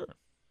stop. Sure.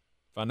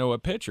 If I know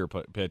what pitch you're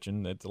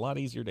pitching, it's a lot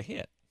easier to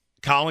hit.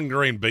 Colin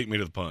Greene beat me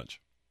to the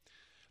punch.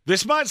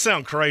 This might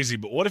sound crazy,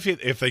 but what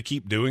if they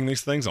keep doing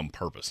these things on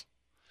purpose?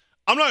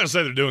 I'm not going to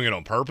say they're doing it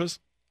on purpose.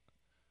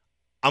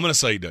 I'm going to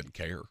say he doesn't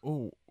care.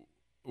 Ooh,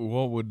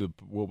 what would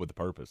the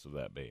purpose of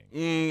that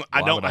be?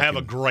 I don't have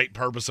a great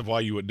purpose of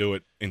why you would do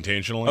it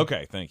intentionally.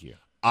 Okay, thank you.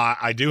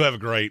 I do have a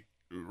great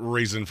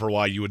reason for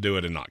why you would do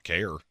it and not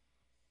care.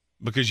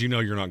 Because you're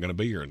not going to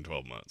be here in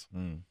 12 months.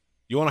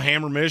 You want to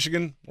hammer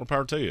Michigan? More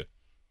power to you.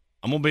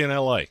 I'm going to be in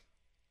L.A.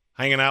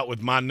 hanging out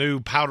with my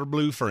new powder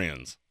blue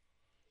friends.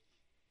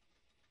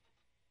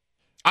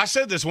 I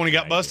said this when he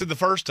got busted the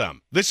first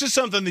time. This is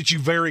something that you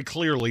very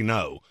clearly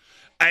know.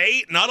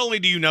 Not only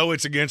do you know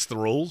it's against the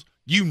rules,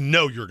 you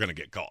know you're going to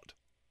get caught.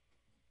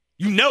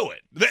 You know it.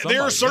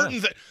 There are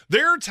certain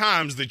there are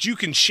times that you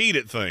can cheat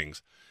at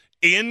things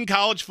in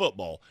college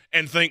football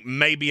and think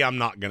maybe I'm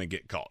not going to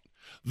get caught.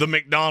 The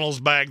McDonald's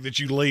bag that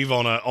you leave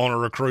on a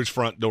recruit's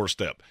front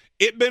doorstep.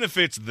 It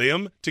benefits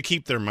them to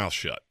keep their mouth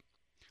shut.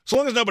 So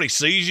long as nobody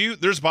sees you,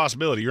 there's a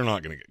possibility you're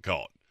not going to get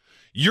caught.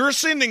 You're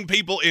sending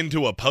people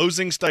into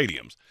opposing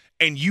stadiums,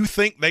 and you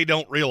think they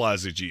don't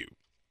realize it's you.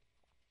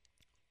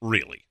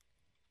 Really.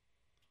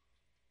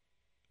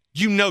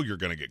 You know you're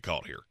going to get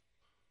caught here.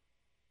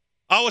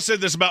 I always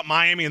said this about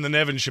Miami and the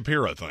Nevin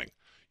Shapiro thing.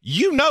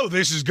 You know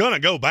this is going to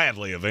go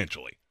badly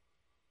eventually.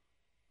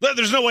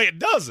 There's no way it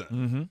doesn't.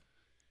 Mm-hmm.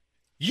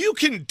 You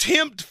can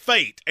tempt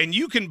fate, and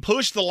you can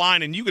push the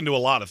line, and you can do a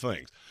lot of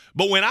things.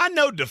 But when I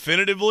know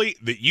definitively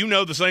that you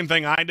know the same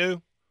thing I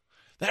do,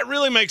 that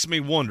really makes me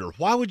wonder,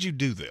 why would you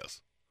do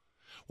this?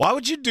 Why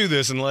would you do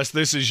this unless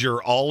this is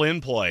your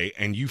all-in play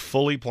and you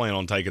fully plan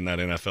on taking that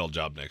NFL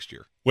job next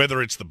year?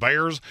 Whether it's the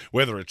Bears,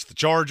 whether it's the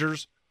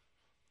Chargers.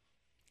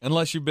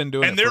 Unless you've been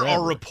doing it forever. And there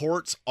are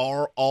reports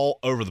are all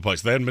over the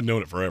place. They haven't been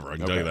doing it forever, I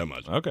can tell you that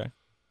much. Okay.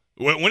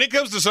 When it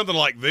comes to something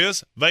like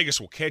this, Vegas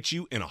will catch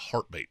you in a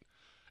heartbeat.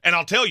 And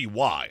I'll tell you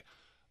why.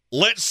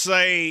 Let's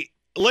say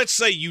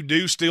you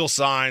do steal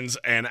signs,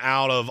 and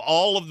out of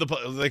all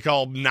of they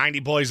call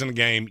 90 plays in a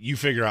game, you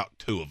figure out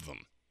 2 of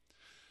them.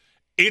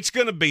 It's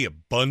going to be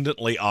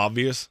abundantly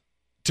obvious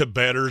to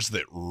bettors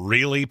that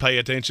really pay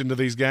attention to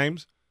these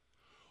games.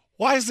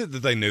 Why is it that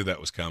they knew that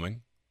was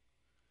coming?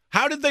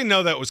 How did they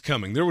know that was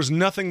coming? There was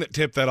nothing that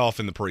tipped that off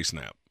in the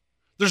pre-snap.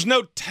 There's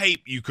no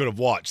tape you could have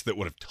watched that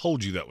would have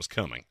told you that was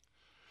coming.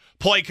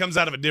 Play comes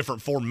out of a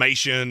different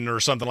formation or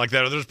something like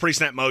that, or there's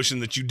pre-snap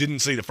motion that you didn't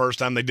see the first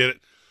time they did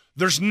it.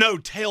 There's no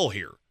tell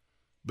here.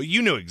 But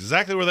you knew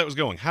exactly where that was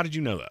going. How did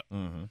you know that?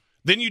 Mm-hmm.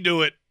 Then you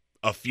do it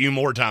a few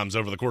more times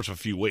over the course of a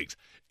few weeks.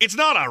 It's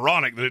not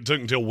ironic that it took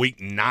until week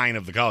 9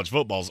 of the college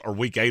footballs or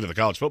week 8 of the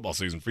college football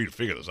season for you to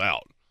figure this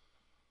out.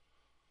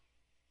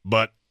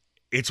 But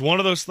it's one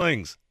of those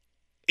things.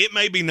 It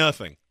may be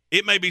nothing.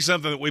 It may be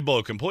something that we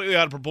blow completely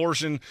out of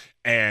proportion,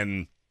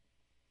 and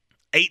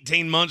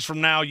 18 months from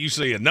now you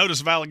see a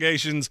notice of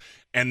allegations,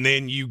 and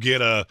then you get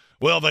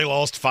they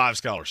lost 5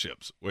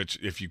 scholarships, which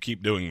if you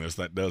keep doing this,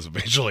 that does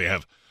eventually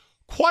have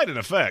quite an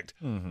effect.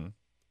 Mm-hmm.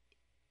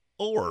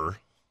 Or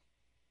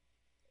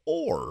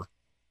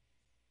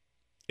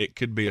it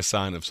could be a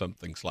sign of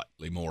something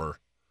slightly more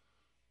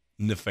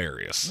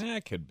nefarious.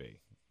 It could be.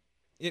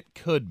 It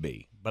could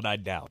be, but I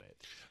doubt it.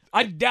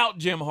 I doubt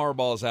Jim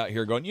Harbaugh's out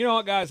here going, you know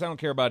what, guys, I don't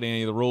care about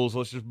any of the rules.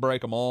 Let's just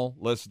break them all.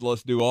 Let's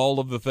do all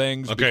of the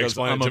things. Okay,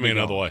 explain it to me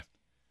another way.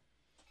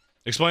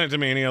 Explain it to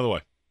me any other way.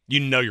 You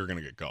know you're going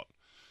to get caught.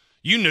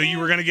 You knew you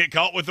were going to get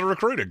caught with the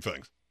recruiting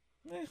things.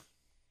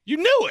 You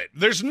knew it.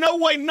 There's no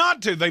way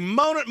not to. They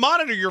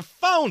monitor your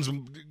phones.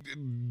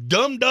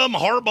 Dumb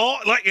Harbaugh.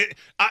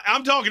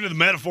 I'm talking to the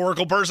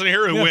metaphorical person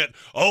here who went,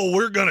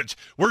 we're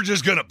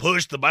just going to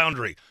push the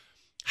boundary.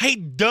 Hey,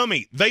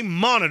 dummy, they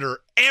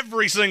monitor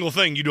every single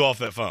thing you do off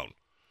that phone.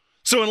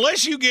 So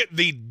unless you get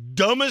the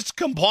dumbest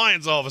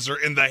compliance officer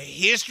in the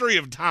history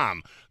of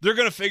time, they're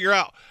going to figure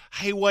out,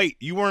 hey, wait,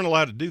 you weren't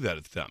allowed to do that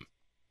at the time.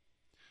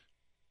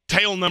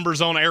 Tail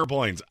numbers on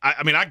airplanes.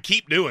 I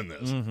keep doing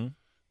this. Mm-hmm.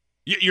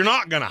 You're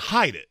not going to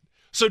hide it.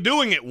 So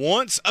doing it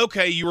once,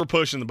 okay, you were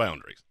pushing the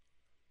boundaries.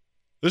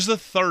 This is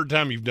the 3rd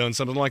time you've done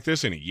something like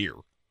this in a year.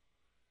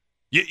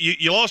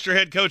 You lost your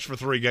head coach for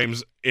 3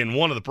 games in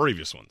one of the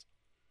previous ones.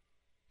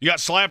 You got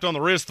slapped on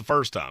the wrist the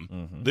first time.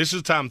 Mm-hmm. This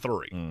is time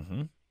 3.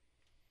 Mm-hmm.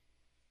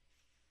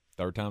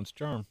 3rd time's a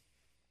charm.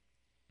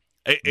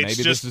 Maybe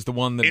this is the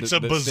one that it's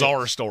a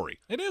bizarre story.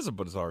 It is a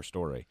bizarre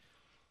story.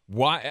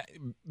 Why?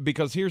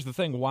 Because here's the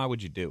thing. Why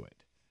would you do it?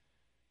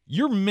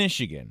 You're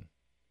Michigan,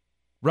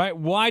 right?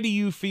 Why do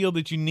you feel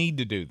that you need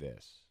to do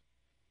this?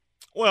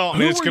 Well,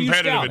 it's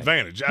competitive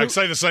advantage. I'd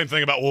say the same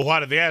thing about, why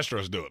did the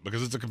Astros do it?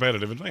 Because it's a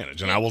competitive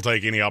advantage, and I will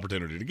take any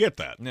opportunity to get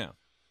that. Yeah.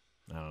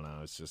 I don't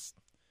know.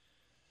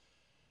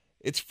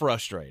 It's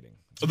frustrating.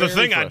 The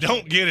thing I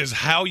don't get is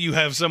how you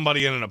have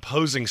somebody in an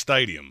opposing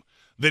stadium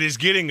that is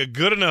getting a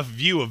good enough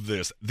view of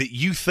this that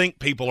you think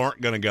people aren't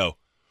going to go,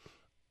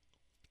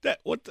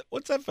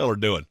 what's that fella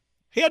doing?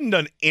 He hadn't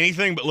done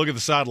anything but look at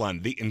the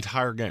sideline the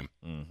entire game.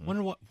 Mm-hmm.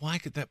 Wonder why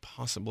could that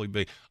possibly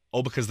be?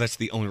 Oh, because that's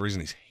the only reason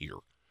he's here.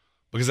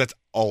 Because that's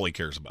all he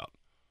cares about.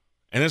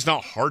 And it's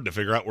not hard to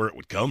figure out where it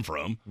would come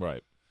from.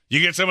 Right. You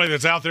get somebody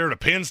that's out there at a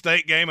Penn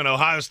State game, an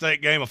Ohio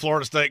State game, a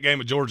Florida State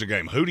game, a Georgia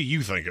game. Who do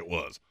you think it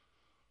was?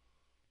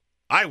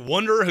 I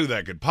wonder who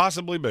that could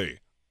possibly be.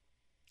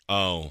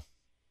 Oh.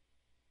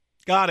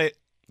 Got it.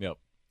 Yep.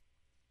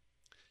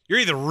 You're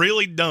either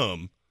really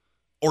dumb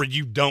or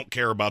you don't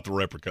care about the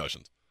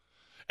repercussions.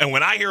 And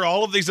when I hear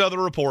all of these other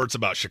reports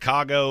about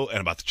Chicago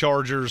and about the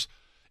Chargers,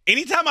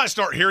 anytime I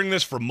start hearing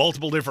this from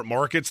multiple different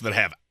markets that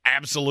have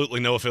absolutely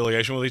no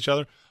affiliation with each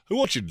other, who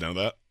wants you to know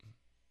that?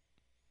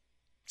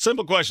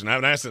 Simple question. I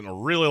haven't asked it in a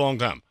really long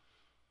time.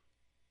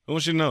 Who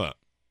wants you to know that?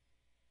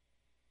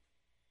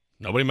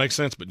 Nobody makes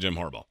sense but Jim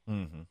Harbaugh.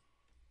 Mm-hmm.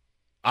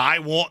 I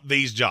want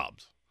these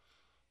jobs.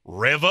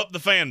 Rev up the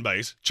fan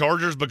base.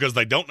 Chargers because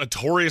they don't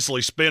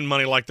notoriously spend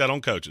money like that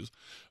on coaches.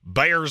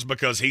 Bears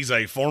because he's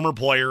a former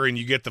player and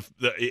you get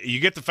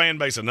the fan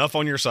base enough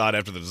on your side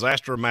after the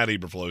disaster of Matt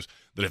Eberflus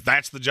that if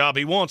that's the job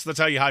he wants, that's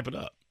how you hype it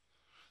up.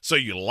 So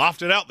you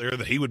loft it out there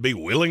that he would be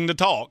willing to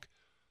talk,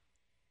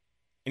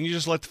 and you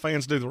just let the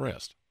fans do the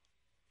rest.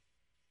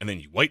 And then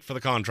you wait for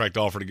the contract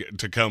offer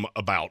to come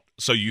about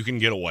so you can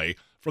get away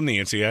from the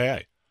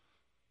NCAA.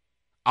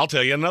 I'll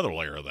tell you another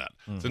layer of that.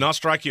 Does it not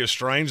strike you as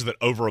strange that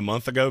over a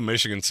month ago,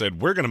 Michigan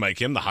said, we're going to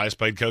make him the highest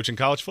paid coach in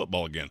college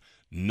football again?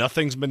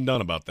 Nothing's been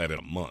done about that in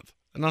a month.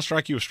 Does it not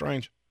strike you as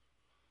strange?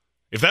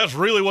 If that's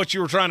really what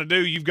you were trying to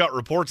do, you've got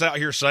reports out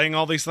here saying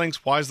all these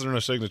things. Why is there no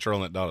signature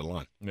on that dotted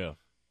line? Yeah.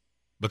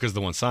 Because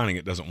the one signing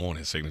it doesn't want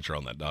his signature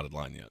on that dotted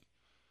line yet.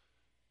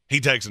 He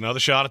takes another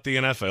shot at the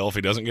NFL if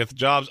he doesn't get the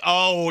jobs.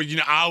 Oh,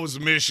 I was a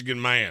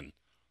Michigan man.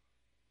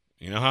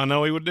 You know how I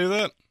know he would do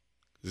that?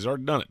 He's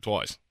already done it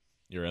twice.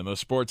 You're in the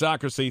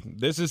Sportsocracy.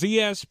 This is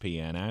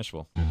ESPN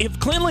Asheville. If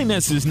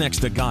cleanliness is next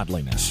to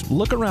godliness,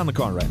 look around the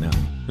car right now.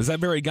 Is that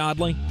very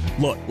godly?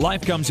 Look,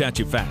 life comes at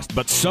you fast,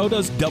 but so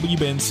does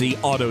WBNC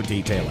Auto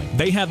Detailing.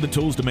 They have the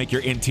tools to make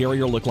your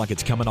interior look like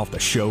it's coming off the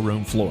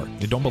showroom floor.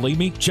 You don't believe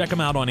me? Check them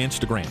out on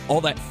Instagram.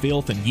 All that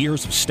filth and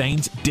years of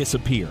stains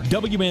disappear.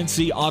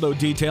 WBNC Auto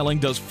Detailing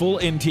does full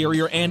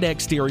interior and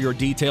exterior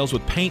details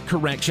with paint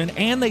correction,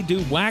 and they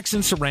do wax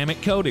and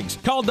ceramic coatings.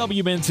 Call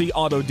WBNC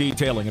Auto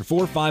Detailing at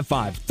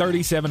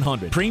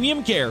 455-3700.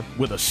 Premium care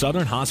with a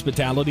Southern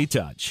hospitality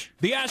touch.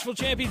 The Asheville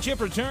Championship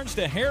returns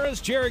to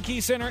Harrah's Cherokee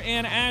Center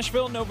in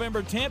Asheville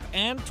November 10th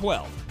and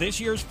 12th.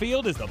 This year's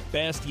field is the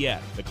best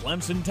yet. The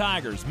Clemson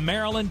Tigers,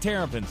 Maryland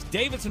Terrapins,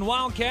 Davidson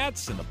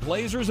Wildcats, and the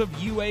Blazers of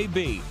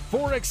UAB.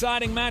 4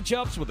 exciting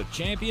matchups with a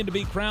champion to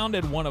be crowned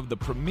at one of the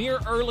premier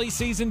early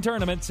season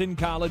tournaments in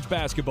college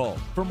basketball.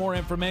 For more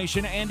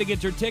information and to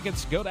get your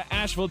tickets, go to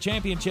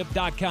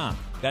AshevilleChampionship.com.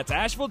 That's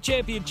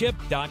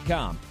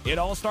AshevilleChampionship.com. It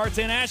all starts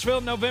in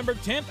Asheville November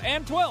 10th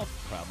and 12th.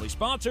 Proudly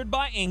sponsored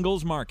by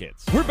Angell's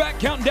Markets. We're back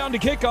counting down to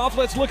kickoff.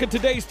 Let's look at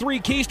today's 3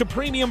 keys to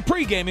premium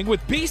pre-gaming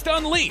with Beast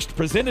Unleashed,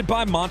 presented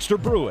by Monster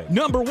Brewing.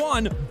 Number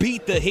 1,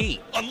 beat the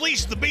heat.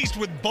 Unleash the beast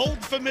with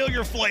bold,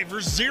 familiar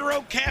flavors,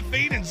 0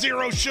 caffeine and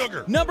 0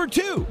 sugar. Number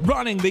 2,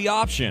 running the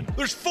option.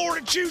 There's 4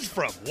 to choose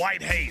from: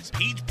 White Haze,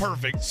 Peach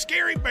Perfect,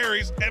 Scary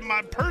Berries, and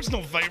my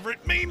personal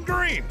favorite, Mean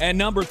Green. And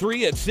number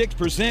 3, at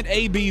 6%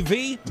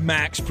 ABV,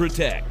 Max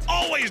Protect.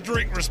 Always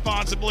drink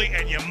responsibly,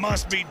 and you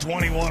must be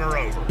 21 or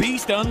over.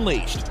 Beast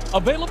Unleashed.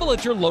 Available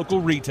at your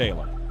local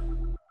retailer.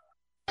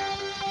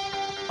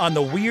 On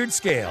the weird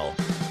scale,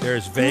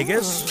 there's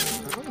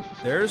Vegas,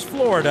 there's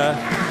Florida,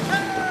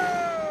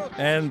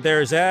 and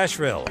there's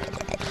Asheville.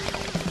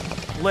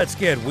 Let's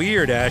get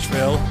weird,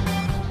 Asheville.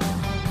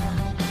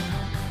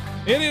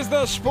 It is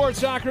the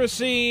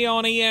Sportsocracy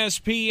on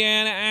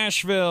ESPN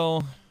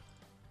Asheville.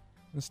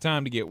 It's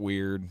time to get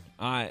weird.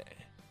 I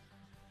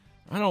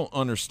don't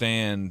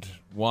understand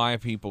why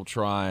people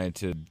try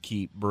to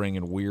keep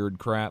bringing weird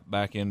crap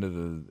back into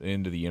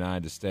the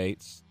United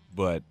States,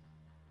 but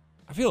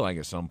I feel like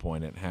at some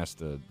point it has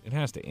to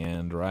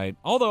end, right?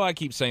 Although I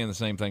keep saying the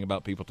same thing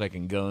about people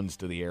taking guns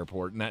to the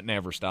airport, and that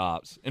never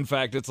stops. In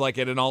fact, it's like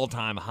at an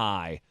all-time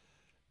high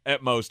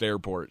at most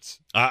airports.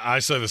 I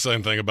say the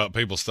same thing about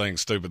people saying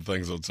stupid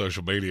things on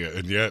social media,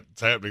 and yet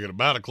it's happening at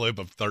about a clip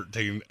of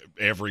 13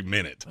 every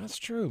minute. That's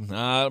true.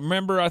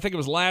 Remember, I think it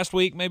was last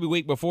week, maybe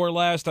week before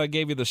last, I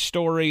gave you the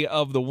story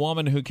of the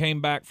woman who came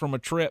back from a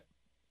trip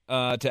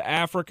to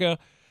Africa,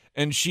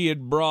 and she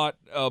had brought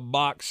a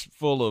box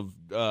full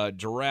of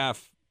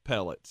giraffe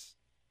pellets,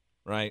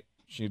 right?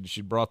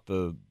 She brought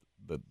the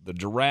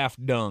giraffe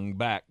dung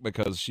back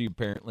because she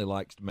apparently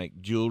likes to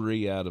make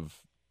jewelry out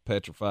of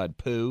petrified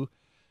poo.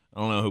 I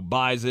don't know who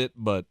buys it,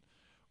 but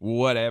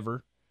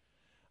whatever.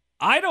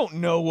 I don't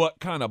know what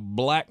kind of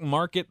black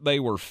market they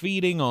were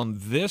feeding on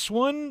this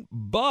one,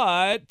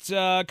 but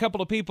a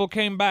couple of people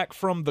came back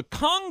from the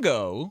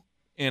Congo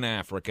in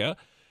Africa,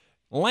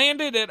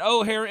 landed at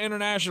O'Hare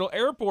International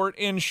Airport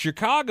in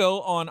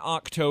Chicago on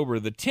October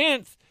the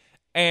 10th,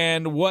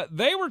 and what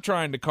they were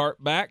trying to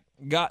cart back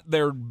got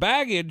their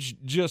baggage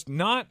just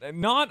not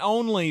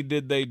only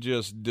did they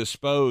just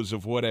dispose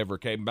of whatever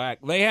came back,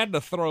 they had to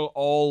throw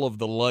all of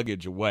the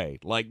luggage away.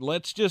 Like,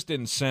 let's just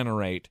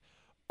incinerate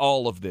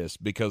all of this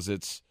because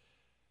it's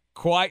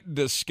quite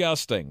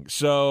disgusting.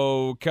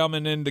 So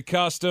coming into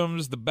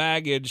customs, the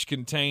baggage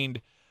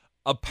contained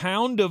a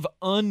pound of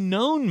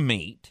unknown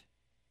meat,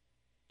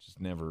 which is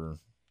never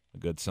a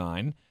good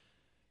sign,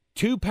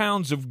 2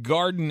 pounds of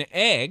garden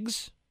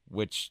eggs,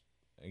 which,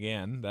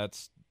 again,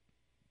 that's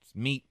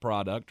meat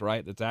product,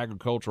 right? That's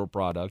agricultural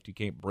product. You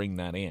can't bring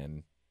that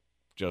in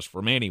just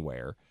from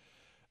anywhere.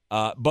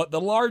 But the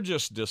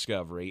largest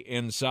discovery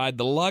inside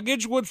the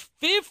luggage was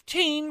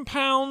 15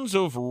 pounds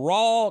of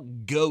raw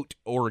goat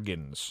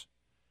organs.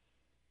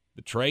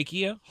 The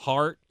trachea,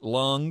 heart,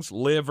 lungs,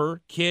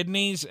 liver,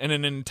 kidneys, and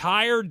an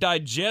entire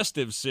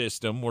digestive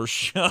system were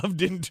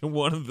shoved into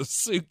one of the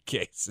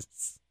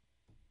suitcases.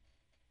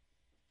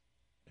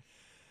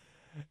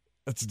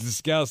 That's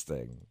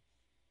disgusting.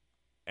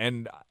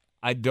 And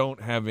I don't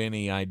have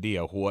any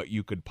idea what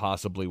you could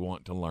possibly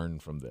want to learn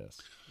from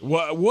this.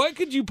 What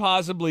could you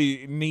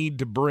possibly need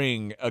to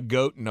bring a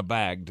goat in a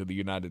bag to the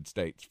United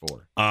States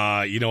for?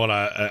 You know what?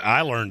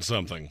 I learned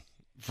something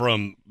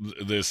from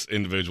this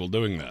individual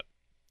doing that.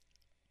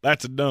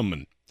 That's a dumb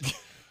one.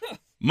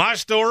 My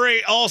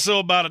story, also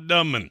about a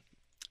dumb one.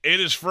 It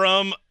is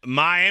from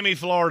Miami,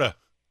 Florida.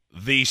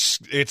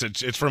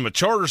 It's from a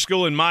charter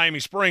school in Miami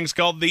Springs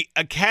called the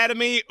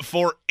Academy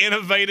for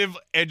Innovative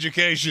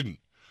Education.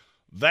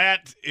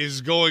 That is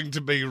going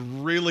to be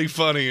really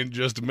funny in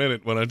just a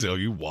minute when I tell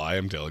you why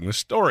I'm telling this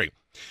story.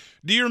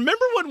 Do you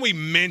remember when we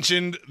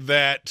mentioned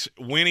that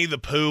Winnie the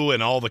Pooh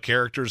and all the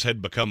characters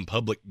had become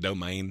public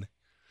domain?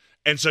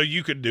 And so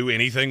you could do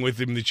anything with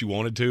them that you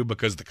wanted to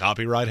because the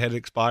copyright had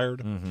expired?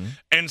 Mm-hmm.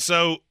 And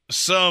so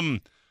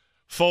some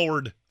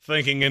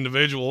forward-thinking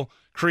individual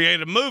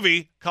created a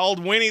movie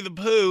called Winnie the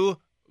Pooh,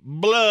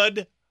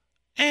 Blood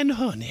and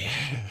Honey.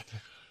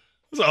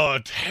 It's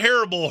a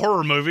terrible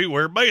horror movie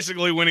where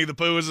basically Winnie the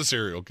Pooh is a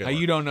serial killer. Now,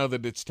 you don't know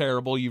that it's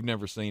terrible. You've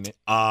never seen it.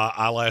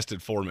 I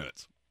lasted 4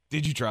 minutes.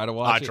 Did you try to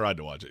watch it? I tried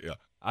to watch it, yeah.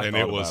 I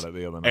thought about it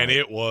the other night. And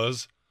it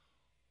was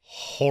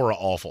horror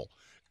awful.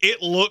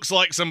 It looks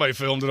like somebody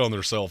filmed it on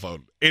their cell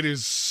phone. It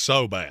is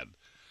so bad.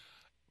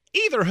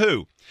 Either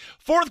who.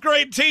 Fourth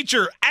grade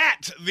teacher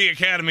at the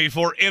Academy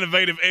for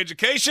Innovative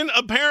Education,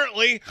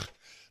 apparently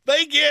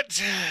they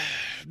get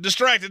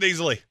distracted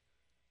easily.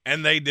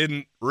 And they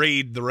didn't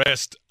read the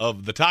rest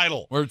of the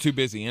title. We're too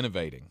busy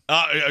innovating.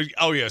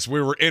 Oh, yes,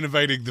 we were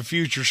innovating the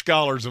future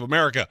scholars of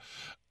America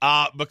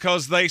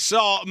because they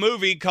saw a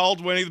movie called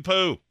Winnie the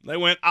Pooh. They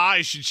went,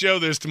 I should show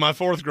this to my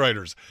fourth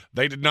graders.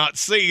 They did not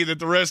see that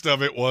the rest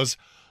of it was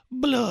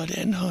blood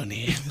and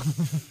honey.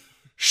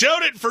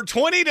 Showed it for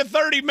 20 to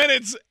 30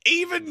 minutes,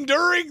 even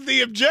during the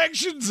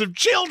objections of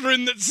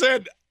children that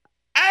said,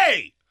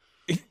 hey,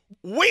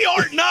 we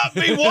ought not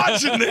be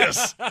watching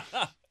this.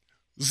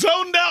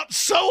 Zoned out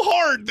so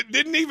hard that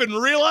didn't even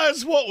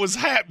realize what was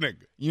happening.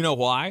 You know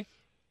why?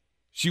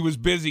 She was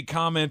busy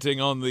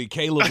commenting on the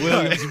Caleb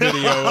Williams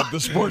video of the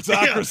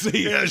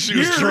Sportsocracy. Yeah, she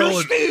was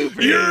trolling.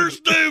 Stupid. You're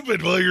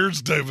stupid. Well, you're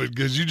stupid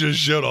because you just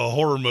showed a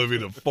horror movie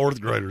to fourth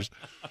graders.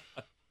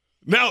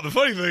 Now, the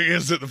funny thing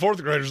is that the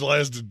fourth graders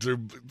lasted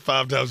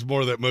 5 times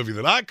more of that movie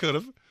than I could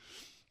have,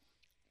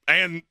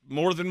 and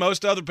more than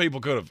most other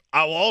people could have.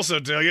 I will also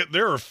tell you,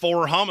 there are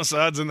 4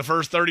 homicides in the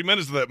first 30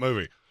 minutes of that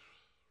movie.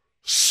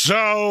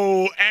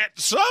 So, at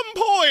some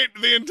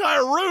point, the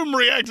entire room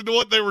reacted to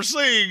what they were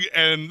seeing,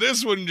 and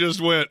this one just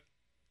went,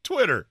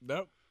 Twitter.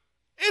 Nope.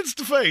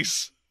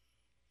 Insta-face.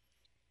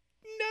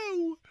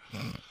 No.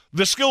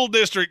 The school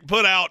district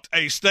put out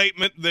a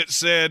statement that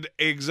said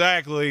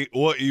exactly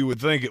what you would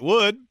think it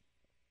would.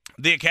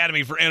 The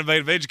Academy for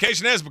Innovative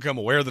Education has become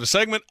aware that a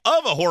segment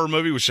of a horror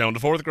movie was shown to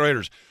fourth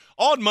graders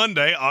on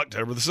Monday,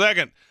 October the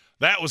 2nd.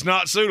 That was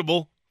not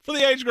suitable for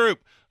the age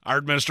group. Our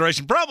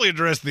administration probably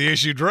addressed the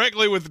issue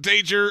directly with the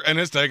teacher and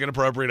has taken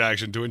appropriate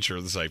action to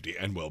ensure the safety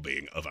and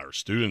well-being of our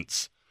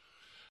students.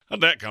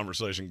 How'd that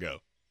conversation go?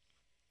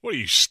 What, are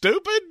you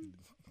stupid?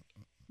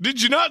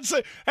 Did you not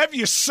say? Have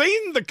you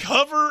seen the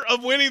cover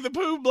of Winnie the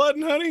Pooh, Blood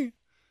and Honey?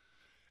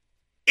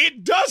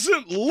 It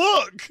doesn't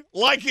look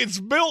like it's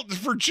built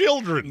for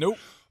children. Nope.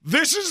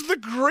 This is the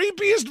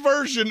creepiest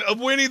version of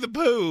Winnie the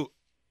Pooh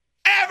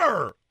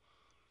ever.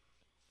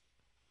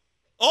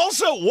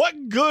 Also,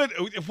 what good?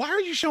 Why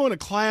are you showing a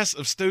class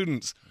of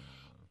students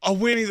a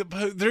Winnie the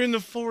Pooh? They're in the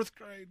 4th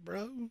grade,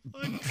 bro.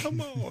 Like, come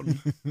on.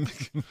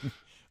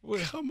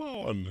 Come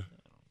on.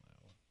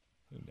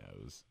 Who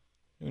knows?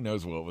 Who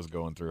knows what was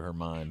going through her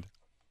mind?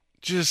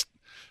 Just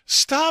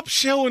stop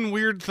showing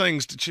weird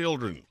things to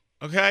children,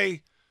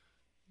 okay?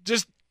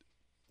 Just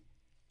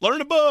learn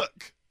a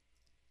book.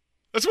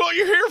 That's what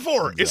you're here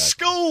for. Exactly. It's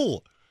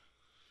school.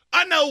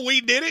 I know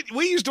we did it.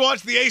 We used to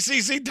watch the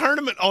ACC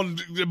tournament on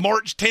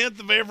March 10th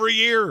of every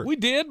year. We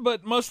did,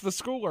 but most of the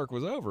schoolwork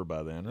was over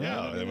by then, right? Yeah,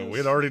 I mean,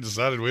 we'd already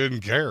decided we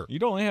didn't care.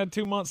 You'd only had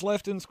 2 months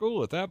left in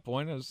school at that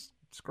point. It was,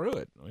 screw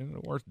it. It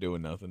wasn't worth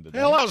doing nothing today.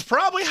 Hell, I was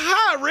probably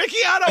high, Ricky.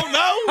 I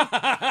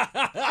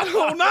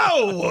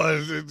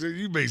don't know.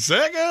 You'd be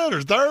second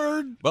or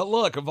third. But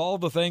look, of all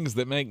the things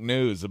that make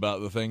news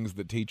about the things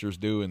that teachers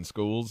do in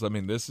schools, I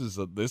mean, this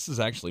is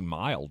actually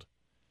mild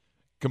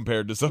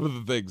compared to some of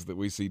the things that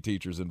we see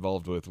teachers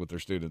involved with their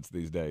students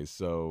these days.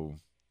 So,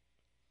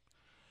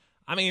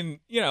 I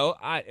mean, you know,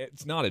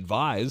 it's not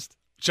advised.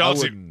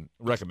 Chauncey, I wouldn't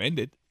recommend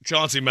it.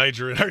 Chauncey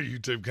Major in our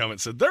YouTube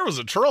comment said, there was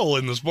a troll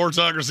in the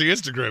Sportsocracy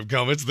Instagram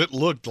comments that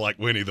looked like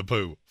Winnie the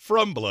Pooh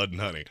from Blood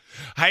and Honey.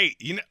 Hey,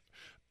 you know,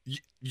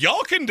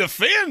 y'all can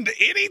defend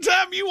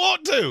anytime you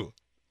want to.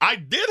 I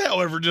did,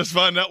 however, just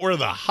find out where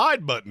the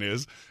hide button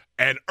is,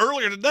 and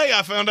earlier today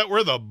I found out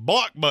where the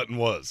block button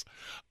was.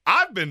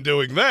 I've been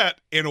doing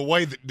that in a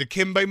way that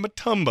Dikembe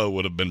Mutombo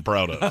would have been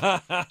proud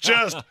of.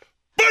 Just,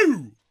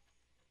 boo!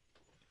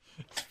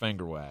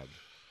 Finger wag.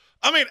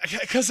 I mean,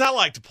 because I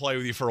like to play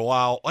with you for a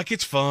while. Like,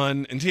 it's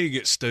fun until you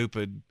get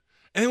stupid.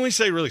 And then we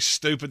say really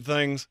stupid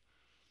things.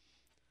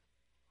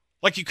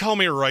 Like, you call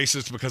me a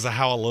racist because of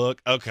how I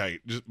look. Okay,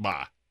 just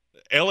bye.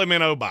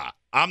 LMNO, bye.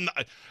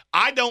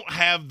 I don't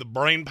have the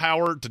brain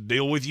power to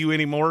deal with you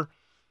anymore.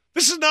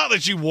 This is not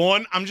that you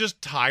won. I'm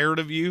just tired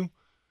of you.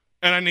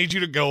 And I need you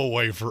to go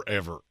away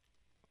forever.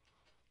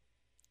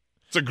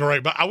 It's a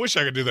great, but I wish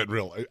I could do that in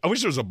real life. I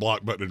wish there was a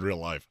block button in real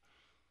life.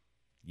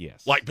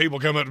 Yes. Like people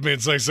come up to me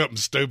and say something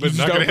stupid,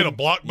 and I can hit a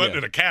block button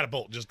and a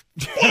catapult just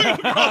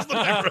across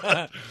the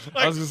neighborhood.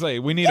 I was going to say,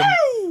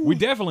 we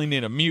definitely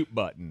need a mute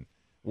button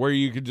where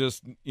you could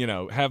just,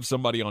 have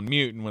somebody on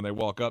mute, and when they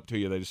walk up to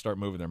you, they just start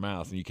moving their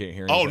mouth, and you can't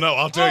hear anything. Oh, no,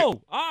 I'll tell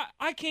you.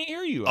 I can't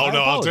hear you.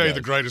 I'll tell you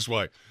the greatest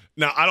way.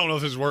 Now, I don't know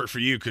if this worked for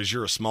you because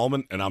you're a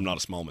smallman, and I'm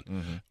not a smallman.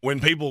 Mm-hmm. When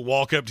people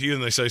walk up to you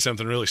and they say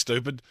something really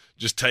stupid,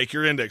 just take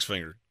your index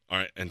finger, all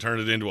right, and turn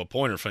it into a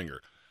pointer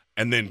finger,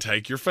 and then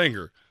take your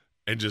finger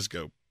and just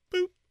go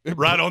boop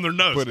right on their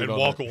nose and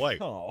walk away.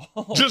 Oh.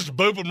 Just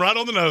boop them right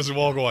on the nose and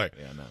walk away.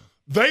 Yeah, no.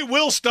 They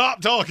will stop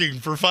talking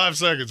for 5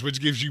 seconds,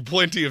 which gives you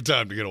plenty of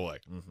time to get away.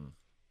 Mm-hmm.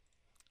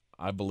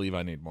 I believe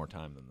I need more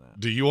time than that.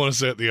 Do you want to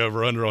set the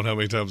over-under on how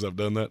many times I've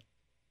done that?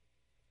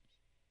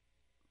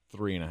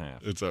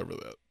 3.5. It's over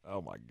that.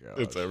 Oh, my God.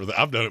 It's over that.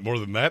 I've done it more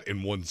than that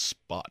in one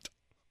spot.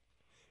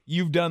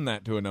 You've done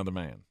that to another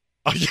man.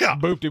 Yeah.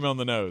 Booped him on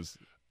the nose.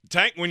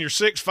 Tank, when you're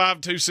 6'5",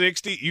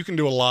 260, you can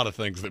do a lot of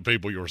things that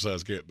people your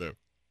size can't do.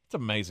 It's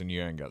amazing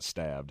you ain't got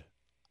stabbed.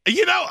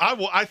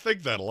 I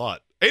think that a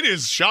lot. It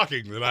is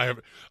shocking that I have,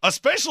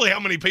 especially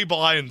how many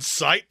people I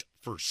incite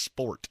for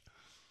sport.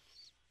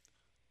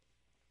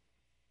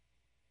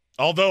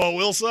 Although I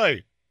will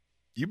say,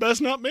 you best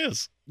not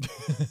miss.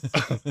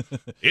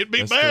 It'd be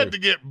That's bad true. to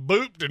get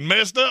booped and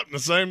messed up in the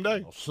same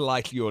day. I'll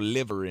slice your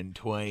liver in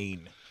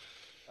twain.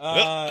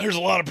 Well, there's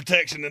a lot of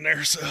protection in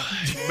there, so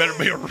you better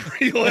be a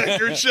real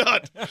accurate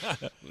shot.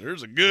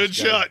 There's a good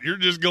shot. You're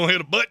just going to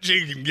hit a butt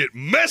cheek and get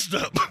messed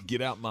up.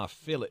 Get out my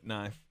fillet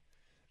knife.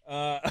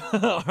 All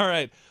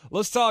right,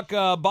 let's talk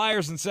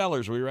buyers and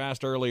sellers. We were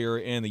asked earlier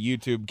in the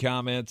YouTube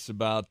comments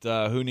about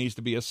who needs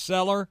to be a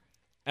seller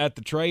at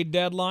the trade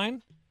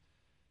deadline.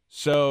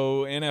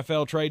 So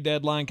NFL trade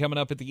deadline coming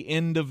up at the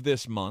end of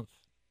this month.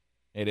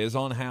 It is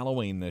on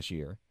Halloween this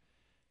year.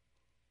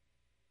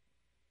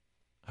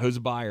 Who's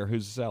a buyer?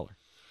 Who's a seller?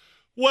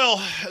 Well,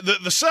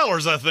 the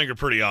sellers, I think, are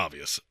pretty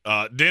obvious.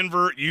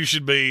 Denver, you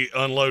should be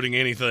unloading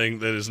anything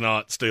that is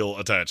not still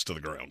attached to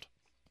the ground.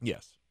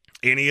 Yes.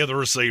 Any of the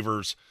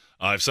receivers.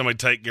 If somebody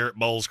take Garrett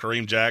Bowles,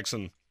 Kareem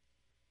Jackson,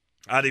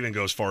 I'd even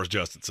go as far as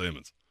Justin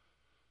Simmons.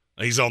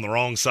 He's on the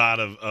wrong side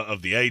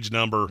of the age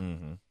number.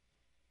 Mm-hmm.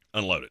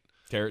 Unload it.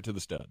 Tear it to the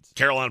studs.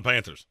 Carolina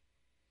Panthers.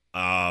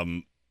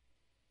 I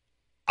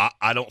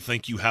don't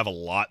think you have a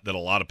lot that a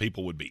lot of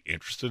people would be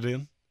interested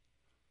in.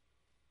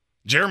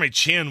 Jeremy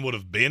Chin would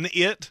have been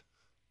it,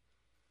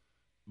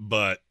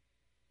 but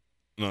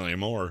not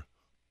anymore.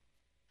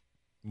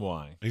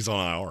 Why? He's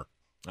on IR.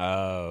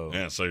 Oh.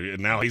 Yeah, so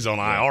now he's on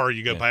IR.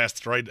 You go past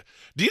the trade.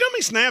 Do you know how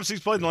many snaps he's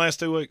played in the last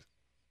 2 weeks?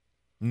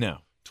 No.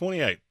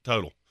 28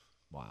 total.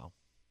 Wow.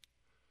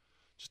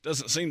 Just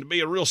doesn't seem to be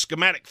a real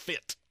schematic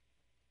fit.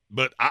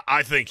 But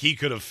I think he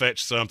could have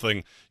fetched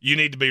something. You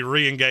need to be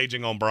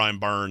re-engaging on Brian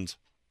Burns.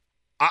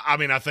 I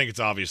mean, I think it's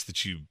obvious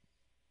that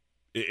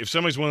if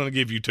somebody's willing to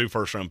give you 2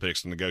 first-round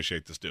picks to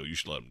negotiate this deal, you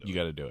should let them do it. You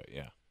got to do it,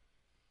 yeah.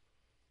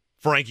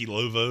 Frankie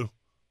Louvu.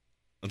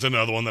 That's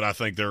another one that I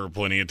think there are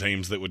plenty of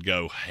teams that would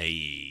go,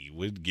 hey,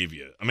 we'd give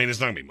you. I mean,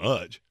 it's not going to be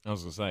much. I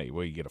was going to say,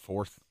 will you get a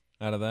 4th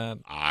out of that?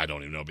 I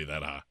don't even know it'll be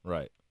that high.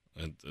 Right.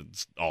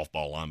 It's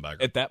off-ball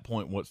linebacker. At that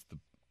point,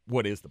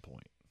 what is the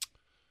point?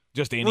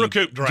 Just any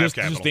recoup draft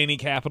capital. Just any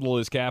capital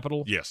is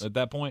capital? Yes. At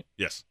that point?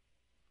 Yes.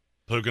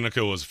 Puka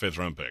Nacua is a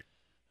 5th-round pick.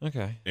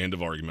 Okay. End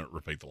of argument.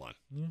 Repeat the line.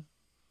 Yeah.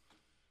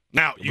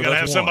 Now, you got to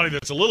have somebody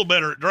that's a little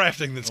better at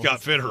drafting than Scott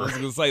Fitterer. I was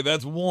going to say,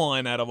 that's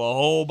one out of a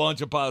whole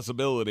bunch of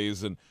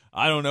possibilities, and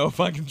I don't know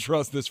if I can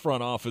trust this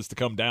front office to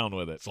come down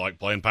with it. It's like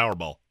playing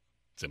Powerball.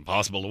 It's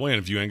impossible to win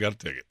if you ain't got a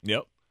ticket.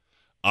 Yep.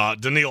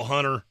 Daniil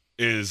Hunter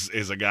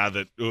is a guy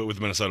that, with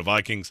the Minnesota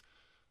Vikings,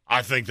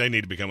 I think they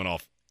need to be coming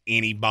off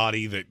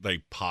anybody that they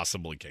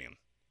possibly can.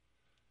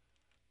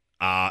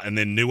 And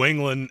then New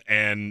England,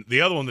 and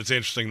the other one that's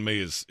interesting to me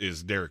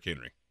is Derrick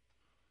Henry.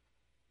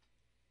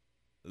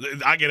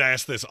 I get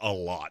asked this a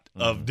lot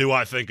of, do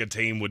I think a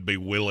team would be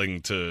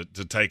willing to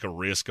take a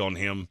risk on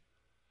him?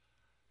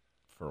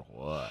 For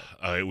what?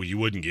 Well, you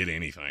wouldn't get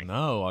anything.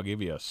 No, I'll give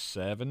you a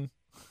 7.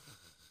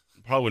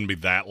 Probably wouldn't be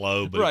that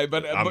low, but, right,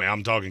 but I mean,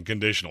 I'm talking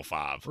conditional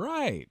 5.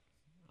 Right.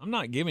 I'm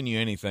not giving you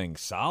anything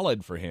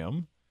solid for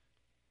him.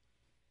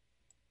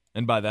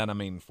 And by that, I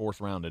mean 4th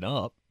round and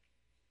up.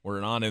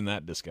 We're not in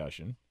that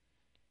discussion.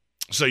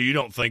 So you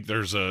don't think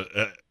there's who?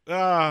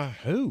 A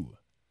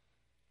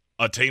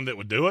team that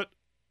would do it?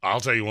 I'll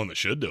tell you one that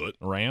should do it.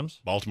 Rams?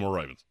 Baltimore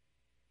Ravens.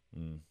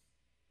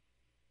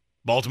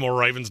 Baltimore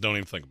Ravens, don't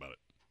even think about it.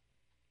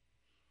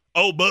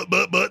 Oh, but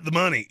the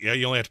money. Yeah,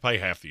 you only have to pay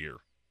half the year.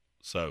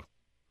 So,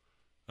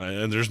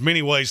 and there's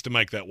many ways to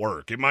make that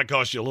work. It might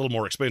cost you a little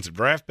more expensive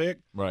draft pick.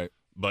 Right.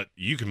 But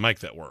you can make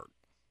that work.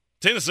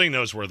 Tennessee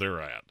knows where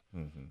they're at.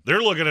 Mm-hmm.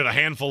 They're looking at a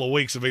handful of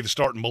weeks of either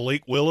starting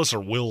Malik Willis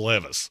or Will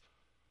Levis.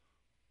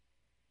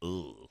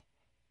 Ugh.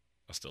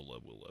 I still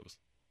love Will Levis.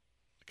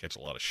 I catch a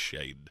lot of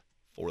shade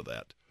for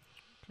that.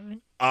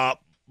 Okay.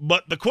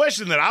 But the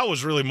question that I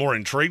was really more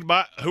intrigued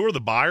by, who are the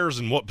buyers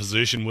and what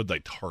position would they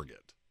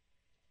target?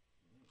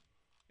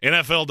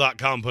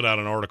 NFL.com put out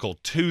an article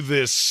to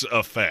this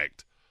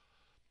effect.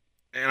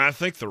 and I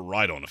think they're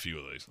right on a few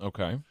of these.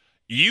 Okay.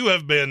 You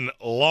have been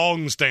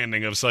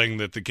long-standing of saying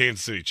that the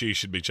Kansas City Chiefs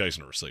should be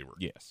chasing a receiver.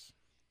 Yes.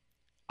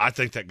 I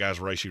think that guy's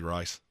Rashee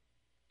Rice.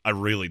 I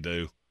really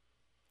do.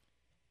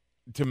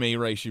 To me,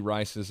 Rashee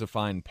Rice is a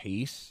fine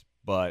piece,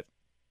 but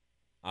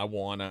I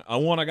want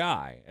a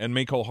guy, and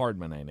Mecole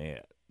Hardman ain't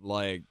it.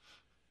 Like,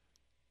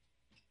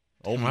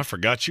 I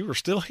forgot you were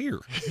still here.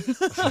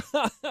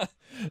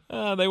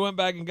 They went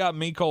back and got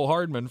Mecole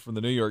Hardman from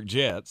the New York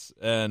Jets,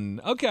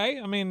 and okay,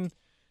 I mean,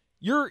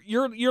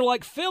 you're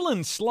like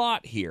filling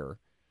slot here.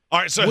 All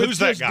right, so who's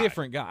that guy?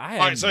 Different guy.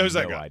 All right, so who's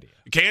that guy? Idea.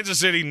 Kansas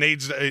City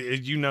needs.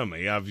 You know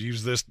me. I've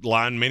used this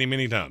line many,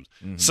 many times.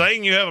 Mm-hmm.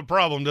 Saying you have a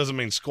problem doesn't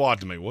mean squat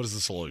to me. What is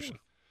the solution?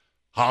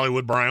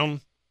 Hollywood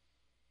Brown.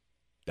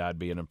 That'd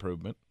be an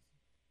improvement.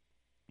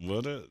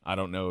 Would it? I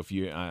don't know if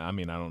you. I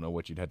mean, I don't know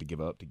what you'd have to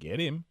give up to get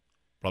him.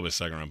 Probably a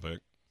second-round pick.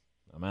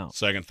 I'm out.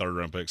 Second,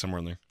 third-round pick, somewhere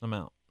in there. I'm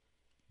out.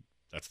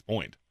 That's the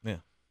point. Yeah.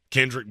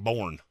 Kendrick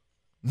Bourne.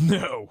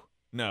 No,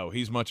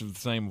 he's much of the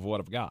same of what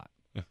I've got.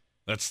 Yeah.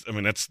 That's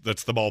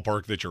the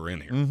ballpark that you're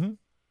in here. Mm-hmm.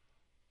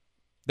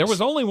 There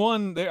was only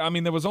one. I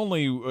mean, there was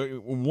only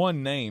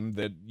one name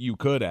that you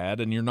could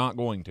add, and you're not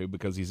going to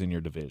because he's in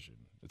your division.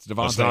 It's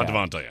Davante. It's not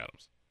Davante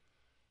Adams.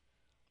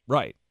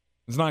 Right.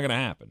 It's not going to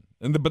happen.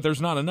 But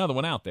there's not another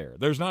one out there.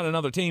 There's not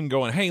another team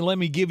going, hey, let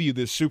me give you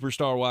this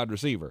superstar wide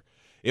receiver.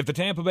 If the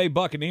Tampa Bay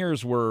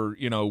Buccaneers were,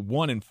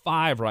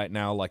 1-5 right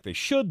now like they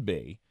should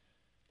be,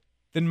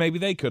 then maybe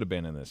they could have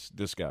been in this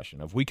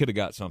discussion. If we could have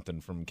got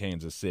something from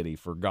Kansas City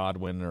for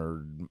Godwin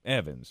or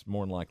Evans,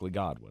 more than likely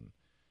Godwin.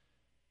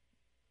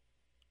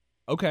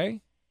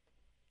 Okay.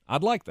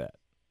 I'd like that.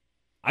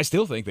 I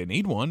still think they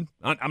need one.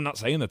 I'm not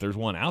saying that there's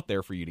one out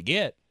there for you to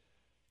get.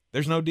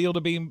 There's no deal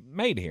to be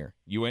made here.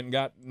 You went and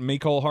got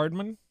Mecole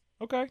Hardman.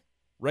 Okay.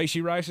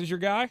 Rashee Rice is your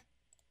guy.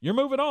 You're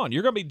moving on.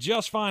 You're going to be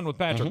just fine with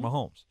Patrick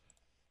Mahomes.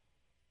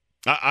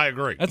 I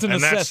agree. That's a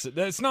necessity.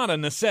 That's not a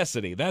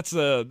necessity. That's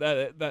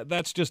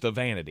just a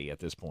vanity at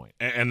this point.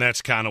 And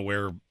that's kind of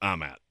where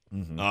I'm at.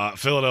 Mm-hmm.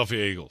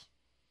 Philadelphia Eagles.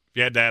 If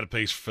you had to add a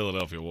piece for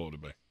Philadelphia, what would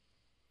it be?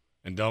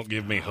 And don't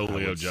give me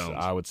Julio Jones.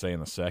 I would say in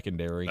the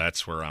secondary.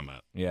 That's where I'm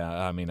at. Yeah,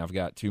 I mean, I've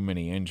got too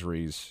many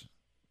injuries.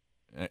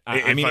 If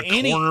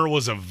a corner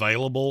was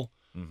available,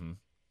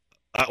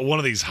 one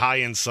of these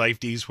high-end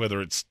safeties,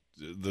 whether it's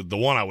the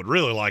one I would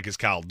really like is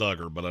Kyle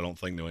Duggar, but I don't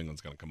think New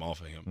England's going to come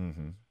off of him.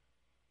 Mm-hmm.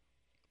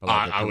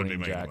 I would be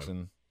making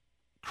Jackson.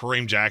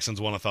 Kareem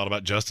Jackson's one I thought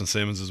about. Justin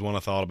Simmons is one I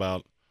thought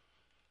about.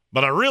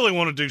 But I really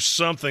want to do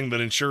something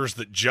that ensures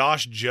that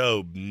Josh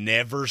Jobe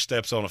never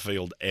steps on a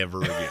field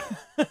ever again.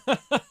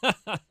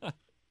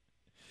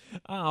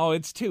 Oh,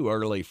 it's too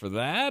early for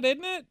that,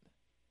 isn't it?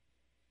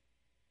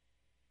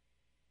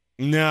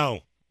 No.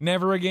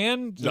 Never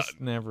again?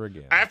 Just never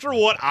again. After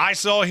what I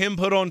saw him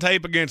put on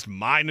tape against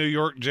my New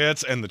York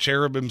Jets and the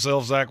cherub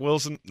himself, Zach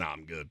Wilson,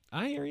 I'm good.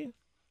 I hear you.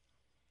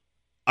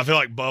 I feel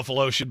like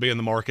Buffalo should be in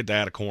the market to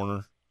add a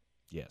corner.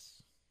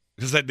 Yes.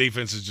 Because that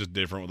defense is just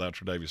different without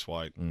Tre'Davious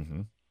White.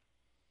 Mm-hmm.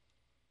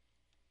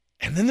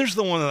 And then there's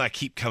the one that I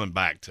keep coming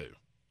back to.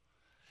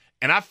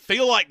 And I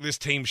feel like this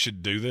team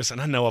should do this, and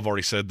I know I've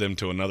already said them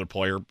to another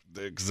player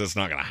because that's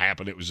not going to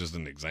happen. It was just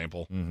an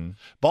example. Mm-hmm.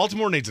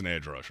 Baltimore needs an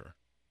edge rusher.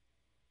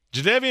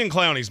 Jadeveon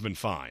Clowney's been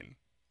fine.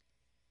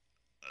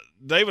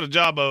 David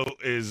Ajabo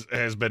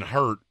has been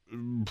hurt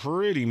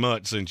pretty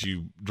much since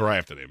you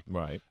drafted him.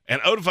 Right.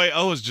 And Odafe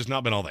O has just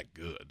not been all that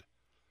good.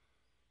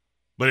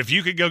 But if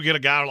you could go get a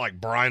guy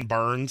like Brian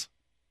Burns,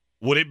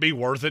 would it be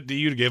worth it to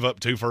you to give up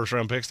 2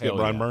 first-round picks to get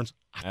Brian Burns?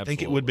 I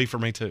think it would be for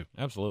me too.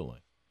 Absolutely.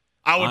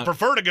 I would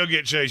prefer to go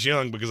get Chase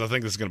Young because I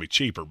think this is going to be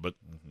cheaper, but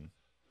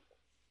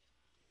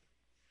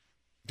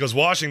because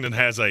Washington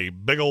has a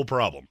big old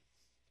problem.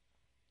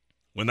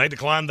 When they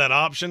declined that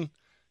option,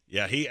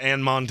 he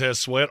and Montez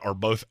Sweat are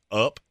both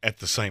up at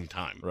the same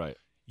time. Right.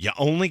 You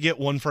only get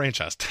one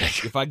franchise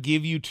tag. If I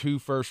give you 2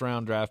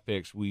 first-round draft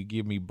picks, will you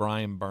give me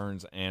Brian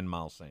Burns and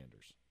Miles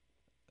Sanders?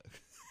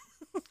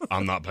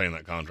 I'm not paying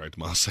that contract to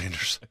Miles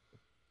Sanders.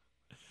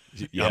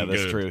 Yeah,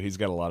 that's true. He's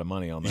got a lot of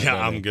money on that. Yeah,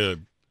 I'm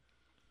good.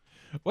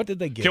 What did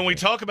they get? Can we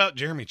talk about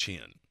Jeremy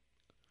Chin?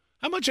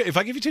 How much? If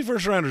I give you 2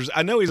 first-rounders,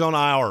 I know he's on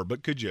IR,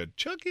 but could you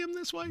chuck him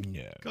this way?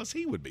 No. Because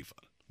he would be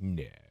fun.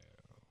 No,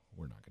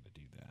 we're not going to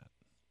do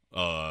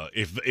that.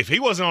 If he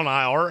wasn't on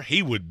IR,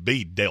 he would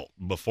be dealt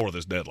before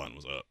this deadline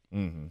was up.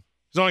 Mm-hmm.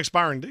 He's on an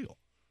expiring deal.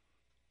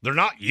 They're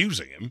not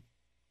using him.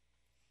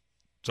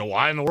 So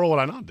why in the world would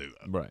I not do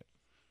that? Right.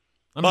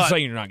 I'm just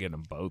saying you're not getting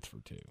them both for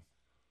 2.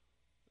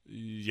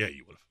 Yeah,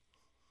 you would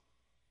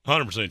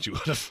have. 100% you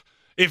would have.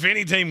 If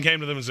any team came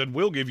to them and said,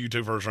 we'll give you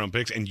 2 first-round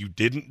picks, and you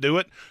didn't do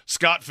it,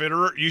 Scott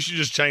Fitterer, you should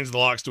just change the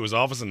locks to his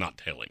office and not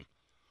tell him.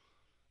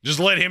 Just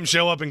let him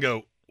show up and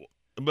go,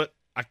 but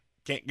I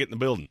can't get in the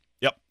building.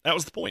 Yep, that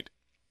was the point.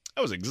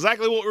 That was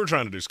exactly what we were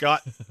trying to do,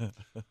 Scott.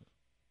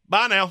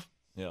 Bye now.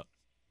 Yeah.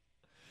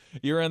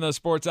 You're in the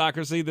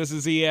Sportsocracy. This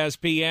is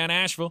ESPN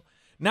Asheville.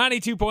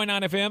 92.9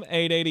 FM,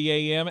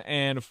 880 AM,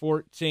 and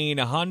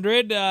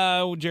 1400.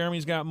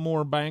 Jeremy's got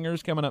more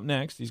bangers coming up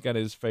next. He's got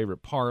his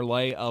favorite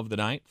parlay of the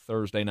night,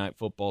 Thursday night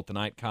football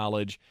tonight,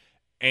 college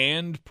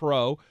and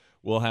pro.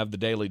 We'll have the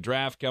daily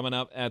draft coming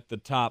up at the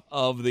top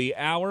of the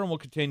hour, and we'll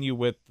continue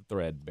with the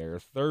Threadbare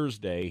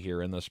Thursday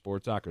here in the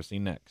Sportsocracy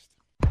next.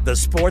 The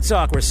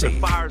Sportsocracy. It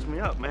fires me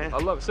up, man. I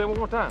love it. Say it one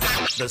more time.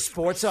 The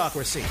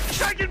Sportsocracy.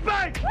 Shake it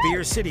back!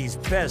 Beer City's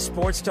best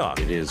sports talk.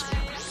 It is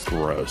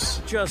gross.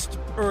 Just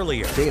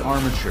earlier. They are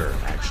mature,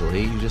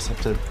 actually. You just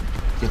have to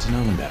get to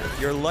know them better.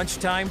 Your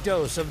lunchtime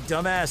dose of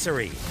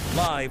dumbassery.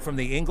 Live from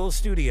the Angell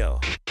studio.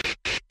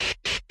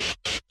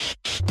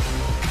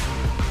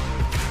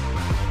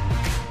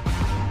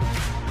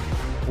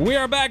 We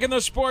are back in the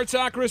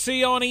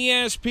Sportsocracy on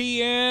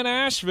ESPN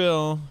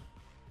Asheville.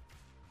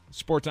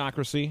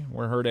 Sportsocracy,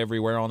 we're heard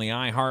everywhere on the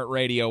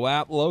iHeartRadio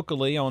app,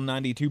 locally on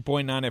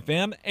 92.9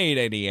 FM,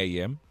 880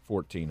 AM,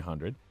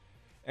 1400.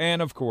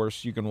 And, of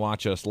course, you can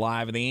watch us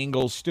live in the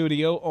Angell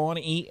studio on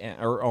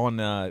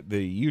the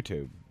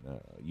YouTube.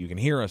 You can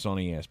hear us on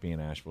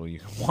ESPN Asheville. You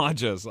can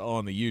watch us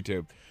on the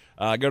YouTube.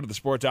 Go to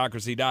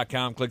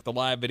thesportsocracy.com, click the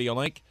live video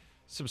link,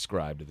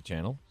 subscribe to the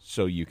channel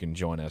so you can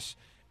join us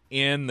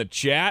in the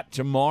chat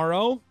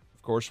tomorrow.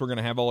 Of course, we're going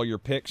to have all your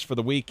picks for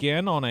the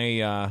weekend on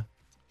a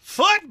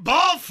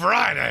Football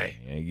Friday.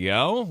 There you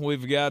go.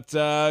 We've got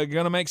going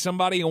to make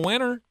somebody a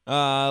winner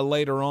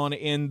later on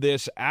in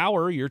this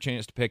hour. Your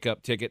chance to pick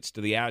up tickets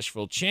to the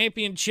Asheville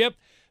Championship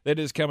that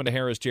is coming to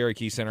Harris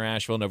Cherokee Center,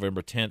 Asheville,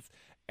 November 10th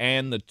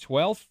and the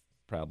 12th.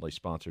 Proudly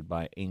sponsored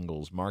by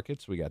Ingalls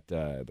Markets. We got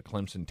the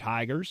Clemson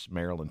Tigers,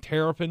 Maryland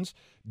Terrapins,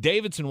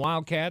 Davidson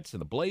Wildcats,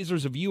 and the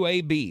Blazers of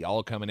UAB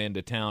all coming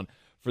into town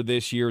for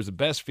this year's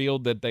best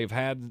field that they've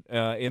had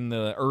in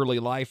the early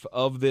life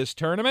of this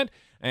tournament,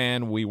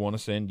 and we want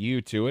to send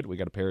you to it. We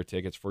got a pair of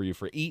tickets for you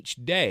for each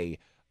day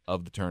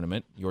of the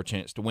tournament. Your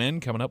chance to win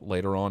coming up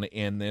later on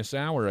in this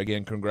hour.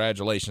 Again,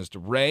 congratulations to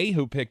Ray,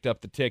 who picked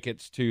up the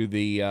tickets to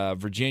the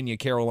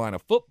Virginia-Carolina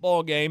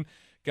football game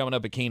coming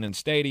up at Kenan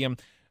Stadium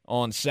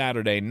on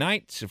Saturday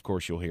nights. Of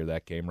course, you'll hear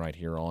that game right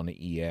here on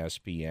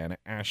ESPN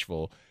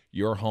Asheville,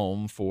 your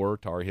home for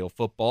Tar Heel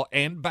football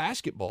and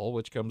basketball,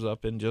 which comes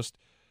up in just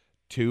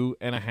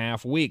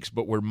 2.5 weeks.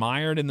 But we're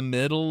mired in the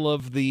middle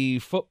of the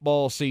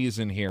football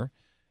season here.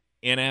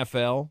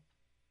 NFL,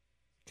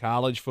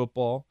 college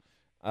football.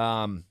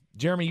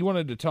 Jeremy, you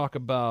wanted to talk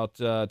about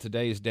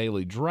today's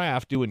daily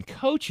draft, doing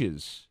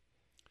coaches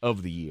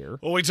of the year.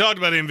 Well, we talked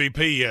about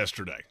MVP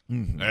yesterday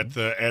at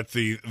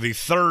the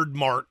third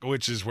mark,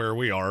 which is where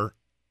we are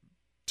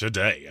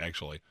today,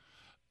 actually.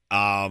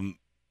 I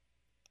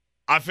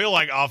feel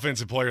like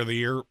offensive player of the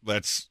year,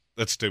 that's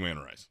two-man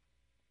race.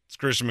 It's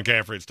Christian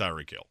McCaffrey, it's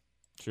Tyreek Hill.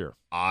 Sure.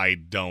 I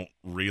don't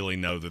really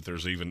know that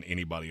there's even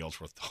anybody else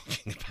worth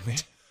talking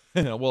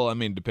about. Well, I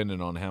mean, depending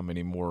on how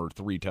many more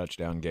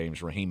 3-touchdown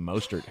games Raheem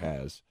Mostert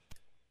has.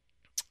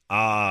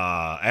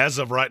 As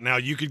of right now,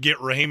 you could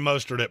get Raheem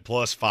Mostert at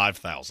plus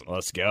 5,000.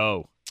 Let's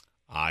go.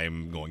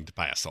 I'm going to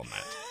pass on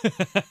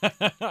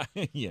that.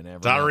 You never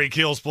Tyreek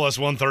Hill's plus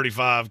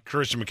 135.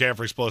 Christian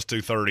McCaffrey's plus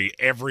 230.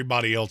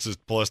 Everybody else is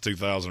plus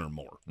 2,000 or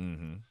more.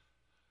 Mm-hmm.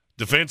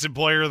 Defensive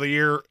player of the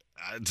year,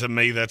 to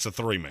me, that's a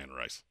three-man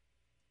race.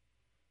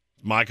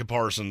 Micah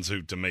Parsons,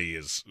 who to me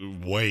is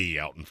way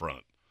out in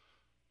front.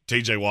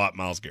 T.J. Watt,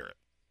 Myles Garrett.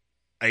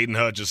 Aiden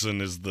Hutchinson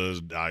is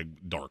the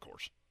dark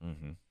horse.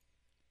 Mm-hmm.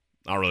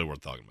 Not really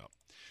worth talking about.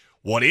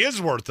 What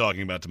is worth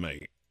talking about to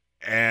me,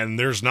 and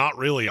there's not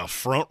really a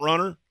front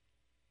runner,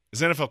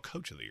 is NFL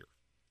Coach of the Year.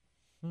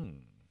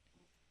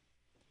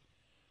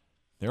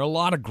 There are a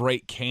lot of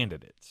great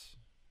candidates.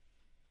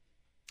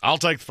 I'll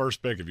take the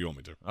first pick if you want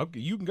me to. Okay,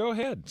 you can go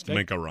ahead.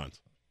 DeMeco Ryans.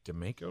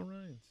 DeMeco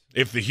Ryans.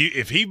 If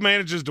he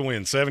manages to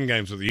win 7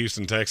 games with the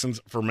Houston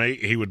Texans, for me,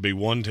 he would be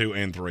 1, 2,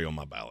 and 3 on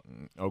my ballot.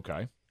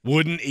 Okay.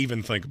 Wouldn't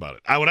even think about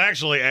it. I would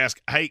actually ask,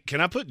 hey,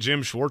 can I put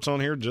Jim Schwartz on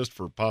here just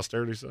for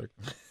posterity's sake?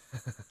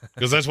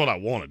 Because that's what I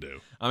want to do.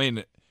 I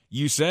mean,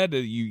 you said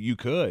you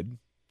could,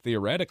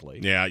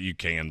 theoretically. Yeah, you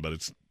can,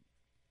 but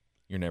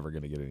you're never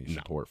going to get any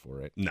support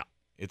for it. No.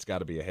 It's got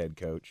to be a head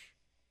coach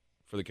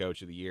for the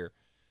Coach of the Year.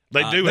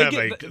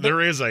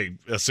 There is a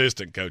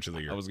assistant coach of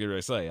the year. I was going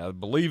to say, I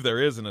believe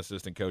there is an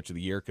assistant coach of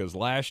the year because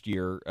last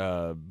year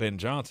Ben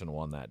Johnson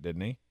won that,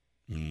 didn't he?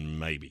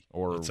 Maybe.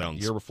 Or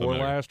year before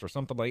familiar. Last or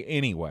something like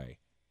anyway.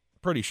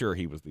 Pretty sure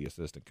he was the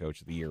assistant coach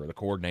of the year or the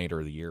coordinator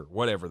of the year,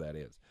 whatever that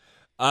is.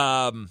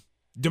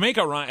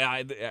 DeMeco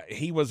Ryan,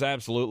 he was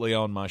absolutely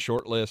on my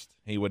short list.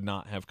 He would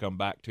not have come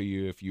back to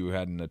you if you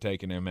hadn't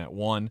taken him at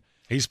 1.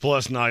 He's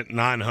plus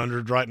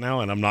 900 right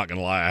now, and I'm not going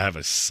to lie, I have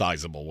a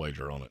sizable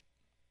wager on it.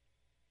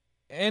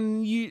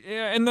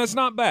 And that's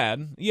not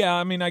bad. Yeah,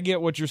 I mean, I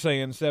get what you're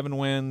saying. 7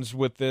 wins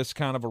with this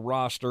kind of a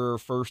roster,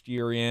 first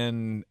year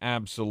in,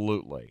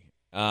 absolutely.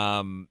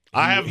 I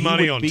have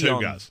money on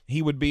 2 guys.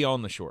 He would be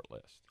on the short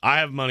list. I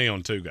have money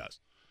on 2 guys.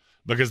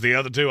 Because the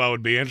other 2 I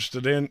would be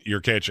interested in,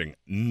 you're catching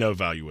no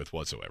value with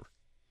whatsoever.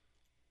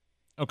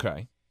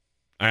 Okay.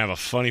 I have a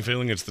funny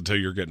feeling it's the 2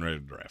 you're getting ready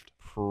to draft.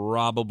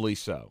 Probably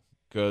so.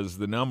 because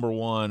the number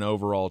one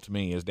overall to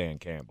me is Dan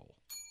Campbell.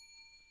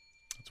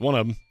 It's one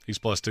of them. He's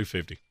plus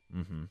 250.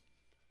 Mm-hmm.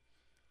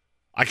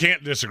 I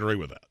can't disagree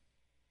with that.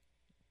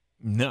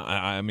 No,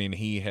 I mean,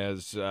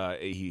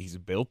 he's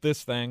built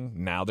this thing.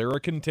 Now they're a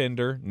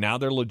contender. Now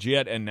they're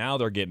legit, and now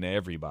they're getting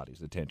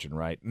everybody's attention,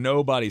 right?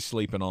 Nobody's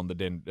sleeping on the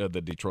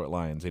Detroit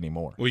Lions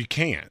anymore. Well, you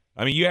can't.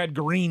 I mean, you had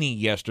Greene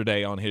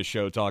yesterday on his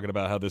show talking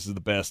about how this is the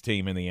best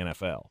team in the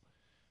NFL.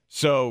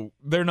 So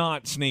they're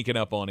not sneaking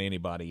up on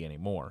anybody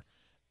anymore.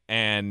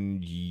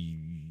 And,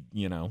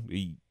 you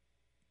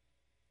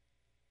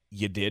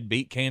did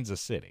beat Kansas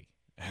City.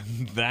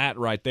 And that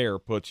right there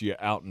puts you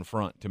out in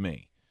front to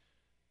me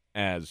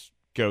as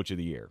Coach of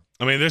the Year.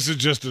 I mean, this is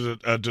just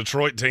a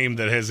Detroit team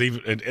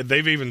that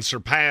they've even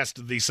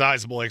surpassed the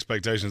sizable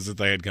expectations that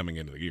they had coming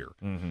into the year.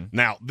 Mm-hmm.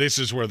 Now, this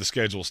is where the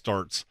schedule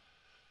starts.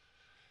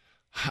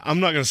 I'm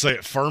not going to say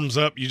it firms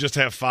up. You just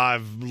have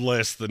 5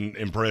 less than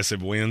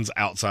impressive wins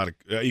outside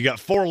of you got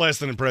 4 less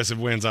than impressive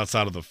wins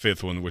outside of the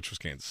 5th one, which was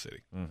Kansas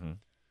City. Mm-hmm.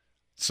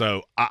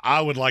 So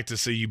I would like to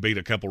see you beat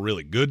a couple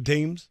really good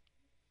teams.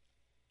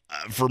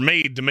 For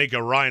me, D'Amico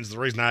Ryan's the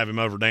reason I have him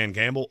over Dan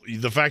Campbell.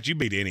 The fact you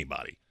beat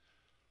anybody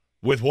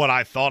with what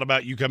I thought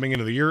about you coming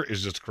into the year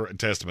is just a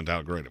testament to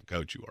how great of a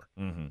coach you are.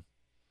 Mm-hmm.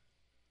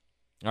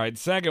 All right,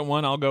 second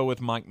one, I'll go with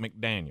Mike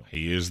McDaniel.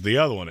 He is the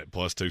other one at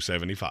plus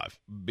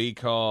 275.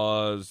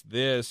 Because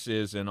this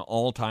is an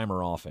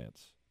all-timer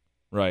offense,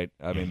 right?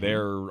 I mean,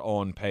 they're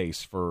on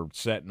pace for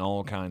setting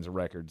all kinds of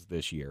records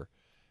this year.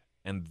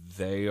 And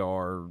they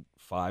are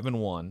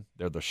 5-1.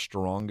 They're the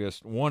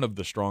strongest, one of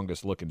the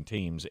strongest-looking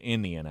teams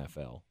in the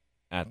NFL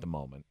at the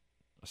moment,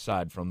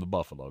 aside from the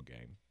Buffalo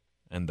game.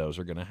 And those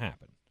are going to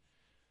happen.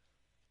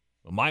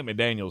 Well, Mike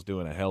McDaniel's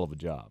doing a hell of a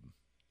job.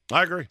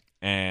 I agree.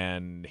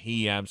 And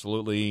he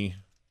absolutely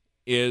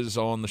is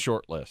on the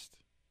short list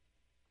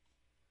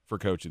for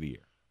Coach of the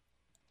Year.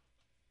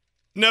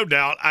 No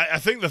doubt. I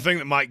think the thing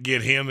that might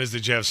get him is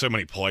that you have so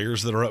many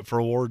players that are up for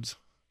awards.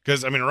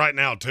 Because, I mean, right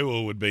now,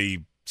 Tua would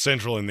be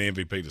central in the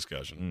MVP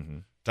discussion.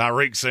 Mm-hmm.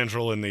 Tyreek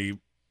central in the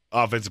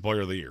Offensive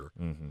Player of the Year.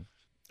 Mm-hmm.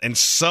 And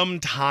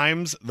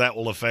sometimes that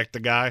will affect the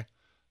guy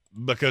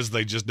because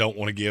they just don't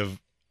want to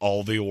give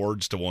all the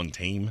awards to one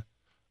team.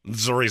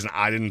 This is the reason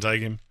I didn't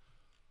take him.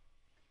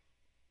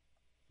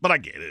 But I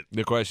get it.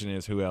 The question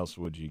is, who else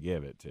would you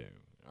give it to?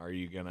 Are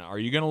you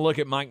gonna look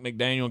at Mike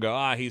McDaniel and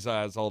go, he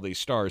has all these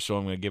stars, so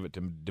I'm going to give it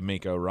to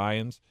D'Amico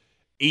Ryans?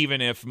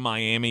 Even if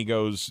Miami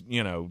goes,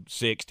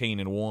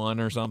 16-1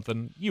 or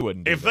something, you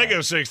wouldn't do If they go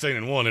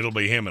 16-1, it'll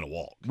be him in a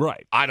walk.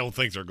 Right. I don't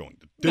think they're going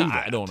to do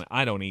that.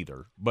 I don't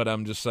either. But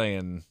I'm just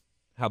saying,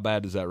 how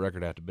bad does that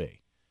record have to be?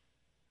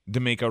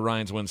 D'Amico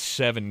Ryans wins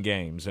 7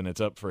 games, and it's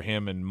up for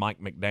him and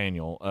Mike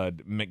McDaniel.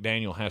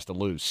 McDaniel has to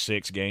lose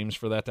 6 games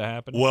for that to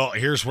happen? Well,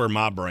 here's where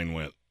my brain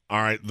went.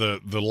 All right,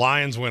 the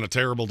Lions win a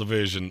terrible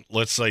division.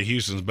 Let's say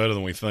Houston's better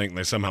than we think, and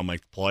they somehow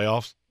make the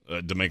playoffs.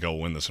 D'Amico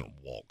will win this in a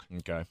walk.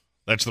 Okay.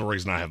 That's the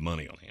reason I have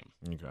money on him.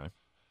 Okay.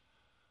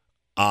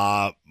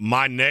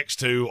 My next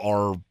two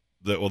are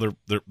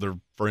they're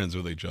friends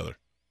with each other.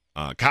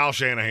 Kyle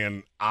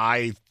Shanahan.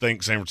 I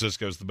think San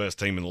Francisco's the best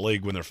team in the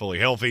league when they're fully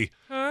healthy.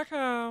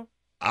 Okay.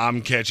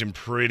 I'm catching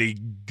pretty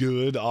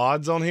good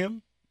odds on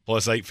him,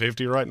 plus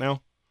 850 right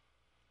now.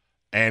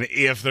 And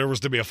if there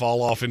was to be a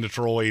fall off in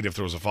Detroit, if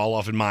there was a fall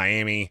off in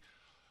Miami,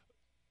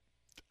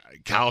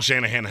 Kyle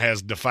Shanahan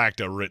has de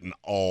facto written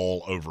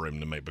all over him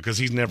to me because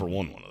he's never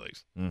won one of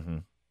these. Mm-hmm.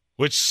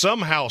 Which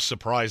somehow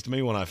surprised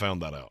me when I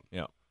found that out.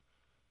 Yeah.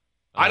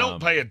 I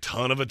don't pay a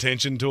ton of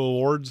attention to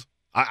awards.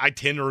 I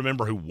tend to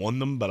remember who won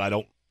them, but I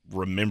don't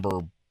remember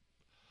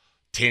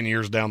 10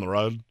 years down the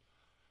road.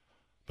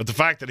 But the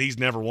fact that he's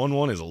never won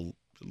one is a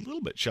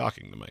little bit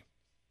shocking to me.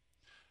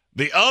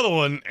 The other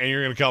one, and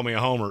you're going to call me a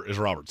homer, is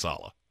Robert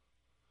Saleh.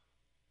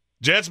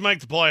 Jets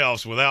make the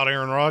playoffs without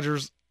Aaron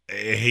Rodgers.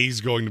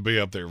 He's going to be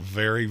up there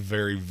very,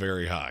 very,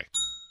 very high.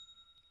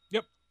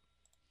 Yep.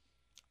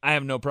 I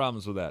have no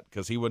problems with that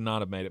because he would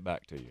not have made it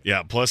back to you.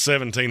 Yeah, plus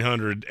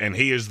 1,700, and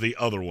he is the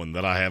other one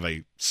that I have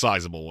a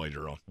sizable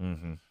wager on.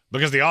 Mm-hmm.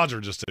 Because the odds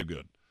are just too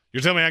good.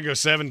 You're telling me I go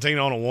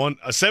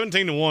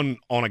 17-1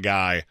 on a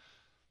guy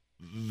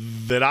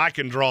that I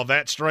can draw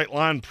that straight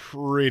line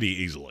pretty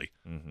easily.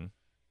 Mm-hmm.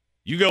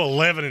 You go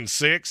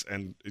 11-6,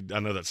 and I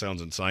know that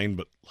sounds insane,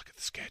 but look at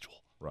the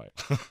schedule. Right.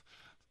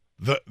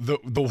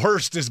 The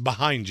worst is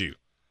behind you.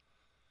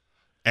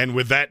 And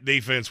with that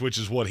defense, which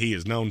is what he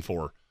is known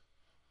for,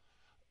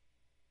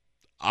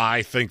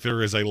 I think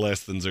there is a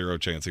less than 0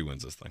 chance he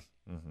wins this thing.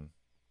 Mm-hmm.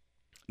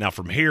 Now,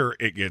 from here,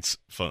 it gets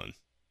fun.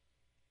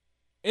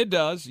 It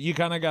does. You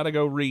kind of got to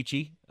go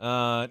Ricci,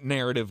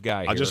 narrative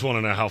guy here. I just want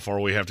to know how far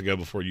we have to go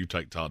before you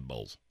take Todd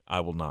Bowles.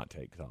 I will not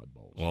take Todd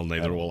Bowles. Well,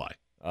 neither will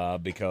I.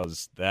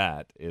 Because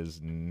that is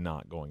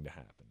not going to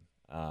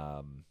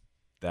happen.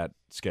 That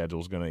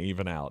schedule's going to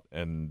even out,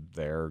 and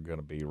they're going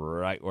to be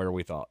right where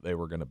we thought they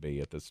were going to be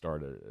at the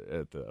start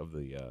of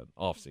the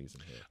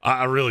offseason here.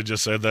 I really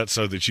just said that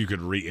so that you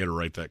could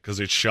reiterate that because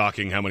it's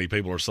shocking how many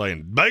people are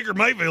saying Baker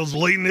Mayfield's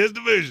leading his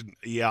division.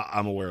 Yeah,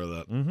 I'm aware of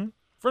that. Mm-hmm.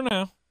 For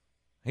now.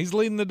 He's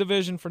leading the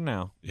division for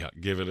now. Yeah,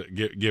 give it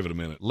a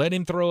minute. Let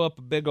him throw up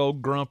a big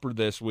old grumper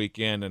this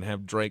weekend and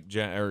have Drake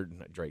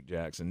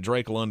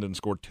London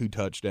score 2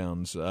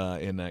 touchdowns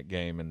in that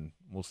game, and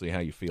we'll see how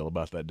you feel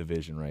about that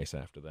division race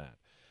after that.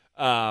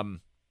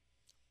 I'm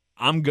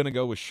going to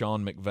go with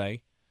Sean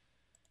McVay.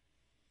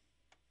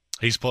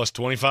 He's plus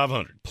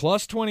 2,500.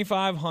 Plus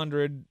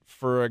 2,500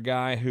 for a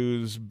guy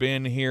who's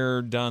been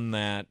here, done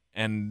that,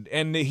 and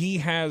he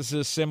has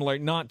a similar,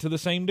 not to the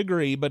same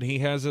degree, but he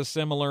has a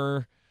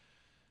similar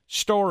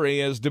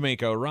story as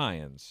DeMeco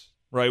Ryans.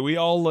 Right? We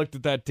all looked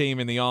at that team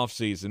in the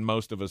offseason,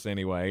 most of us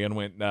anyway, and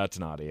went, that's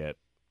not it.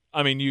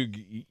 I mean,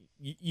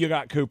 you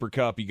got Cooper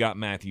Kupp, you got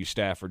Matthew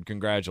Stafford.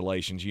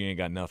 Congratulations, you ain't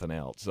got nothing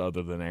else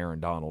other than Aaron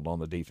Donald on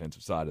the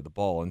defensive side of the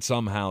ball. And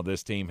somehow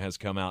this team has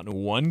come out and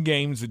won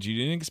games that you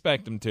didn't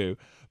expect them to.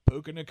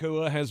 Puka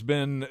Nacua has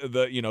been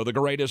the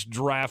greatest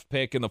draft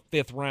pick in the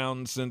 5th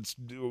round since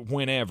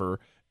whenever.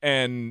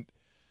 And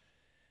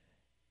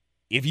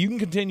if you can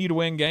continue to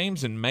win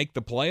games and make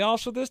the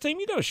playoffs with this team,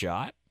 you got a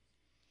shot.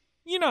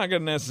 You're not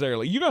going to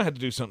necessarily – you're going to have to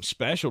do something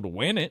special to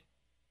win it.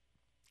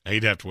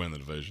 He'd have to win the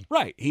division.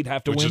 Right. He'd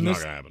have to win this. Which is not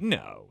going to happen.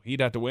 No. He'd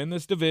have to win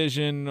this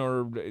division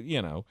or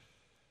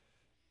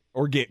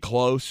get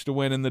close to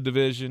winning the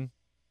division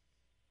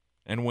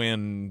and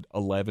win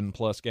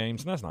 11-plus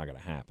games. And that's not going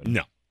to happen.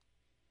 No.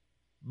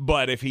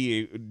 But if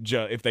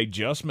they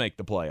just make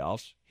the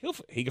playoffs,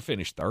 he could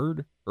finish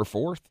 3rd or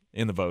 4th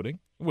in the voting.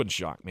 It wouldn't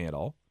shock me at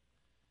all.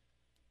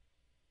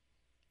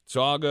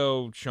 So I'll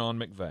go Sean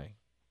McVay.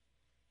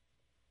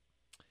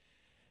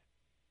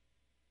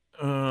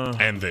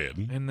 And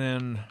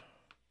then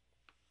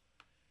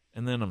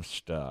I'm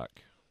stuck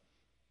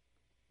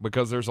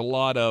because there's a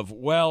lot of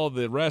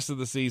the rest of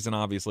the season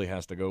obviously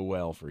has to go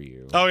well for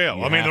you. Oh yeah,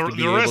 I mean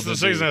the rest of the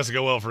season has to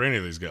go well for any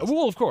of these guys.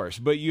 Well, of course,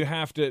 but you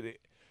have to.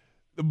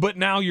 But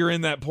now you're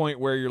in that point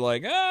where you're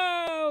like,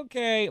 oh,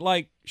 okay,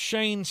 like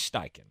Shane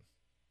Steichen.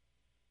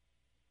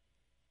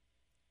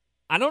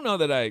 I don't know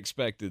that I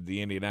expected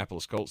the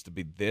Indianapolis Colts to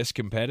be this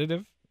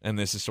competitive, and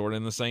this is sort of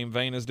in the same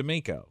vein as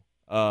DeMeco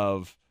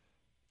of.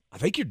 I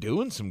think you're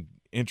doing some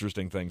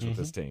interesting things with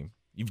this team.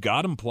 You've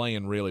got them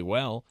playing really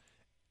well.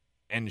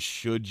 And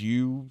should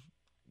you,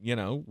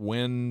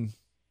 win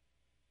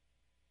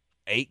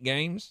 8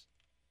 games,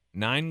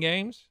 9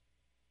 games?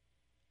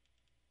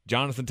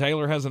 Jonathan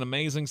Taylor has an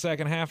amazing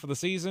second half of the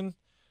season.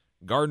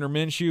 Gardner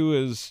Minshew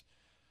is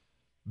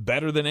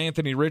better than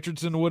Anthony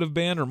Richardson would have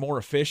been or more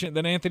efficient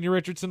than Anthony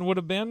Richardson would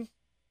have been.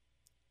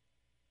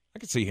 I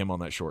could see him on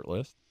that short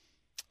list.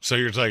 So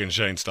you're taking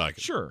Shane Steichen?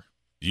 Sure.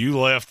 You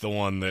left the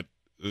one that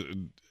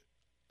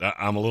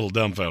I'm a little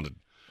dumbfounded.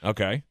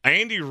 Okay.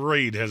 Andy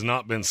Reid has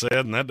not been said,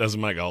 and that doesn't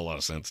make a whole lot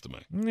of sense to me.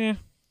 Yeah.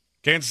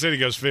 Kansas City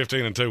goes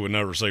 15-2 with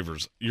no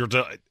receivers.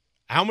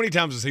 How many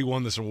times has he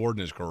won this award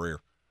in his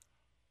career?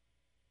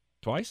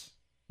 Twice?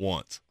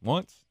 Once.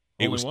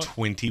 It was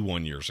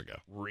 21 years ago.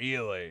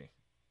 Really?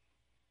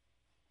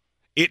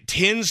 It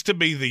tends to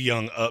be the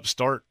young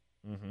upstart.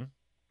 Mm-hmm.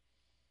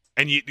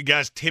 And you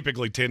guys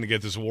typically tend to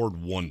get this award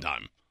one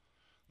time.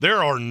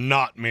 There are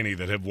not many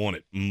that have won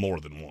it more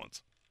than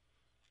once.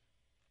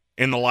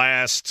 In the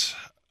last,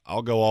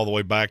 I'll go all the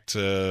way back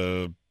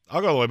to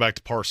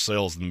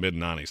Parcells in the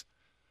mid-90s.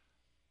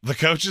 The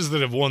coaches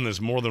that have won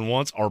this more than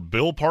once are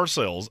Bill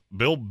Parcells,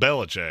 Bill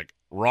Belichick,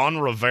 Ron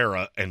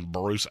Rivera, and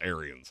Bruce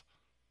Arians.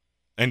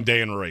 And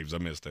Dan Reeves. I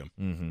missed him.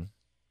 Mm-hmm.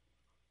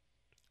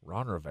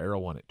 Ron Rivera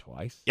won it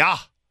twice? Yeah.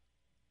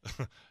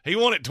 He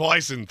won it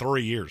twice in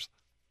 3 years.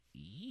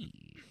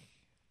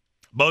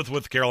 Both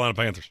with the Carolina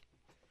Panthers.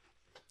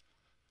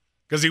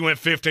 Because he went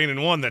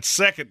 15-1 that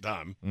second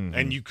time,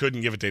 and you couldn't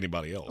give it to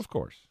anybody else. Of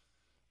course.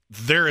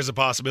 There is a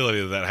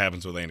possibility that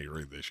happens with Andy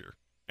Reid this year.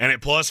 And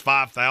at plus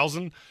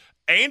 5,000,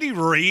 Andy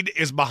Reid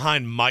is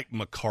behind Mike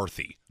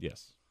McCarthy.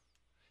 Yes.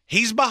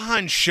 He's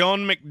behind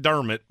Sean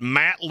McDermott,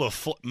 Matt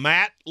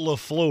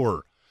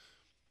LaFleur.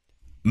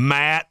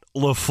 Matt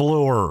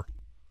LaFleur.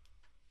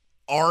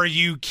 Are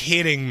you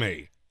kidding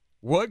me?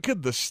 What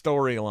could the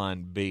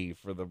storyline be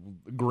for the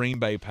Green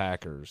Bay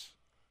Packers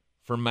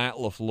for Matt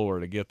LaFleur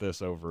to get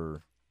this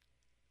over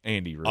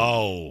Andy Reid?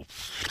 Oh,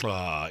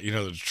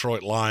 the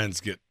Detroit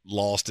Lions get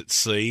lost at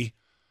sea,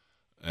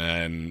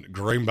 and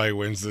Green Bay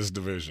wins this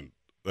division.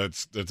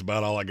 That's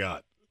about all I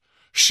got.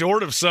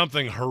 Short of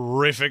something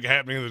horrific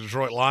happening to the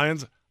Detroit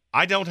Lions,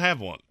 I don't have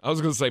one. I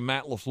was going to say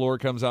Matt LaFleur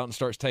comes out and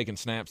starts taking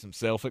snaps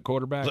himself at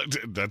quarterback.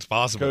 That's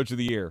possible. Coach of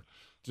the year.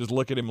 Just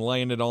look at him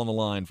laying it on the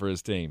line for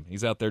his team.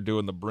 He's out there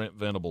doing the Brent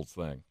Venables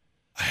thing.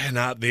 And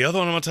the other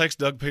one I'm going to take is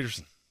Doug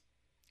Peterson.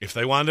 If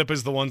they wind up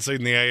as the 1 seed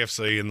in the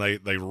AFC and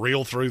they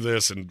reel through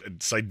this and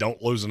say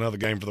don't lose another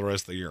game for the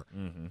rest of the year,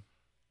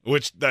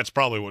 which that's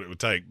probably what it would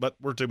take. But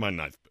we're to the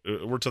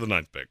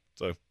ninth pick.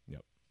 So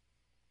yep.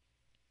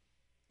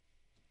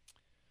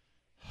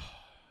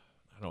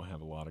 I don't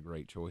have a lot of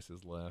great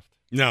choices left.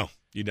 No,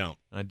 you don't.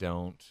 I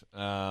don't.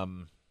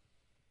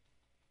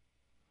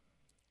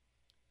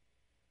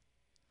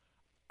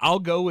 I'll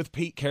go with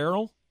Pete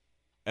Carroll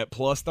at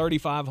plus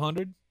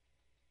 3,500.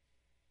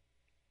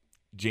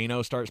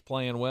 Geno starts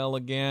playing well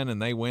again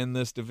and they win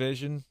this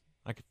division,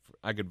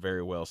 I could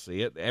very well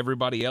see it.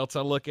 Everybody else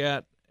I look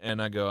at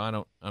and I go, I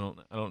don't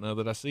know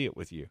that I see it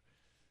with you.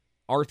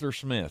 Arthur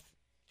Smith.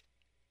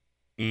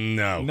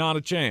 No. Not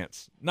a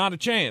chance. Not a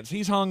chance.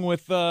 He's hung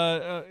with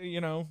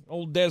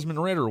old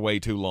Desmond Ritter way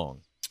too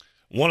long.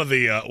 One of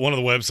the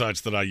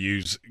websites that I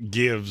use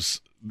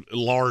gives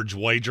large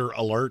wager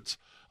alerts.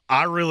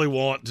 I really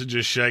want to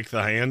just shake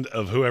the hand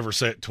of whoever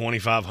set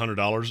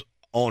 $2,500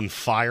 on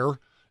fire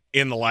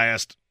in the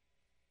last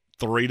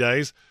 3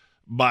 days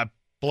by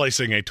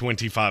placing a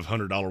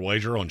 $2,500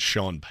 wager on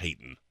Sean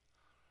Payton.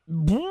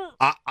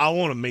 I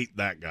want to meet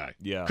that guy.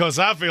 Yeah. Because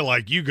I feel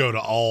like you go to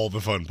all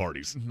the fun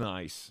parties.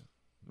 Nice.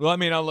 Well, I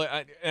mean,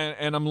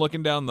 I'm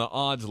looking down the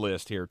odds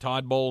list here.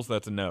 Todd Bowles,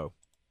 that's a no.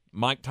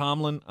 Mike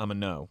Tomlin, I'm a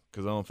no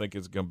because I don't think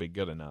it's going to be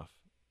good enough.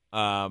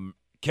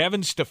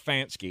 Kevin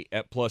Stefanski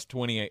at plus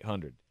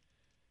 2,800.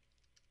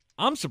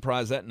 I'm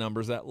surprised that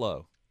number's that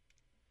low.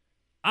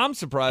 I'm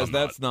surprised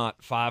that's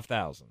not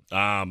 5,000.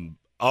 Yeah.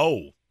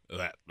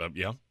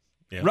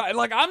 Right,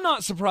 like I'm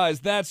not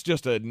surprised that's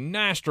just an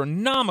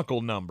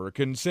astronomical number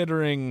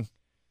considering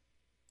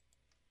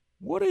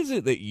what is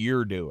it that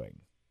you're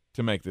doing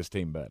to make this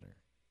team better,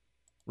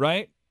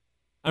 right?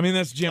 I mean,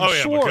 that's Jim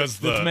Schwartz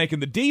that's making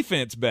the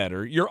defense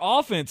better. Your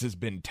offense has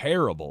been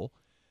terrible.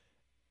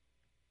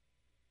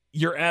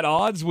 You're at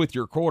odds with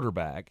your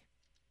quarterback.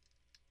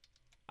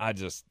 I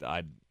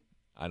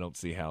don't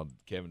see how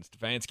Kevin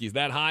Stefanski's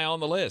that high on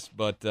the list,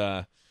 but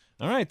all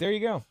right, there you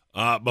go.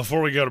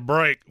 Before we go to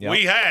break,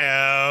 we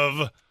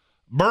have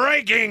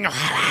breaking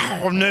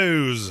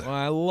news. Well,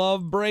 I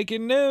love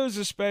breaking news,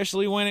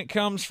 especially when it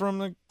comes from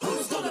the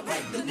Who's gonna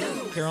break the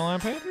news? Carolina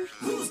Panthers.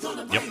 Who's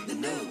gonna break the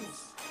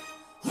news?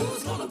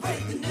 Who's gonna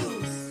break the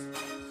news?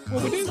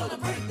 What we do? Who's gonna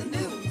break the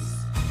news?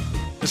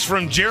 It's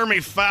from Jeremy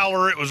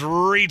Fowler. It was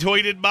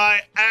retweeted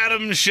by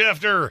Adam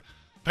Schefter.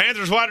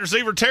 Panthers wide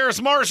receiver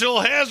Terrace Marshall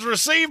has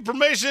received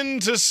permission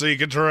to seek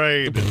a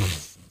trade.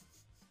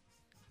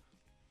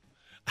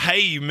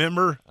 Hey, you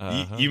remember?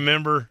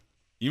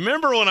 You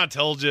remember when I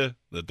told you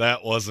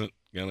that wasn't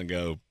going to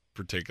go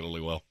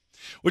particularly well?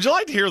 Would you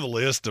like to hear the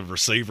list of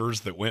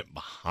receivers that went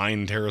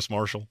behind Terrace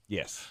Marshall?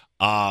 Yes.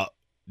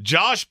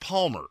 Josh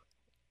Palmer.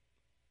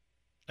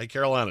 Hey,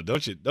 Carolina,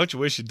 don't you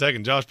wish you'd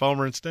taken Josh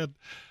Palmer instead?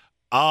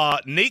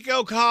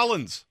 Nico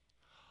Collins.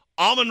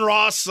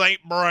 Amon-Ra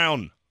St.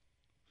 Brown.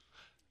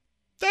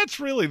 That's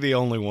really the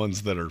only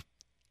ones that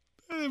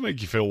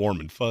make you feel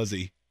warm and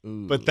fuzzy.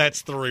 Ooh. But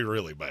that's 3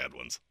 really bad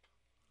ones.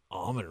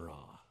 Amon-Ra.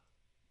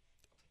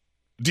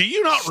 Do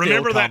you not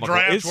remember that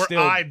draft where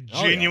I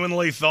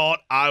genuinely thought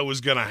I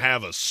was going to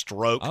have a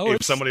stroke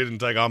if somebody didn't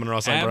take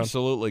Amon-Ra St. Brown?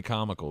 Absolutely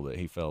comical that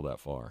he fell that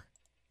far.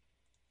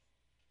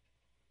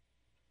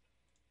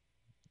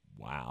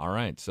 Wow. All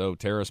right. So,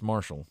 Terrace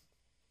Marshall.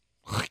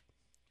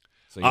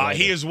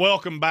 He is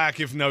welcome back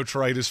if no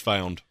trade is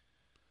found.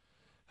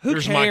 Who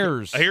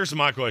cares? Here's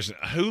my question.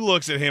 Who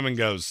looks at him and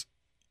goes,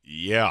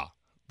 yeah,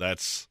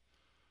 that's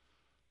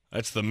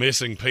the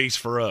missing piece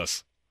for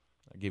us?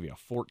 I'll give you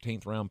a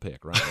 14th round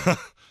pick right now. I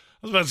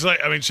was about to say,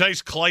 I mean,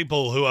 Chase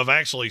Claypool, who I've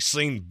actually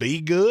seen be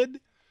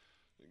good,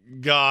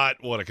 got,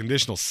 a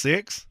conditional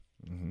 6?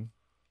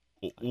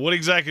 Mm-hmm. What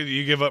exactly do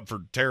you give up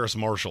for Terrace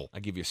Marshall? I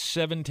give you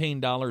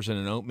 $17 and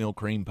an oatmeal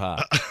cream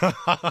pie.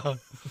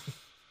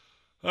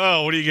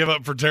 Oh, what do you give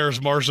up for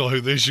Terrace Marshall, who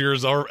this year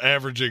is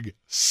averaging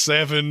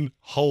 7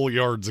 whole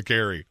yards a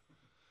carry?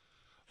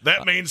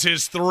 That means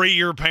his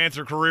 3-year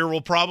Panther career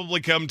will probably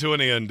come to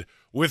an end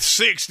with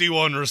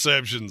 61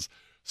 receptions,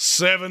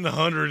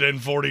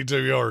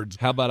 742 yards,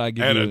 and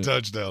a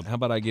touchdown. How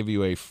about I give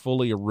you a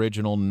fully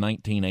original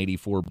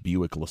 1984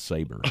 Buick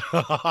LeSabre?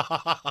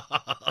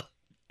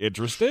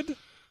 Interested?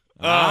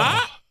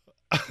 Well,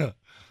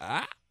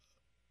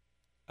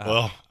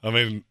 I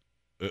mean,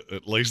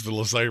 at least the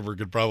LeSabre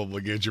could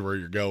probably get you where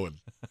you're going.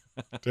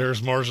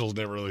 Terrace Marshall's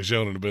never really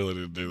shown an ability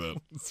to do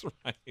that. That's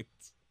right.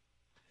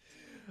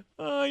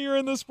 You're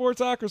in the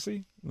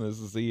Sportsocracy. This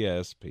is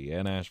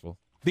ESPN Asheville.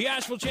 The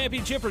Asheville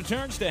Championship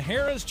returns to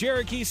Harrah's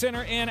Cherokee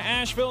Center in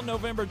Asheville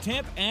November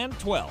 10th and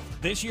 12th.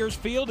 This year's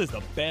field is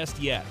the best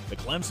yet. The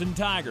Clemson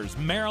Tigers,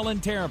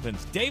 Maryland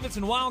Terrapins,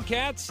 Davidson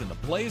Wildcats, and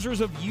the Blazers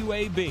of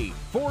UAB.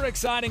 4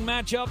 exciting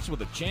matchups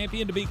with a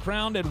champion to be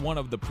crowned in one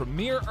of the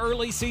premier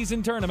early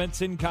season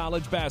tournaments in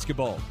college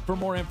basketball. For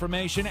more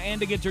information and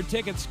to get your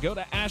tickets, go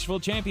to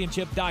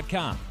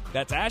AshevilleChampionship.com.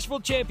 That's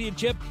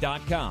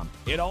AshevilleChampionship.com.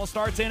 It all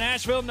starts in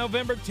Asheville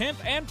November 10th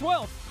and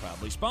 12th.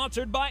 Proudly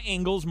sponsored by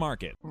Angell's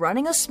Market.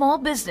 Running a small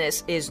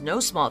business is no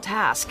small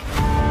task.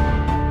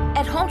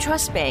 At Home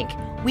Trust Bank,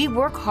 we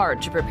work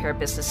hard to prepare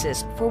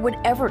businesses for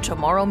whatever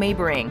tomorrow may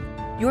bring.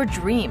 Your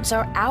dreams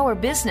are our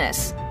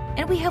business,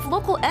 and we have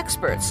local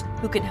experts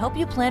who can help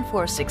you plan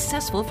for a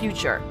successful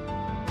future.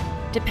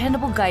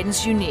 Dependable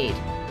guidance you need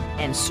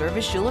and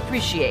service you'll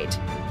appreciate.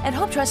 At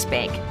Home Trust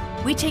Bank,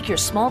 we take your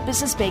small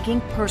business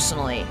banking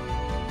personally.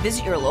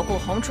 Visit your local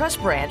Home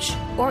Trust branch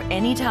or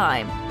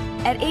anytime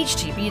at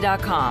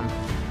htb.com.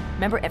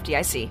 Member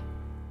FDIC.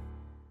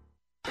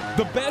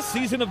 The best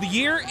season of the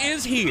year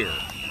is here.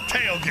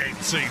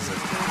 tailgate season.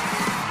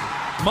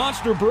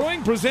 Monster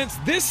Brewing presents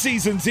this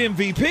season's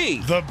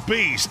MVP. The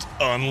Beast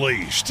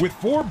Unleashed. With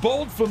 4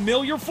 bold,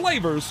 familiar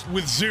flavors.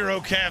 With 0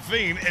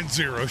 caffeine and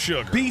 0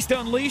 sugar. Beast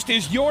Unleashed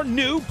is your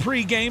new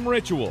pregame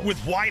ritual. With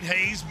white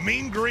haze,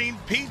 mean green,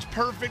 peach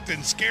perfect,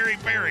 and scary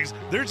berries,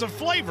 there's a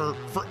flavor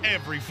for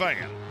every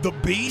fan. The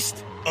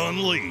Beast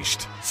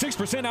Unleashed.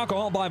 6%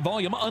 alcohol by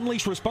volume.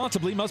 Unleashed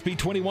responsibly. Must be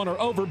 21 or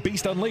over.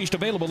 Beast Unleashed.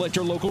 Available at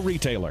your local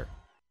retailer.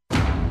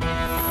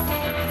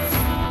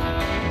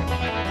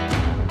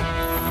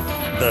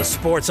 The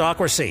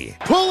Sportsocracy.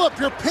 Pull up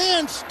your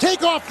pants,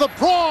 take off the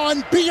bra,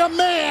 and be a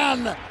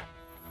man.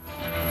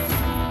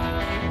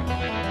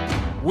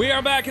 We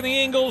are back in the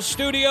Angell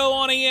studio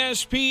on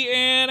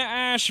ESPN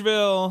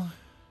Asheville.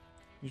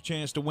 Your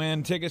chance to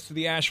win tickets to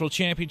the Asheville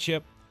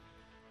Championship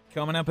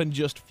coming up in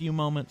just a few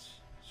moments.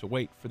 So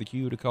wait for the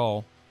cue to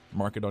call.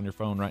 Mark it on your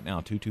phone right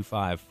now,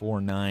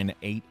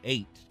 225-4988.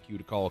 Cue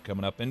to call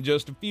coming up in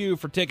just a few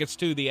for tickets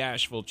to the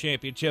Asheville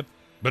Championship.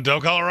 But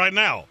don't call it right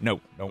now. No,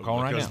 don't call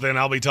it right now. Because then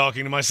I'll be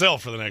talking to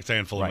myself for the next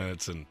handful of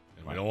minutes, and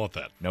we don't want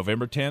that.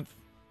 November 10th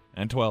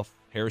and 12th,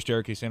 Harris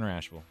Cherokee Center,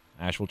 Asheville.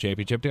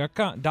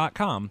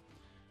 AshevilleChampionship.com.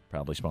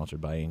 Proudly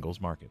sponsored by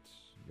Angell's Markets.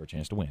 Your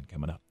chance to win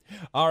coming up.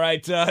 All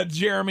right,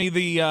 Jeremy,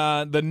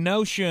 the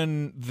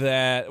notion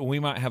that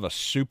we might have a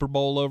Super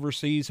Bowl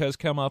overseas has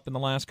come up in the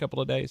last couple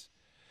of days.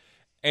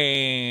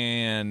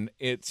 And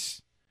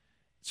it's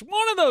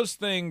one of those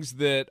things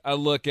that I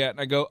look at and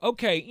I go,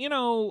 okay,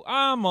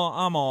 I'm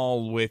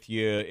all with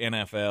you,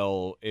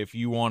 NFL, if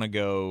you want to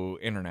go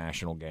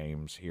international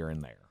games here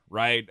and there,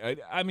 right?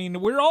 I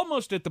mean, we're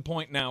almost at the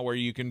point now where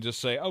you can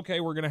just say, okay,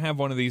 we're going to have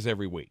one of these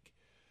every week.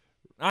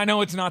 I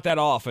know it's not that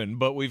often,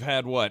 but we've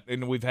had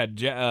we've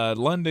had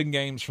London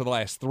games for the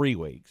last 3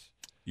 weeks.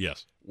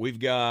 Yes. We've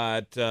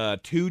got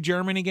 2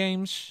 Germany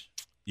games.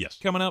 Yes.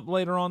 Coming up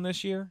later on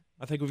this year.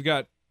 I think we've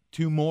got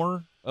 2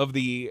 more of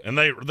the. And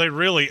they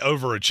really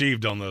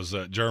overachieved on those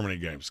Germany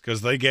games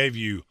because they gave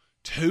you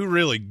 2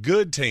 really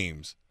good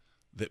teams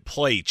that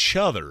play each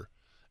other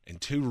and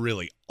 2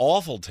 really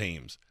awful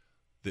teams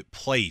that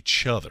play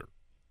each other.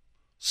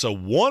 So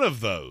one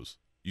of those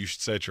you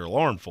should set your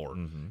alarm for,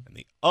 and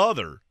the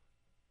other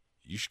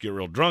you should get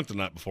real drunk the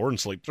night before and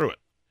sleep through it.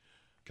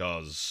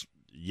 Because,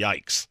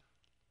 yikes.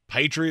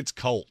 Patriots,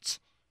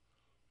 Colts.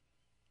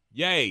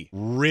 Yay.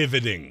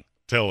 Riveting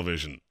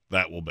television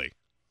that will be.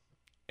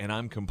 And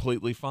I'm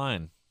completely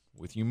fine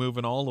with you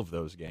moving all of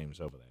those games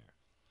over there.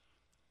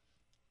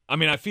 I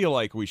mean, I feel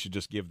like we should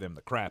just give them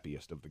the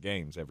crappiest of the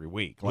games every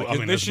week. Like, well, I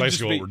mean, that's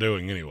basically what we're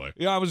doing anyway.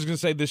 Yeah, I was going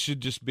to say this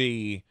should just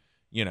be,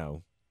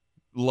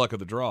 luck of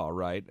the draw,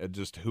 right?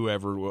 Just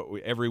whoever,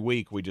 every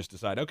week we just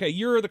decide, okay,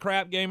 you're the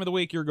crap game of the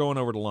week, you're going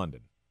over to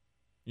London.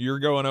 You're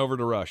going over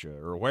to Russia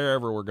or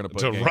wherever we're going to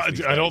put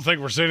games. I don't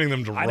think we're sending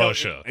them to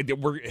Russia. The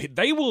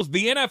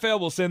NFL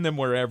will send them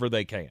wherever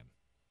they can.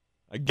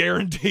 I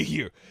guarantee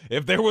you,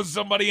 if there was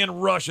somebody in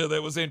Russia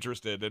that was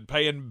interested in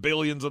paying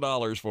billions of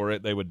dollars for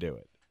it, they would do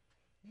it.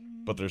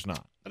 But there's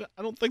not.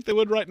 I don't think they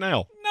would right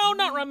now. No,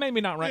 not right.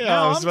 Maybe not right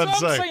now.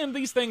 I'm saying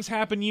these things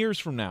happen years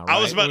from now. Right?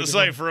 I was about to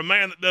say, for a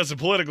man that does a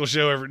political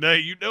show every day,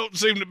 you don't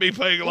seem to be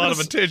paying a lot of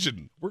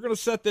attention. We're going to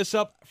set this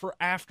up for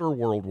after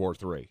World War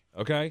III,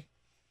 okay?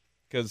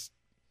 Because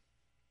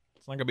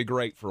it's not going to be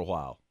great for a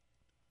while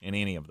in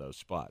any of those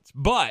spots.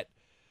 But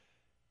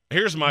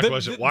here's my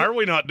question. Why are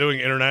we not doing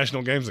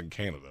international games in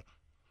Canada?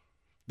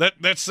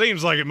 That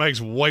seems like it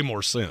makes way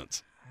more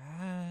sense.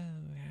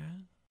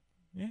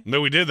 Yeah. I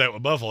mean, we did that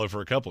with Buffalo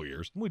for a couple of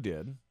years. We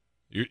did.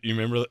 You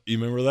remember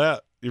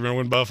that? You remember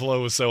when Buffalo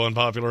was so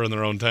unpopular in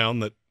their own town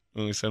that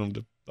when we sent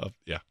them to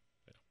yeah.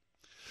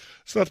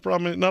 It's not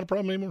a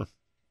problem anymore.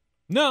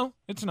 No,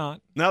 it's not.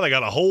 Now they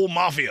got a whole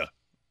mafia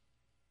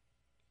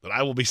that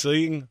I will be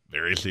seeing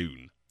very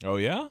soon. Oh,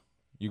 yeah?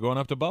 You going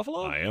up to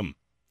Buffalo? I am.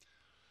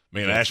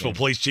 Me and Asheville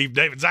Police Chief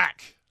David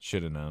Zach.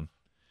 Should have known.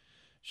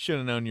 Should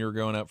have known you were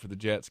going up for the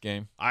Jets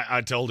game.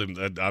 I told him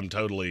that I'm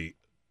totally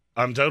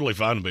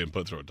fine with being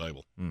put through a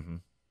table. Mm-hmm.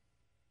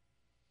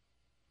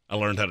 I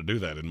learned how to do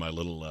that in my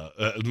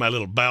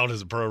little bout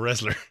as a pro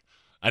wrestler.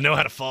 I know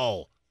how to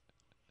fall.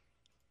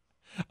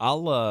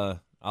 I'll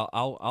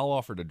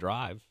offer to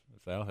drive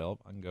if that'll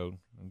help. I can go.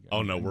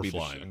 Oh no, we're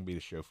flying. I can be the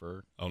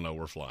chauffeur. Oh no,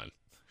 we're flying.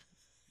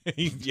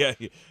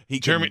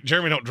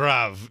 Jeremy don't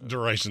drive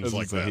durations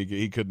like that.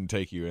 He couldn't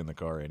take you in the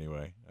car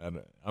anyway.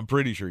 I'm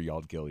pretty sure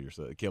y'all'd kill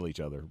each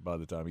other by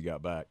the time you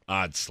got back.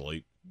 I'd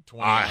sleep.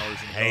 20 hours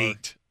in the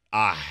car.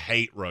 I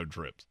hate road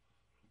trips.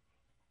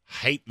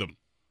 Hate them.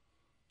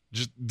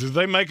 Just do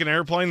they make an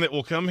airplane that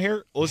will come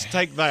here? Let's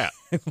take that.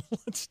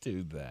 Let's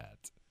do that.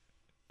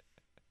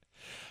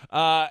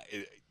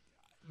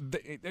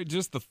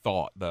 Just the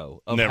thought,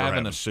 though, of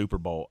having a Super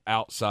Bowl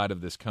outside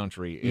of this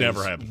country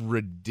is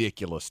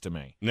ridiculous to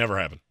me. Never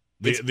happened.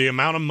 The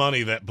amount of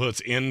money that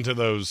puts into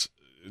those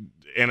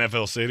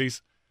NFL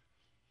cities.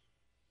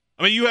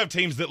 I mean, you have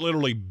teams that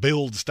literally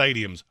build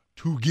stadiums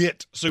to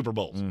get Super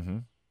Bowls. Mm-hmm.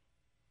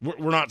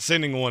 We're not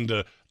sending one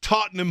to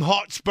Tottenham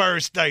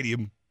Hotspur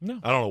Stadium. No.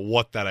 I don't know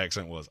what that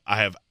accent was. I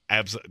have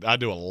I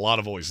do a lot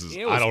of voices.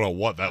 I don't know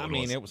what that one was.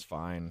 I mean, it was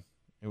fine.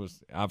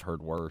 I've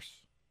heard worse.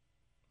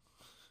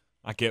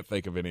 I can't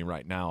think of any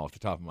right now off the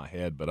top of my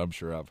head, but I'm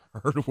sure I've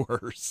heard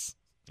worse.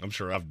 I'm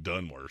sure I've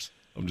done worse.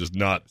 I'm just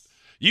not.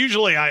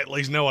 Usually I at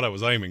least know what I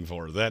was aiming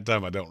for. That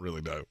time I don't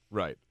really know.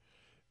 Right.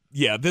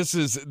 Yeah, this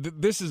is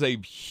a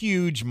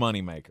huge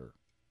moneymaker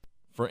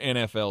for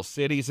NFL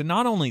cities. And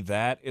not only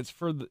that, it's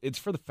for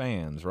the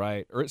fans,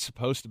 right? Or it's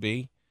supposed to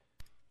be.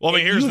 Well, I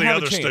mean, here's the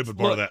other stupid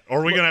part of that.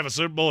 Are we going to have a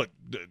Super Bowl at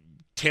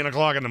 10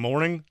 o'clock in the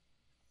morning?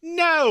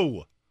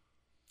 No.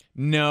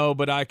 No,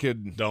 but I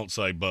could. Don't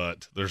say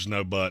but. There's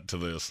no but to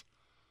this.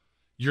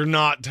 You're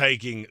not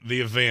taking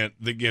the event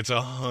that gets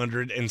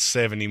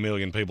 170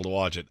 million people to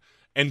watch it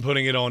and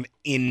putting it on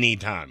any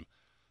time,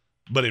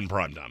 but in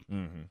prime time.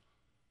 Mm-hmm.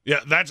 Yeah,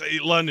 that's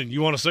London.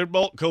 You want a Super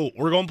Bowl? Cool.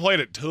 We're going to play it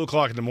at 2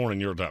 o'clock in the morning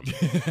your time.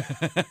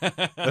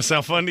 That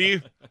sound fun to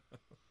you?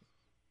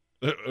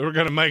 We're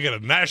going to make it a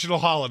national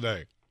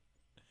holiday.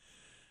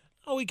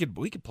 Oh, we could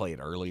play it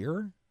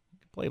earlier. We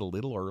could play it a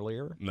little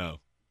earlier. No,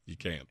 you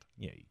can't.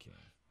 Yeah, you can.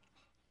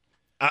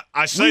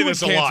 I say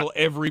this a lot. Cancel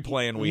every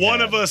plan we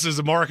One have. of us is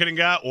a marketing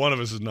guy. One of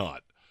us is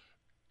not.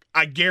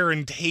 I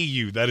guarantee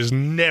you that is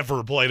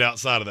never played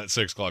outside of that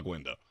 6 o'clock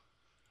window.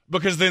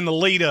 Because then the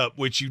lead up,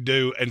 which you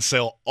do and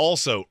sell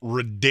also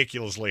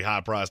ridiculously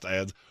high priced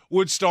ads,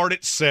 would start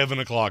at 7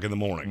 o'clock in the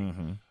morning.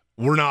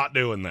 Mm-hmm. We're not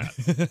doing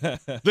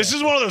that. This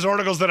is one of those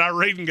articles that I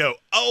read and go,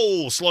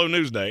 oh, slow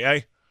news day,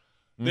 eh?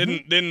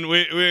 Mm-hmm.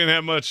 We didn't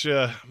have much,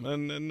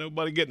 and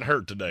nobody getting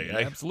hurt today, eh?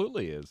 It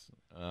absolutely is.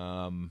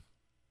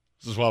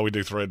 This is why we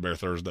do Threadbare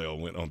Thursday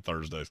on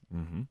Thursdays.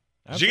 Mm-hmm.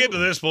 You get to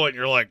this point, and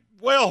you're like,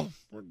 well,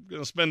 we're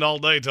going to spend all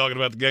day talking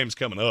about the games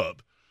coming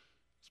up.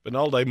 Spend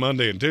all day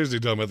Monday and Tuesday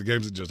talking about the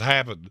games that just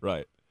happened.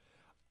 Right.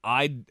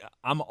 I'm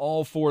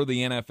all for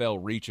the NFL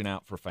reaching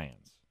out for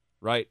fans.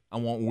 Right.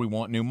 We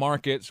want new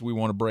markets. We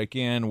want to break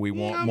in. We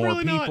want more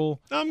really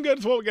people. Not. I'm good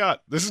with what we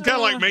got. This is kind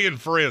of like me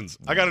and friends.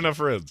 I got enough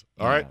friends.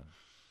 All right.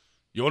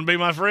 You want to be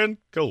my friend?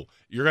 Cool.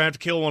 You're going to have to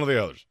kill one of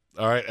the others.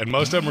 All right. And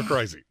most of them are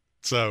crazy.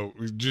 So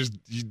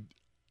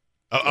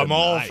I'm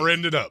all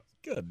friended up.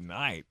 Good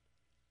night.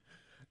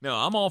 No,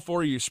 I'm all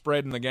for you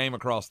spreading the game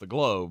across the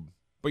globe,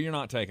 but you're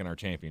not taking our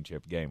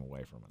championship game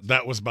away from us.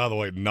 That was, by the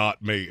way,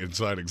 not me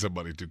inciting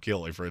somebody to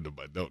kill a friend of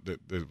mine.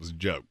 It was a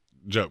joke.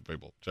 Joke,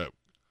 people. Joke.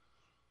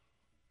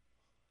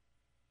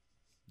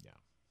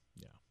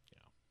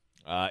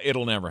 Yeah.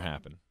 It'll never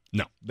happen.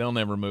 No. They'll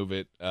never move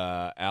it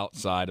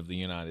outside of the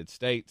United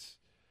States.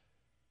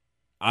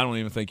 I don't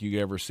even think you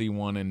ever see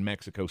one in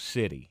Mexico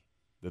City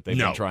that they've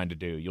been trying to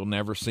do. You'll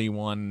never see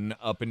one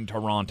up in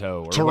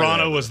Toronto.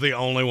 Toronto was the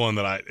only one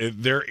that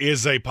there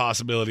is a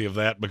possibility of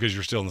that because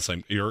you're still in the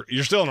same, you're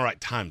still in the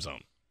right time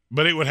zone.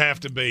 But it would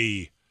have to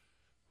be,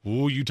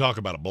 you talk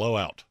about a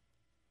blowout.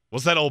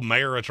 What's that old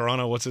mayor of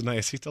Toronto? What's his name?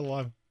 Is he still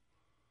alive?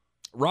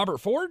 Robert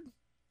Ford?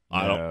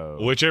 I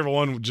don't. Whichever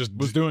one just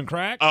was doing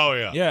crack. Oh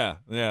yeah.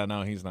 Yeah.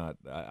 No, he's not.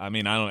 I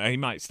mean, I don't. He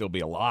might still be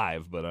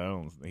alive, but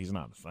he's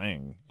not a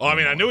thing. Oh, I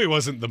mean, I knew he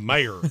wasn't the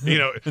mayor.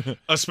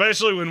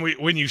 Especially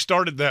when you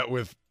started that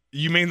with.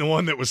 You mean the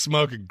one that was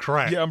smoking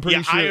crack? Yeah, I'm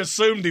pretty sure. I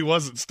assumed he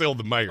wasn't still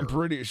the mayor. I'm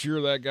pretty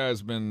sure that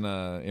guy's been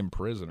in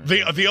prison.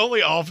 The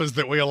only office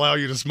that we allow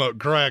you to smoke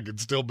crack and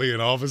still be in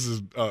office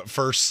is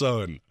first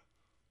son.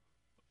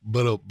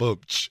 But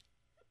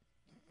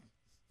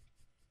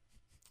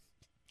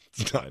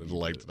It's not an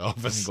elected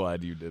office. I'm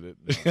glad you did it.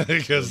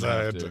 Because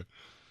I had to.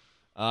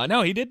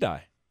 No, he did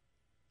die.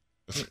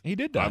 He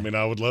did die. I mean,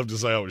 I would love to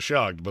say I was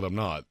shocked, but I'm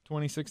not.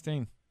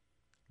 2016.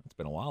 It's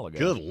been a while ago.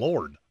 Good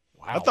Lord.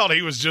 Wow. I thought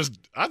he was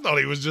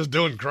just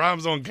doing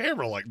crimes on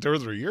camera like 2 or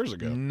 3 years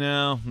ago.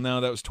 No,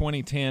 that was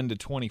 2010 to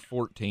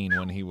 2014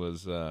 when he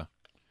was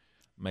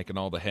making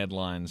all the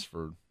headlines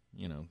for,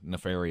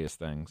 nefarious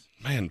things.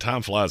 Man,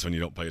 time flies when you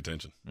don't pay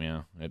attention.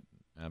 Yeah, it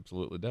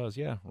absolutely does.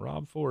 Yeah,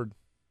 Rob Ford,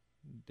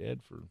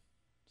 dead for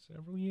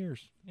several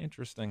years.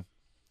 Interesting.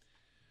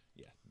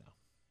 Yeah, no.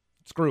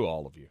 Screw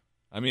all of you.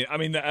 I mean,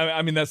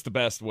 that's the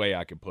best way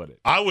I could put it.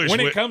 I wish when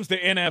it comes to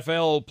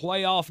NFL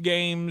playoff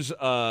games,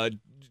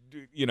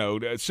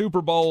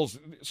 Super Bowls,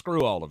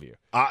 screw all of you.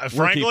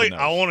 Frankly,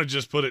 I want to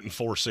just put it in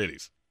 4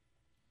 cities.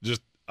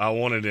 I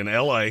want it in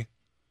L.A.,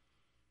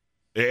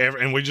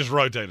 and we just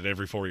rotate it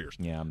every 4 years.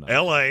 Yeah, I'm not.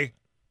 L.A.,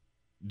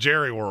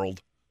 Jerry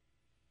World.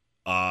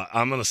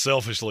 I'm going to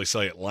selfishly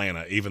say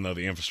Atlanta, even though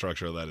the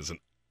infrastructure of that is an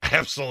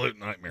absolute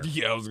nightmare.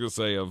 Yeah, I was going to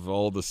say, of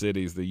all the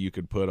cities that you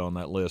could put on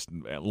that list,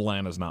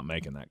 Atlanta's not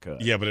making that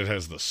cut. Yeah, but it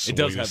has the sweetest It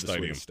does have the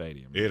stadium. sweetest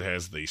stadium. It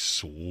has the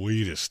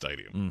sweetest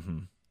stadium. Mm-hmm.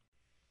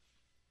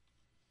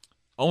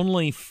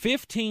 Only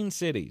 15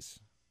 cities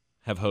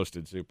have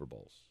hosted Super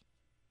Bowls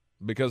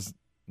because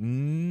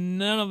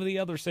none of the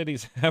other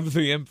cities have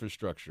the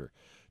infrastructure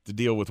to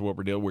deal with what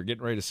we're doing. We're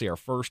getting ready to see our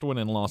first one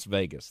in Las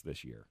Vegas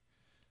this year.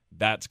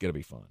 That's going to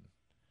be fun.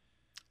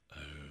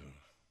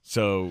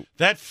 So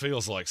that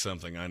feels like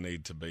something I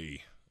need to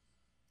be.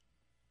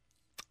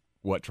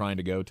 What, trying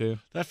to go to?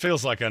 That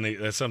feels like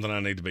that's something I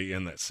need to be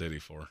in that city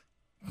for.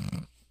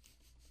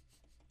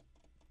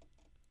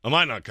 I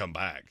might not come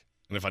back.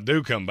 And if I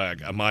do come back,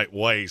 I might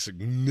weigh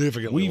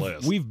significantly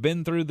less. We've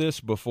been through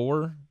this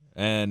before,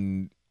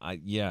 and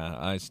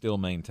I still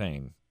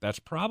maintain that's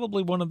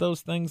probably one of those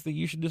things that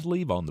you should just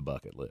leave on the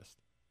bucket list.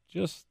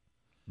 Just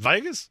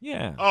Vegas?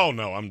 Yeah. Oh,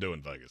 no, I'm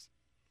doing Vegas.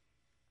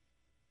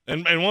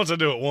 And once I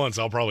do it once,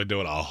 I'll probably do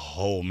it a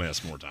whole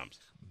mess more times.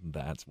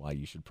 That's why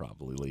you should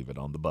probably leave it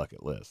on the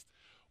bucket list.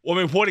 Well,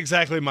 I mean, what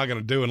exactly am I going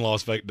to do in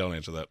Las Vegas? Don't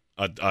answer that.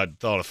 I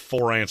thought of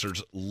 4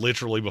 answers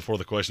literally before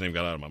the question even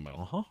got out of my mouth.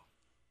 Uh-huh.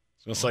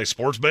 I was going to say,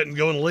 sports betting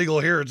going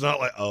illegal here. It's not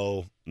like,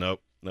 oh,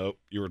 nope.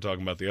 You were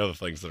talking about the other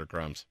things that are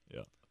crimes.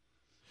 Yeah.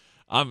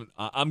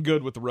 I'm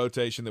good with the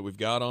rotation that we've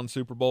got on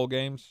Super Bowl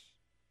games.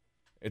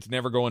 It's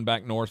never going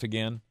back north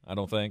again, I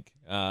don't think,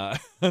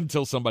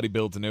 until somebody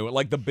builds a new one.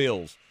 Like the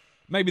Bills.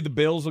 Maybe the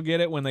Bills will get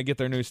it when they get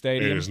their new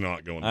stadium. It is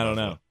not going. I don't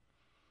know.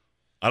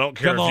 I don't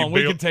care. Come on,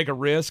 we can take a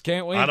risk,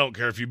 can't we? I don't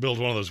care if you build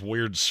one of those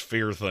weird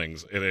sphere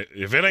things.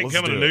 If it ain't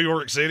coming to New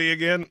York City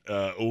again,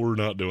 we're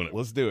not doing it.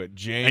 Let's do it.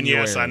 January. And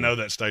yes, I know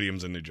that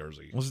stadium's in New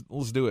Jersey.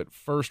 Let's do it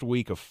first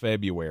week of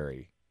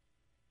February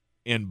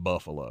in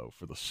Buffalo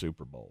for the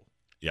Super Bowl.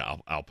 Yeah,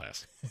 I'll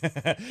pass.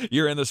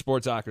 You're in the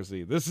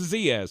Sportsocracy. This is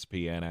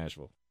ESPN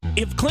Asheville.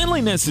 If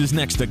cleanliness is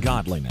next to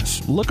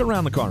godliness, look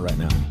around the car right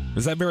now.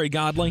 Is that very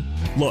godly?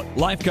 Look,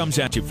 life comes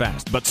at you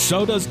fast, but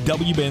so does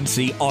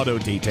WBNC Auto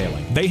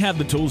Detailing. They have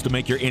the tools to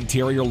make your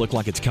interior look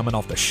like it's coming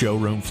off the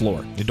showroom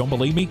floor. You don't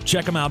believe me?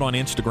 Check them out on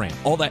Instagram.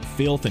 All that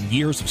filth and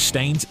years of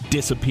stains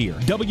disappear.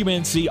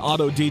 WBNC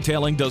Auto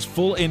Detailing does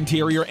full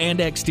interior and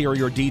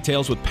exterior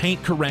details with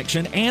paint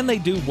correction, and they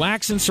do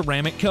wax and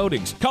ceramic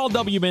coatings. Call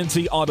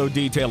WBNC Auto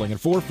Detailing at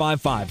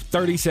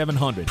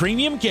 455-3700.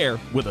 Premium care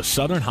with a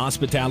Southern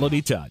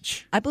hospitality touch.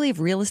 I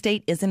believe real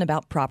estate isn't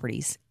about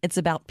properties. It's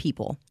about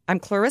people. I'm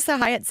Clarissa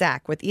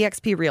Hyatt-Zack with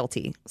eXp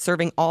Realty,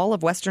 serving all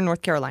of Western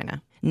North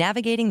Carolina.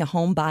 Navigating the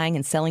home buying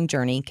and selling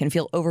journey can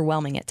feel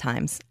overwhelming at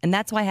times, and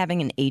that's why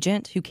having an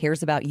agent who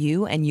cares about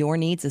you and your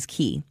needs is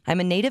key. I'm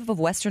a native of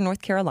Western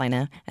North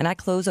Carolina, and I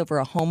close over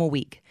a home a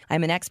week.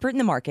 I'm an expert in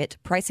the market,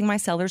 pricing my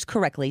sellers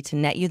correctly to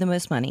net you the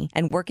most money,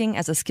 and working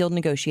as a skilled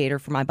negotiator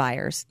for my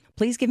buyers.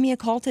 Please give me a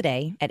call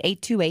today at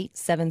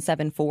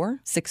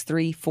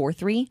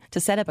 828-774-6343 to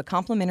set up a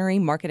complimentary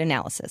market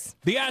analysis.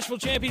 The Asheville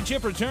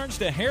Championship returns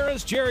to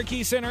Harrah's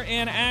Cherokee Center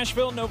in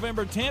Asheville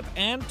November 10th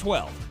and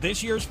 12th.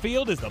 This year's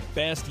field is the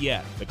best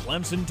yet. The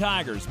Clemson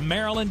Tigers,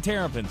 Maryland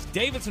Terrapins,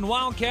 Davidson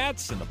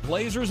Wildcats, and the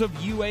Blazers of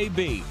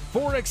UAB.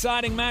 4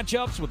 exciting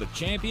matchups with a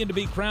champion to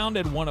be crowned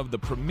at one of the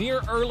premier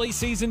early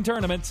season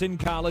tournaments in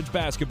college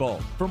basketball.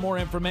 For more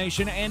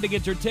information and to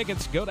get your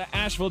tickets, go to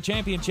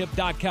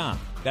AshevilleChampionship.com.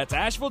 That's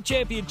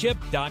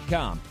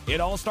AshevilleChampionship.com.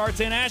 It all starts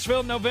in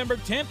Asheville November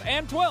 10th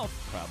and 12th.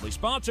 Proudly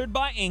sponsored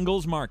by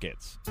Angell's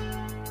Markets.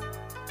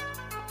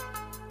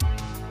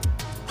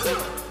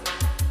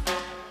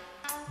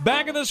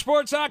 Back in the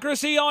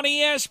Sportsocracy on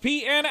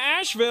ESPN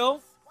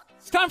Asheville.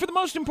 It's time for the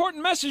most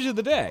important message of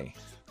the day.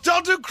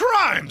 Don't do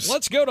crimes!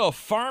 Let's go to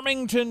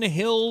Farmington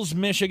Hills,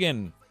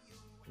 Michigan,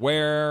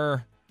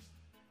 where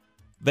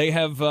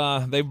they've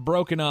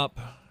broken up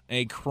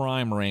a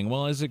crime ring.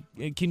 Well,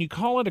 can you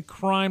call it a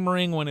crime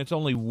ring when it's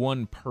only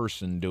one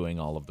person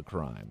doing all of the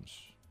crimes?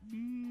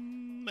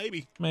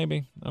 Maybe.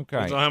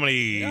 Okay. So how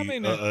many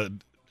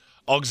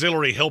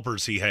auxiliary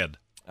helpers he had?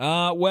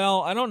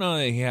 Well, I don't know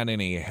that he had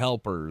any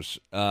helpers,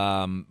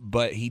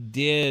 but he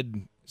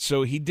did.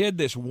 So he did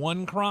this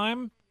one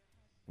crime,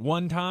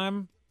 one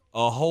time,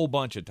 a whole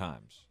bunch of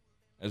times,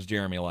 as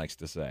Jeremy likes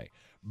to say.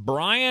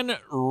 Brian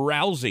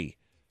Rousey,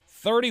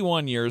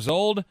 31 years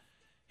old.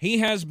 He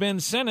has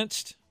been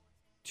sentenced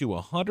to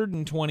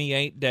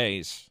 128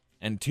 days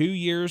and 2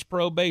 years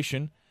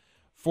probation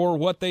for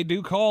what they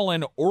do call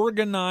an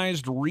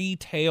organized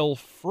retail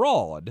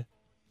fraud,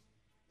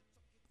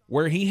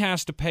 where he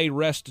has to pay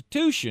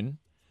restitution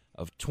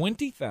of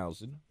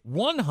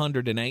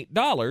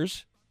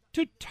 $20,108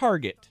 to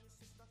Target.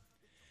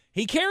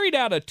 He carried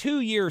out a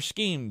 2-year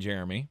scheme,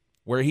 Jeremy,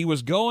 where he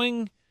was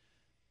going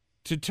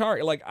to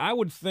Target. Like, I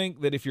would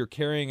think that if you're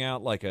carrying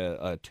out like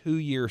a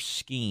 2-year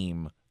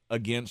scheme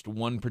against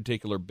one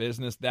particular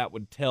business, that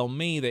would tell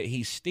me that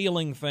he's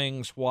stealing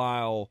things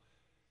while,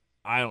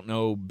 I don't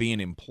know, being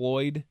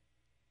employed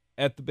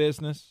at the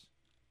business.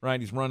 Right,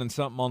 he's running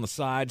something on the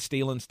side,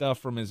 stealing stuff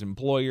from his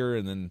employer,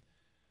 and then...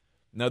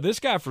 Now, this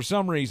guy, for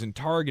some reason,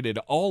 targeted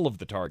all of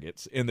the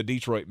targets in the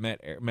Detroit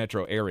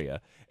metro area,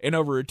 and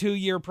over a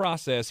 2-year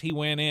process, he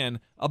went in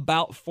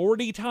about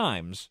 40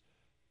 times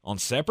on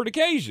separate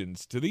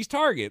occasions to these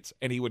targets,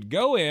 and he would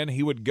go in,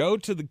 he would go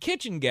to the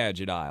kitchen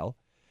gadget aisle,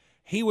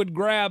 he would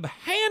grab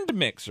hand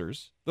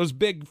mixers, those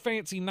big,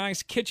 fancy,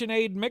 nice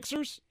KitchenAid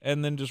mixers,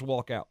 and then just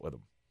walk out with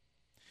them.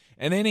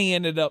 And then he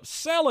ended up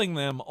selling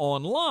them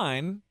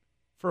online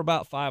for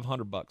about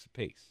 $500 a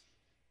piece.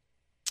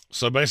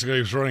 So basically,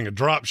 he was running a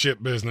drop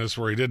ship business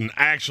where he didn't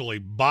actually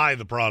buy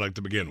the product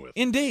to begin with.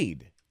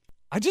 Indeed.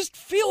 I just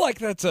feel like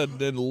that's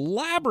an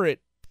elaborate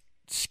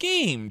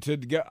scheme to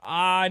go,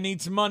 I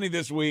need some money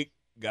this week.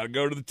 Got to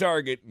go to the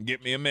Target and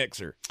get me a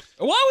mixer.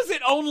 Why was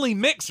it only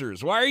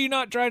mixers? Why are you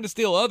not trying to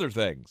steal other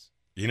things?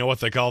 You know what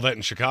they call that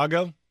in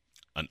Chicago?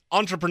 An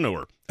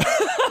entrepreneur.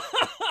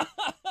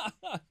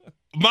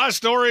 My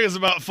story is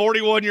about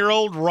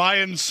 41-year-old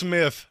Ryan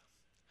Smith.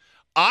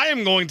 I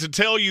am going to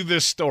tell you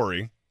this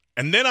story,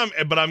 and then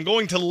I'm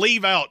going to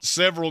leave out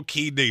several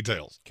key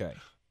details. Okay.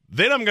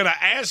 Then I'm going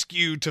to ask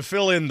you to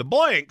fill in the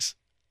blanks,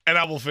 and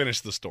I will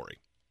finish the story.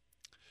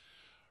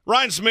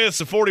 Ryan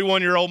Smith's a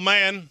 41-year-old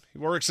man. He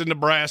works in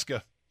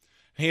Nebraska.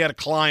 He had a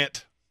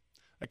client.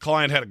 That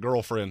client had a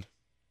girlfriend.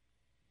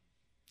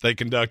 They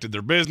conducted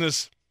their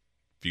business.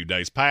 A few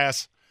days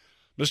pass.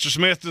 Mr.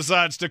 Smith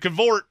decides to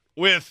cavort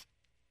with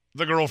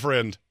the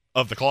girlfriend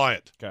of the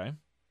client. Okay.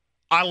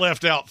 I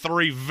left out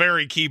 3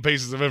 very key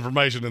pieces of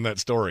information in that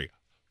story.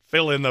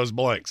 Fill in those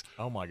blanks.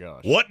 Oh, my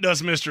gosh. What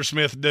does Mr.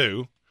 Smith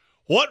do?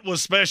 What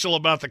was special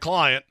about the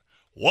client?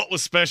 What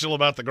was special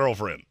about the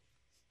girlfriend?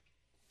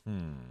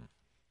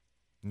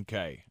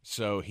 Okay,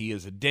 so he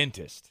is a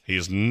dentist.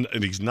 He's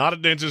not a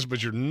dentist,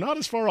 but you're not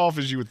as far off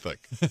as you would think.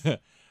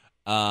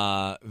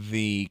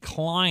 The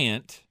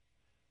client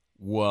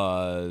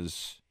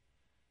was,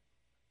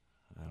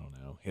 I don't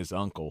know, his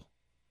uncle.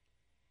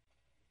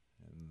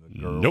 And the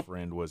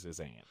girlfriend was his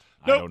aunt.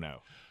 Nope. I don't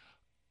know.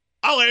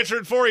 I'll answer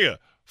it for you.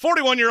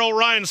 41-year-old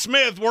Ryan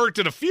Smith worked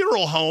at a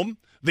funeral home.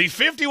 The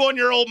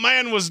 51-year-old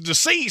man was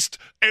deceased,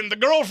 and the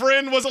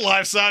girlfriend was a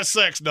life-size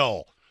sex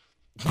doll.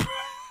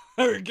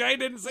 Okay,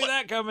 didn't see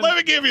that coming. Let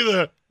me give you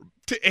the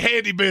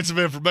handy bits of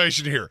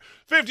information here.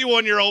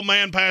 51-year-old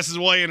man passes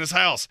away in his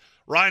house.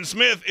 Ryan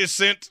Smith is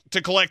sent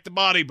to collect the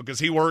body because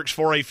he works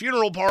for a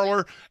funeral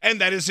parlor,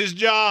 and that is his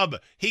job.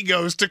 He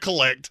goes to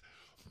collect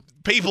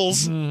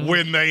people's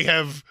when they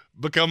have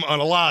become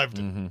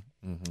unalived.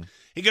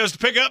 He goes to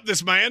pick up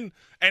this man,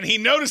 and he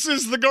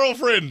notices the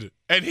girlfriend,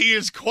 and he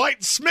is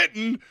quite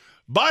smitten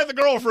by the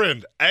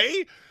girlfriend.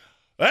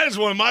 That is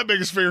one of my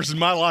biggest fears in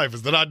my life,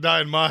 is that I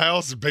die in my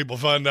house and people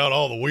find out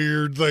all the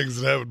weird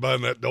things that happen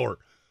behind that door.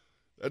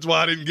 That's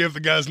why I didn't give the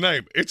guy's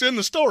name. It's in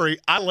the story.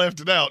 I left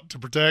it out to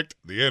protect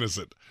the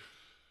innocent.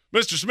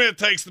 Mr. Smith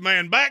takes the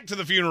man back to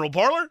the funeral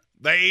parlor.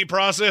 They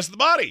process the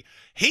body.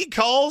 He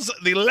calls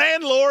the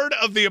landlord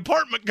of the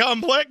apartment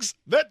complex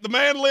that the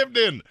man lived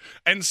in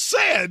and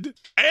said,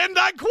 and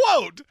I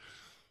quote,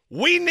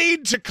 "We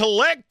need to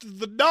collect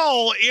the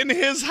doll in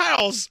his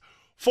house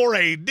for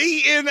a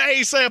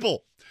DNA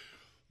sample.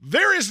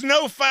 There is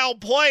no foul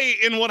play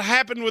in what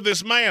happened with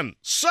this man."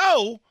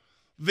 So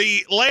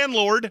the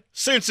landlord,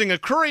 sensing a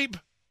creep,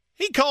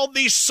 he called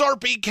the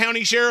Sarpy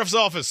County Sheriff's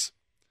Office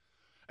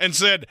and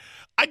said,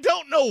 "I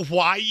don't know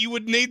why you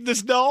would need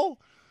this doll."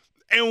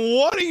 And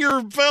one of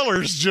your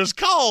fellers just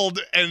called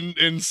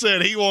and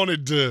said he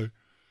wanted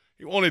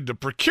to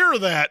procure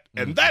that,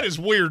 and that is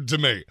weird to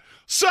me.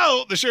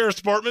 So the sheriff's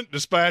department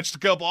dispatched a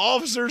couple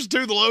officers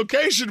to the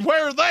location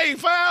where they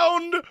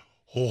found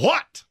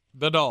what?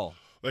 The doll.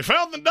 They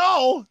found the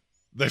doll.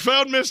 They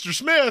found Mr.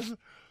 Smith,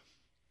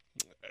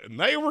 and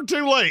they were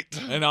too late.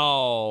 And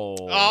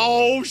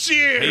oh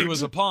shit! He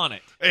was upon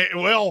it.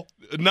 Well,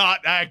 not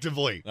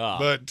actively,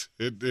 but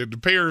it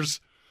appears.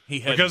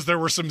 Because there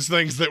were some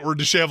things that were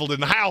disheveled in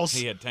the house.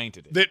 He had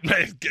tainted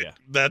it.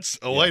 That's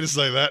a way to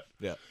say that.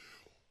 Yeah.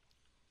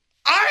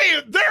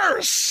 There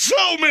are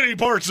so many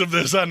parts of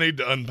this I need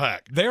to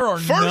unpack. There are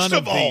none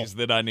of these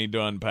that I need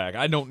to unpack.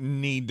 I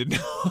don't need to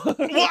know.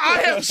 Well,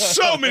 I have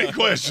so many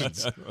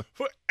questions.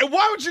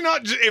 Why would you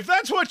not, if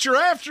that's what you're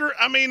after,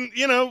 I mean,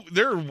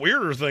 there are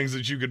weirder things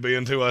that you could be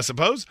into, I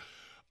suppose.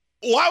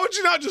 Why would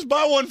you not just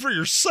buy one for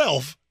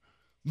yourself?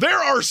 There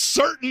are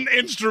certain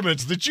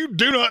instruments that you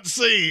do not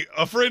see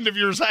a friend of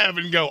yours have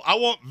and go, "I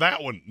want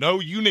that one." No,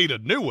 you need a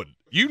new one.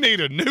 You need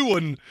a new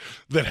one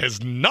that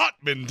has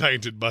not been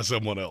tainted by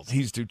someone else.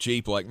 He's too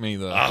cheap like me,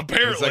 though.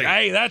 Apparently. It's like,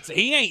 hey,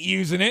 he ain't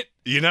using it.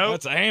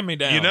 That's a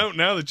hand-me-down.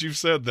 Now that you've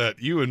said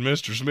that, you and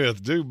Mr.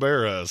 Smith do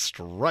bear a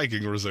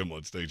striking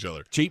resemblance to each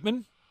other.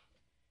 Cheapman?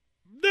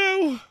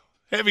 No.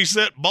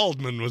 Heavyset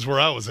Baldman was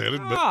where I was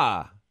headed.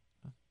 But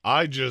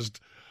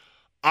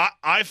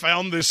I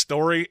found this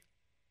story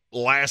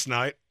last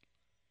night.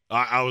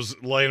 I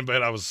was laying in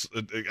bed.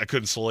 I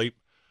couldn't sleep.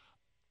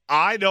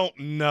 I don't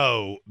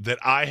know that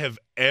I have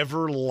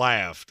ever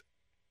laughed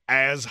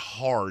as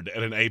hard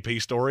at an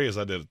AP story as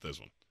I did at this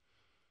one.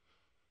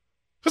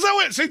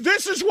 Because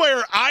this is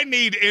where I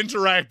need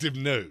interactive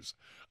news.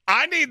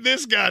 I need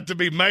this guy to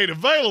be made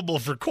available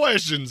for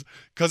questions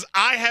because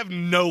I have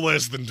no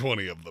less than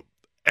 20 of them.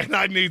 And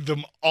I need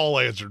them all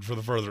answered for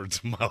the furtherance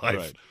of my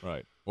life.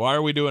 Right. Why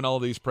are we doing all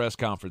these press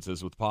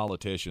conferences with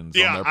politicians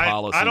on their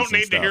policies? I don't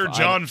need to hear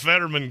John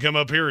Fetterman come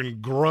up here and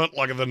grunt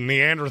like the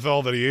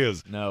Neanderthal that he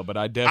is. No, but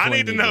I definitely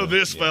need to know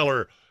this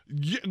feller.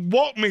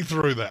 Walk me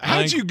through that.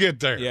 How'd you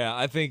get there? Yeah,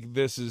 I think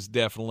this is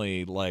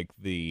definitely like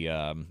the,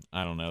 the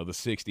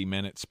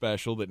 60-minute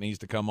special that needs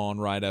to come on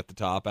right at the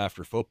top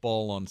after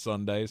football on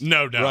Sundays.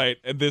 No doubt. Right,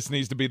 and this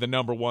needs to be the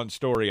number one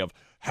story of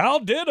how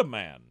did a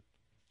man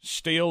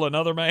steal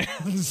another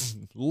man's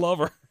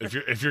lover?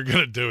 If you're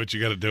gonna do it, you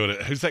got to do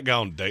it. Who's that guy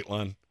on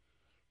Dateline?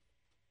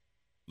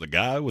 The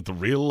guy with the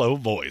real low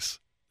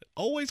voice that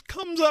always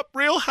comes up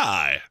real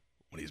high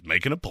when he's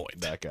making a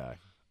point. That guy.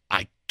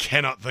 I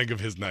cannot think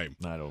of his name.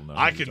 I don't know.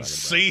 I can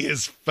see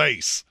his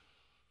face.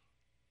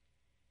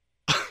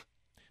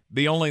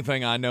 The only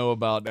thing I know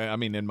about,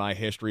 in my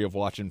history of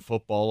watching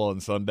football on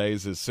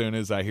Sundays, as soon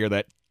as I hear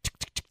that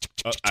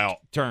out,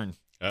 turn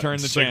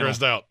the channel.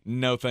 Out.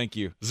 No, thank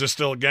you. Is this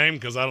still a game?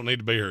 Because I don't need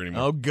to be here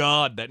anymore. Oh,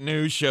 God, that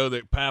news show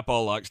that Papa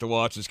likes to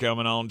watch is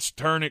coming on. Just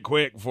turn it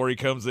quick before he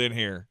comes in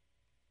here.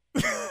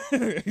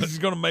 He's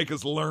going to make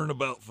us learn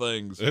about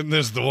things. Isn't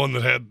this the one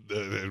that had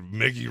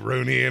Mickey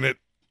Rooney in it?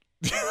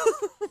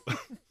 That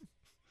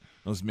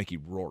was Mickey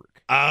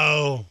Rourke.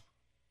 Oh.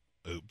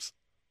 Oops.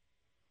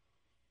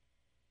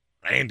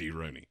 Randy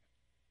Rooney.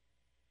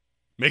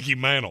 Mickey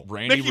Mantle.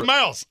 Mickey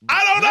Mouse.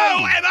 I don't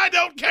know, and I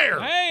don't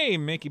care. Hey,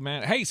 Mickey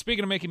Mantle. Hey,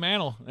 speaking of Mickey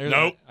Mantle.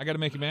 Nope. I got a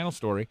Mickey Mantle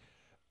story.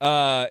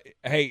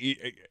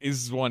 Hey,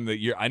 this is one that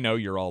I know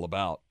you're all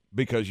about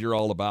because you're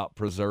all about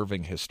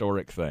preserving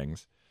historic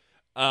things.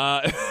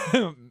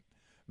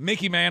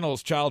 Mickey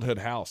Mantle's childhood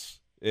house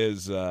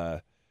is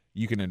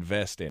you can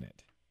invest in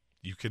it.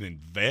 You can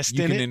invest in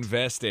it? You can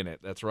invest in it.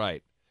 That's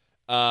right.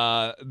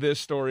 This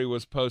story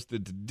was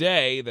posted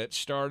today that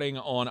starting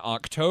on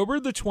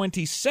October the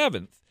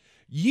 27th,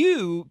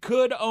 you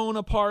could own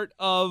a part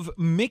of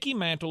Mickey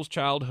Mantle's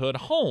childhood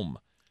home.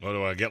 What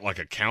do I get, like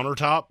a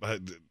countertop?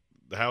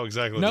 How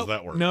exactly does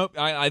that work? Nope.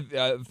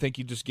 I think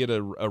you just get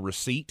a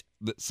receipt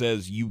that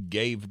says you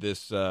gave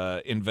this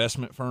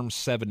investment firm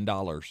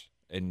 $7,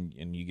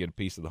 and you get a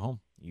piece of the home.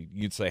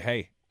 You'd say,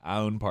 hey, I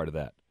own part of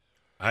that.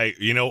 Hey,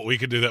 you know what? We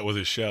could do that with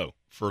this show.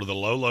 For the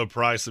low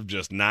price of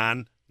just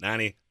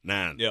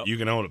 $9.99, yep, you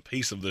can own a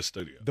piece of this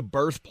studio. The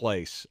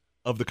birthplace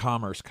of the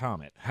Commerce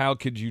Comet. How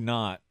could you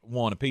not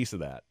want a piece of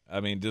that? I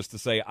mean, just to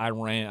say I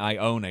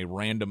own a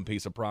random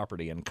piece of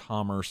property in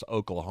Commerce,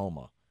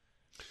 Oklahoma.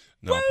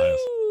 No, I'll pass.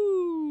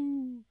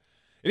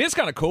 It is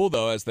kind of cool,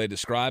 though, as they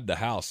describe the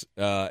house.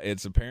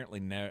 It's apparently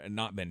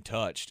not been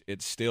touched.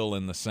 It's still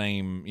in the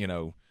same,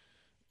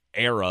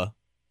 era,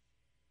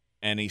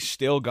 and he's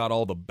still got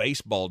all the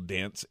baseball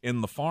dents in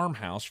the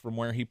farmhouse from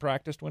where he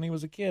practiced when he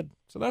was a kid.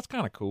 So that's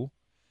kind of cool.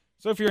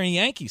 So if you're a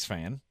Yankees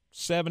fan,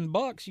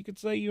 $7, you could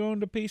say you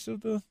owned a piece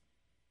of the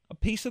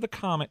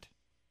comet,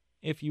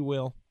 if you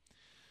will.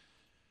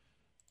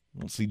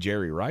 We'll see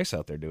Jerry Rice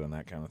out there doing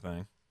that kind of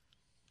thing.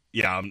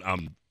 Yeah,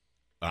 I'm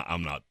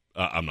not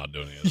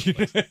doing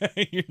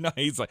it. You're not.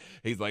 He's like,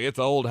 it's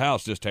an old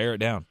house. Just tear it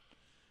down.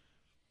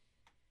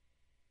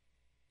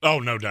 Oh,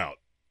 no doubt.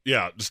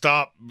 Yeah,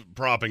 stop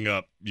propping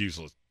up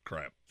useless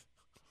crap.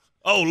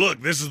 Oh,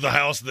 look, this is the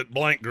house that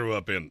blank grew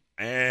up in,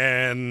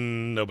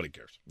 and nobody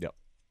cares. Yep.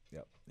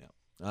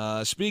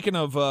 Speaking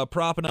of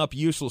propping up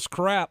useless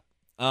crap,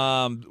 what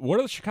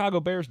are the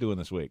Chicago Bears doing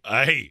this week?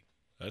 Hey,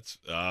 that's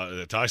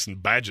Tyson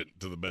Badgett,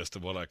 to the best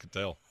of what I could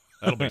tell.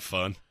 That'll be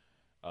fun.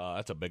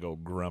 That's a big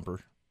old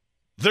grumper.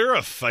 They're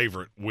a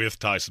favorite with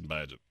Tyson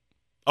Badgett.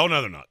 Oh, no,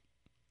 they're not.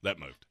 That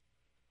moved.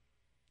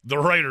 The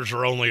Raiders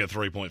are only a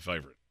 3-point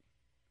favorite.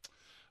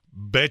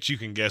 Bet you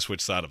can guess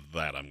which side of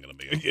that I'm going to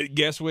be on.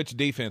 Guess which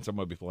defense I'm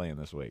going to be playing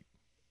this week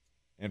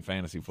in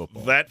fantasy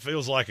football. That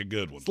feels like a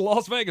good one. It's the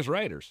Las Vegas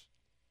Raiders.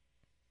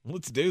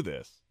 Let's do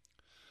this.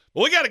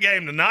 Well, we got a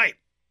game tonight,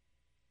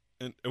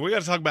 and we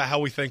got to talk about how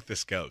we think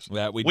this goes.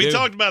 That we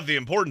talked about the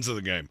importance of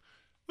the game.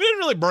 We didn't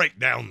really break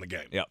down the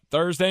game. Yeah.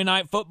 Thursday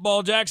night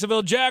football,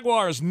 Jacksonville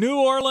Jaguars, New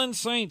Orleans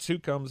Saints. Who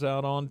comes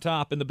out on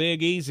top in the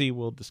Big Easy?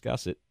 We'll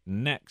discuss it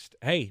next.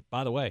 Hey,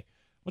 by the way,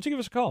 why don't you give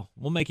us a call?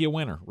 We'll make you a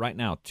winner right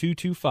now.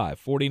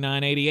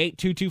 225-4988.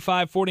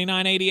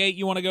 225-4988.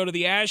 You want to go to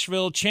the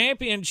Asheville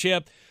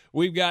Championship.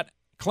 We've got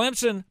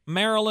Clemson,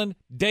 Maryland,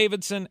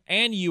 Davidson,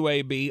 and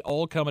UAB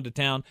all coming to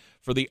town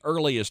for the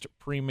earliest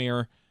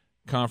premier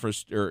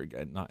conference, or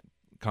not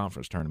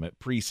conference tournament,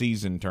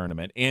 preseason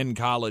tournament in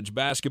college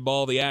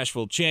basketball. The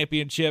Asheville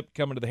Championship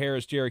coming to the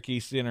Harris Cherokee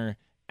Center,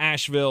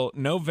 Asheville,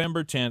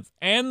 November 10th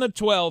and the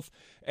 12th,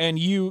 and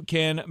you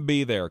can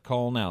be there.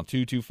 Call now,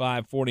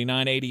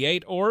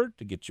 225-4988, or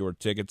to get your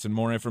tickets and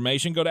more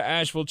information, go to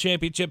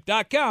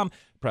AshevilleChampionship.com,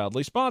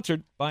 proudly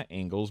sponsored by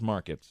Angell's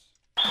Markets.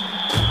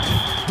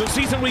 The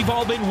season we've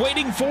all been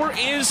waiting for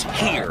is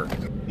here.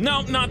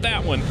 No, not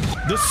that one.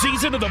 The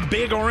season of the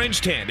Big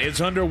Orange Tent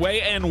is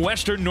underway in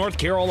Western North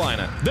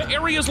Carolina. The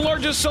area's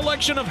largest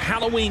selection of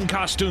Halloween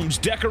costumes,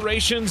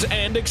 decorations,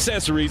 and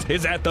accessories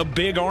is at the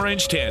Big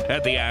Orange Tent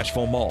at the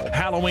Asheville Mall.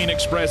 Halloween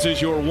Express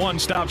is your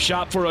one-stop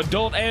shop for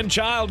adult and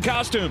child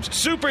costumes,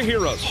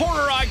 superheroes,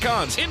 horror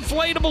icons,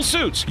 inflatable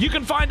suits. You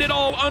can find it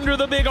all under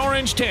the Big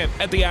Orange Tent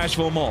at the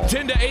Asheville Mall.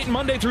 10 to 8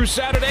 Monday through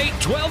Saturday,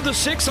 12 to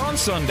 6 on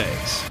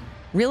Sundays.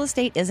 Real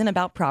estate isn't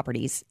about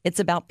properties,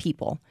 it's about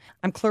people.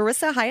 I'm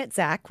Clarissa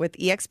Hyatt-Zach with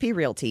eXp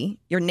Realty,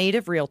 your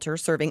native realtor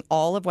serving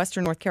all of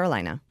Western North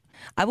Carolina.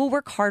 I will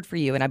work hard for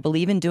you, and I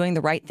believe in doing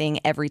the right thing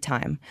every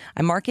time.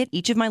 I market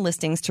each of my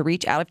listings to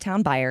reach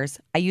out-of-town buyers.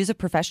 I use a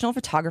professional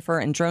photographer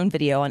and drone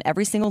video on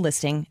every single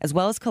listing, as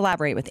well as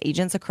collaborate with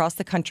agents across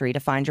the country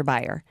to find your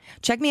buyer.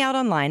 Check me out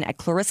online at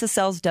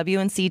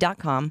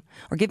clarissasellswnc.com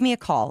or give me a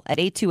call at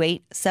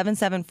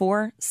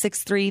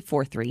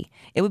 828-774-6343.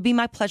 It would be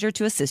my pleasure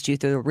to assist you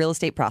through the real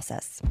estate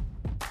process.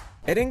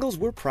 At Angell,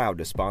 we're proud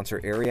to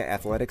sponsor area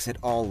athletics at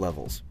all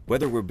levels,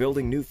 whether we're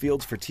building new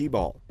fields for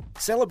T-ball,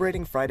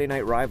 celebrating Friday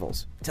night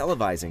rivals,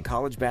 televising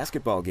college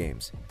basketball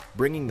games,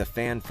 bringing the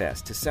Fan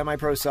Fest to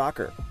semi-pro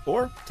soccer,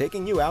 or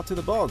taking you out to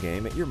the ball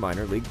game at your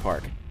minor league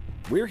park.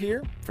 We're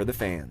here for the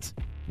fans.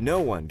 No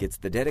one gets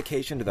the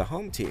dedication to the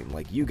home team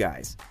like you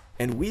guys,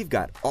 and we've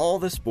got all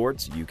the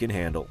sports you can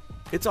handle.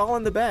 It's all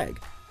in the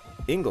bag.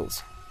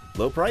 Angell's.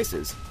 Low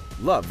prices.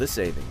 Love the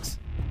savings.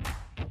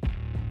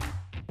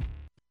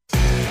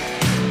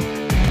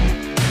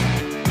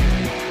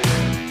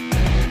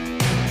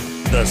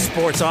 The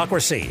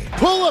Sportsocracy.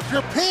 Pull up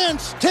your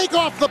pants, take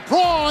off the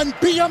bra, and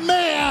be a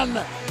man.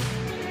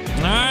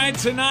 All right,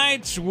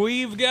 tonight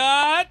we've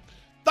got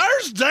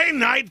Thursday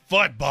night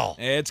football.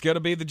 It's going to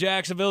be the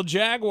Jacksonville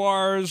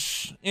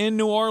Jaguars in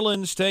New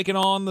Orleans taking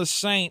on the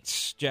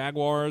Saints.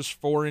 Jaguars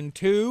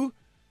 4-2.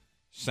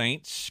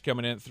 Saints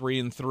coming in at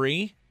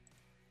 3-3.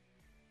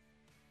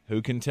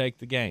 Who can take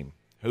the game?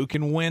 Who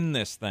can win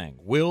this thing?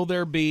 Will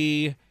there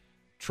be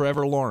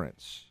Trevor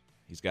Lawrence?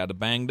 He's got a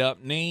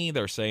banged-up knee.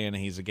 They're saying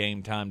he's a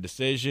game-time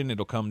decision.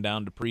 It'll come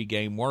down to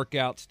pre-game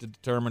workouts to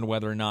determine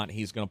whether or not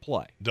he's going to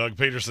play. Doug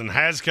Peterson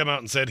has come out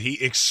and said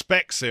he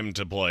expects him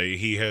to play.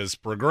 He has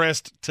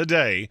progressed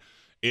today.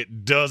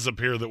 It does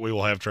appear that we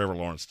will have Trevor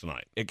Lawrence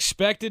tonight.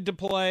 Expected to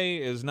play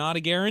is not a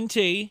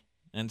guarantee,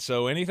 and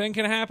so anything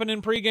can happen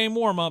in pre-game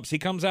warm-ups. He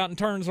comes out and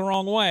turns the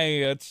wrong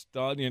way. It's,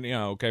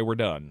 okay, we're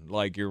done.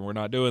 We're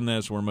not doing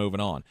this. We're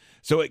moving on.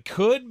 So it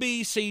could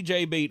be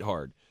C.J.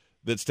 Beathard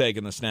that's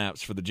taking the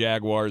snaps for the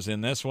Jaguars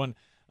in this one.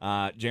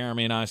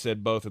 Jeremy and I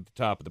said both at the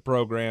top of the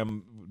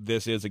program,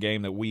 this is a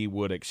game that we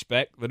would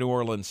expect the New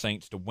Orleans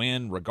Saints to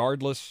win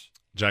regardless.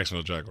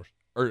 Jacksonville Jaguars.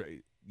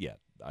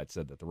 I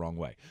said that the wrong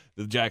way.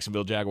 The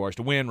Jacksonville Jaguars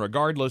to win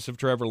regardless if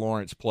Trevor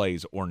Lawrence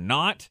plays or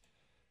not,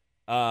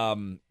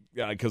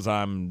 because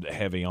I'm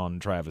heavy on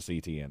Travis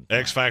Etienne.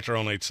 X factor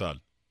on each side.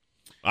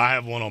 I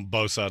have one on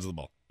both sides of the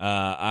ball.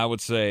 I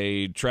would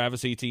say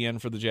Travis Etienne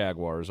for the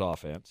Jaguars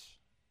offense.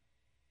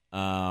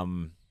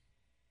 And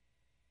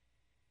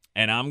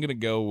I'm going to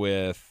go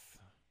with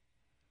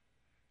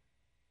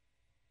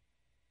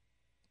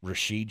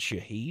Rashid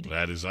Shaheed.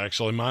 That is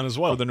actually mine as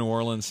well. For the New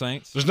Orleans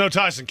Saints. There's no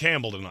Tyson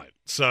Campbell tonight.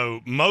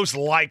 So most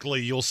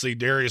likely you'll see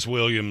Darius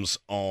Williams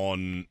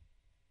on,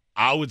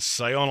 I would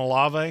say, on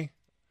Olave.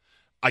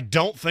 I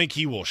don't think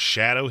he will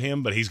shadow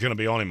him, but he's going to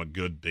be on him a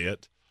good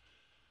bit,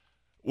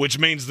 which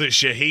means that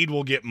Shaheed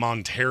will get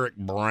Monteric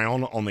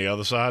Brown on the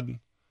other side.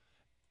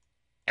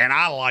 And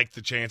I like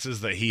the chances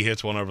that he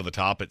hits one over the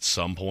top at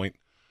some point.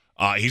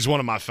 He's one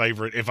of my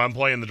favorite. If I'm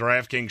playing the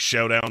DraftKings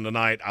showdown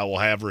tonight, I will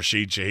have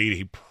Rashid Shaheed.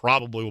 He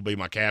probably will be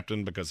my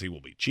captain because he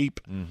will be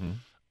cheap. Mm-hmm.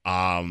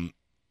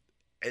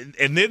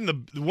 And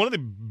then one of the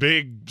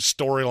big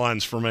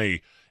storylines for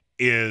me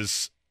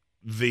is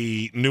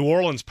the New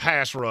Orleans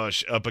pass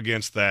rush up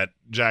against that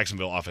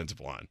Jacksonville offensive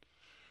line,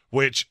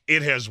 which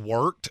it has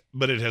worked,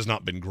 but it has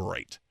not been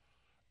great.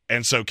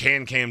 And so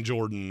can Cam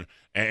Jordan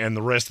and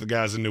the rest of the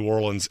guys in New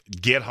Orleans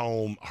get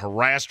home,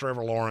 harass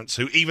Trevor Lawrence,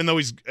 who even though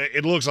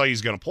it looks like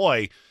he's going to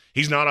play,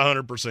 he's not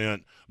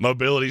 100%.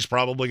 Mobility's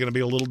probably going to be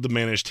a little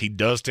diminished. He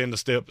does tend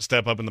to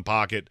step up in the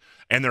pocket,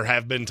 and there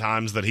have been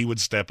times that he would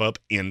step up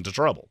into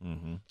trouble.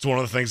 Mm-hmm. It's one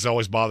of the things that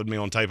always bothered me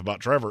on tape about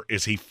Trevor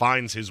is he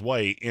finds his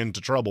way into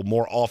trouble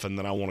more often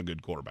than I want a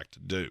good quarterback to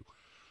do.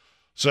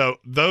 So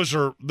those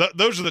are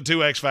the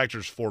two X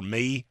factors for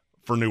me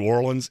for New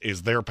Orleans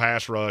is their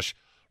pass rush,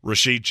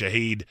 Rashid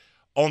Shaheed.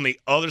 On the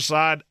other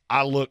side,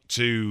 I look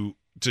to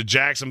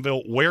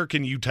Jacksonville. Where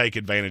can you take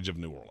advantage of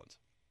New Orleans?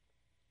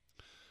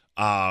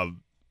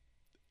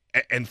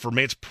 And for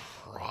me, it's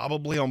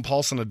probably on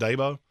Paulson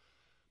Adebo.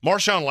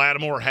 Marshawn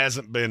Lattimore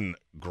hasn't been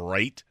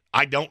great.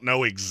 I don't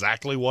know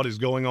exactly what is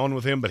going on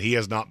with him, but he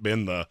has not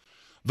been the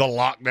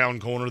lockdown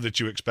corner that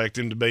you expect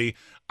him to be.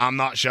 I'm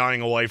not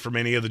shying away from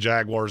any of the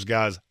Jaguars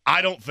guys.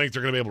 I don't think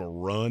they're going to be able to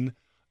run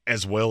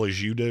as well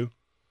as you do.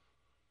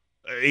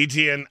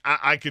 Etienne,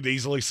 I could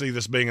easily see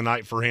this being a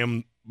night for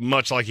him,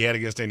 much like he had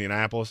against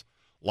Indianapolis.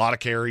 A lot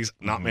of carries,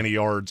 not many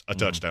yards, a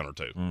touchdown or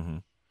two. Mm-hmm.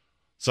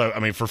 So, I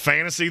mean, for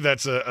fantasy,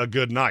 that's a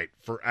good night.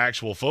 For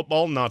actual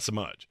football, not so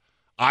much.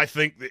 I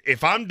think that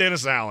if I'm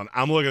Dennis Allen,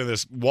 I'm looking at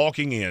this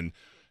walking in,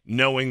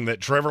 knowing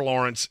that Trevor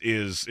Lawrence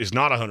is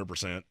not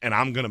 100%, and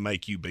I'm going to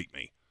make you beat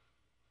me.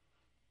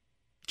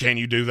 Can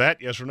you do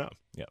that? Yes or no?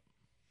 Yep.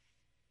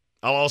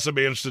 I'll also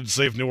be interested to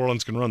see if New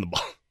Orleans can run the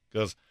ball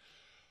because –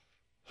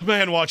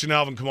 man, watching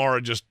Alvin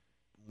Kamara just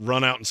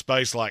run out in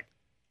space like,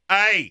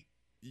 hey,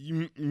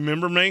 you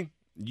remember me?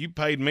 You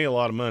paid me a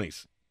lot of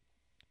monies.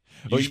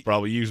 You should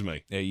probably use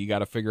me. Yeah, you got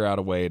to figure out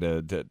a way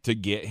to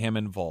get him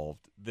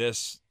involved.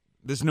 This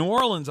New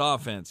Orleans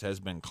offense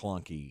has been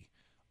clunky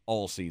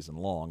all season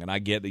long, and I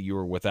get that you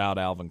were without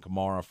Alvin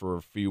Kamara for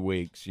a few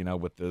weeks,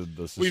 with the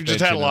suspension. We've just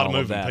had a lot of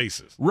moving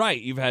pieces.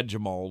 Right. You've had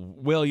Jamal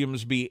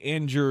Williams be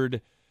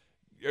injured.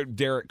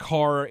 Derek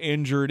Carr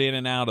injured in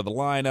and out of the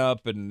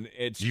lineup, and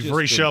you've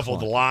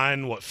reshuffled the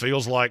line what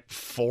feels like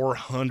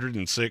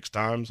 406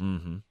 times.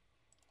 Mm-hmm.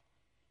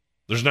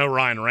 There's no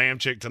Ryan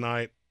Ramczyk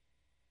tonight.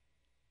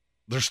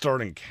 They're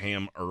starting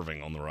Cam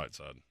Irving on the right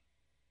side.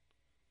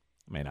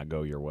 May not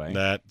go your way.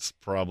 That's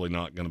probably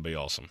not going to be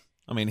awesome.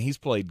 I mean, he's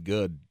played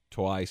good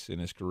twice in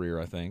his career,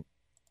 I think.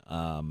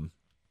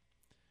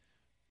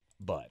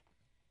 But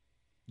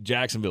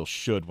Jacksonville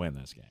should win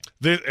this game.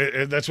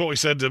 That's what we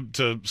said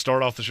to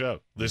start off the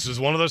show. This is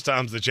one of those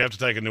times that you have to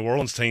take a New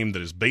Orleans team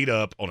that is beat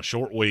up on a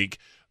short week.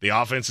 The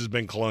offense has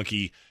been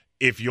clunky.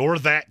 If you're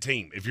that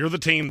team, if you're the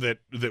team that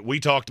we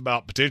talked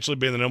about potentially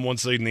being the number one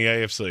seed in the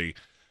AFC,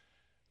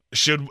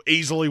 should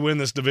easily win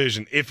this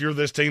division. If you're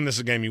this team, this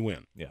is a game you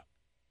win. Yeah.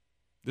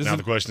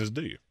 The question is,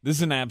 do you? This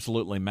is an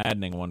absolutely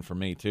maddening one for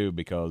me, too,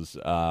 because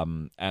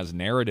as a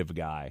narrative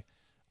guy,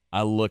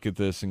 I look at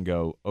this and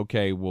go,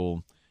 okay,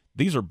 well,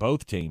 these are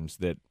both teams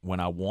that when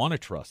I want to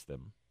trust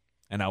them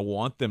and I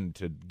want them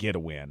to get a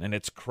win, and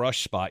it's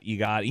crush spot,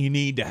 you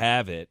need to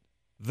have it,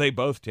 they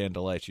both tend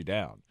to let you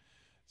down.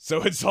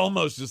 So it's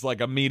almost just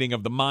like a meeting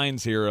of the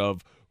minds here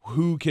of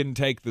who can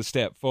take the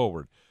step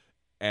forward.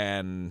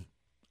 And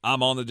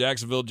I'm on the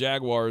Jacksonville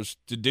Jaguars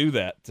to do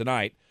that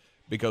tonight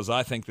because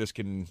I think this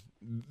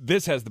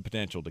has the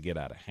potential to get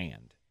out of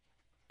hand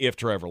if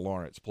Trevor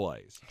Lawrence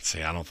plays.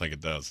 See, I don't think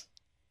it does.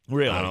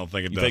 Really? I don't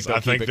think it does. I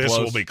think this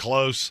will be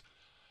close.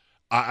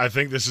 I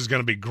think this is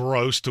going to be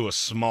gross to a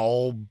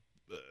small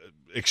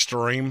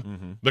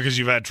extreme because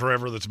you've had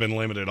Trevor that's been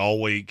limited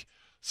all week.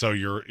 So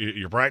your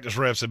practice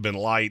reps have been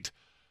light.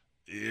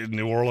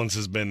 New Orleans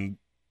has been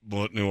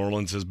what New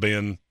Orleans has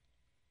been.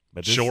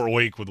 But short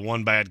week with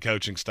one bad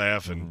coaching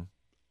staff. And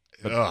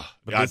but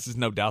this is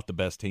no doubt the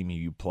best team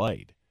you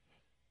played.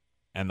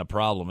 And the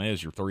problem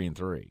is you're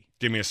 3-3.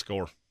 Give me a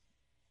score.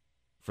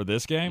 For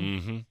this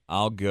game,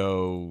 I'll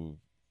go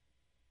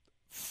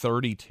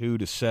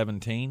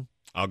 32-17.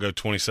 I'll go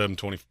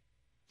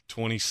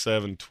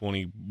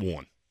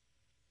 27-21.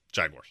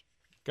 Jaguars.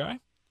 Okay.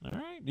 All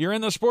right. You're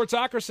in the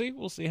Sportsocracy.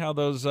 We'll see how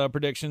those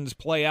predictions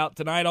play out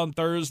tonight on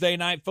Thursday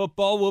Night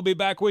Football. We'll be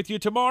back with you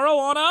tomorrow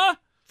on a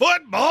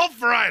Football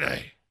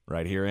Friday.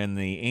 Right here in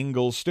the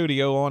Angell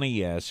studio on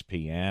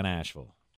ESPN Asheville.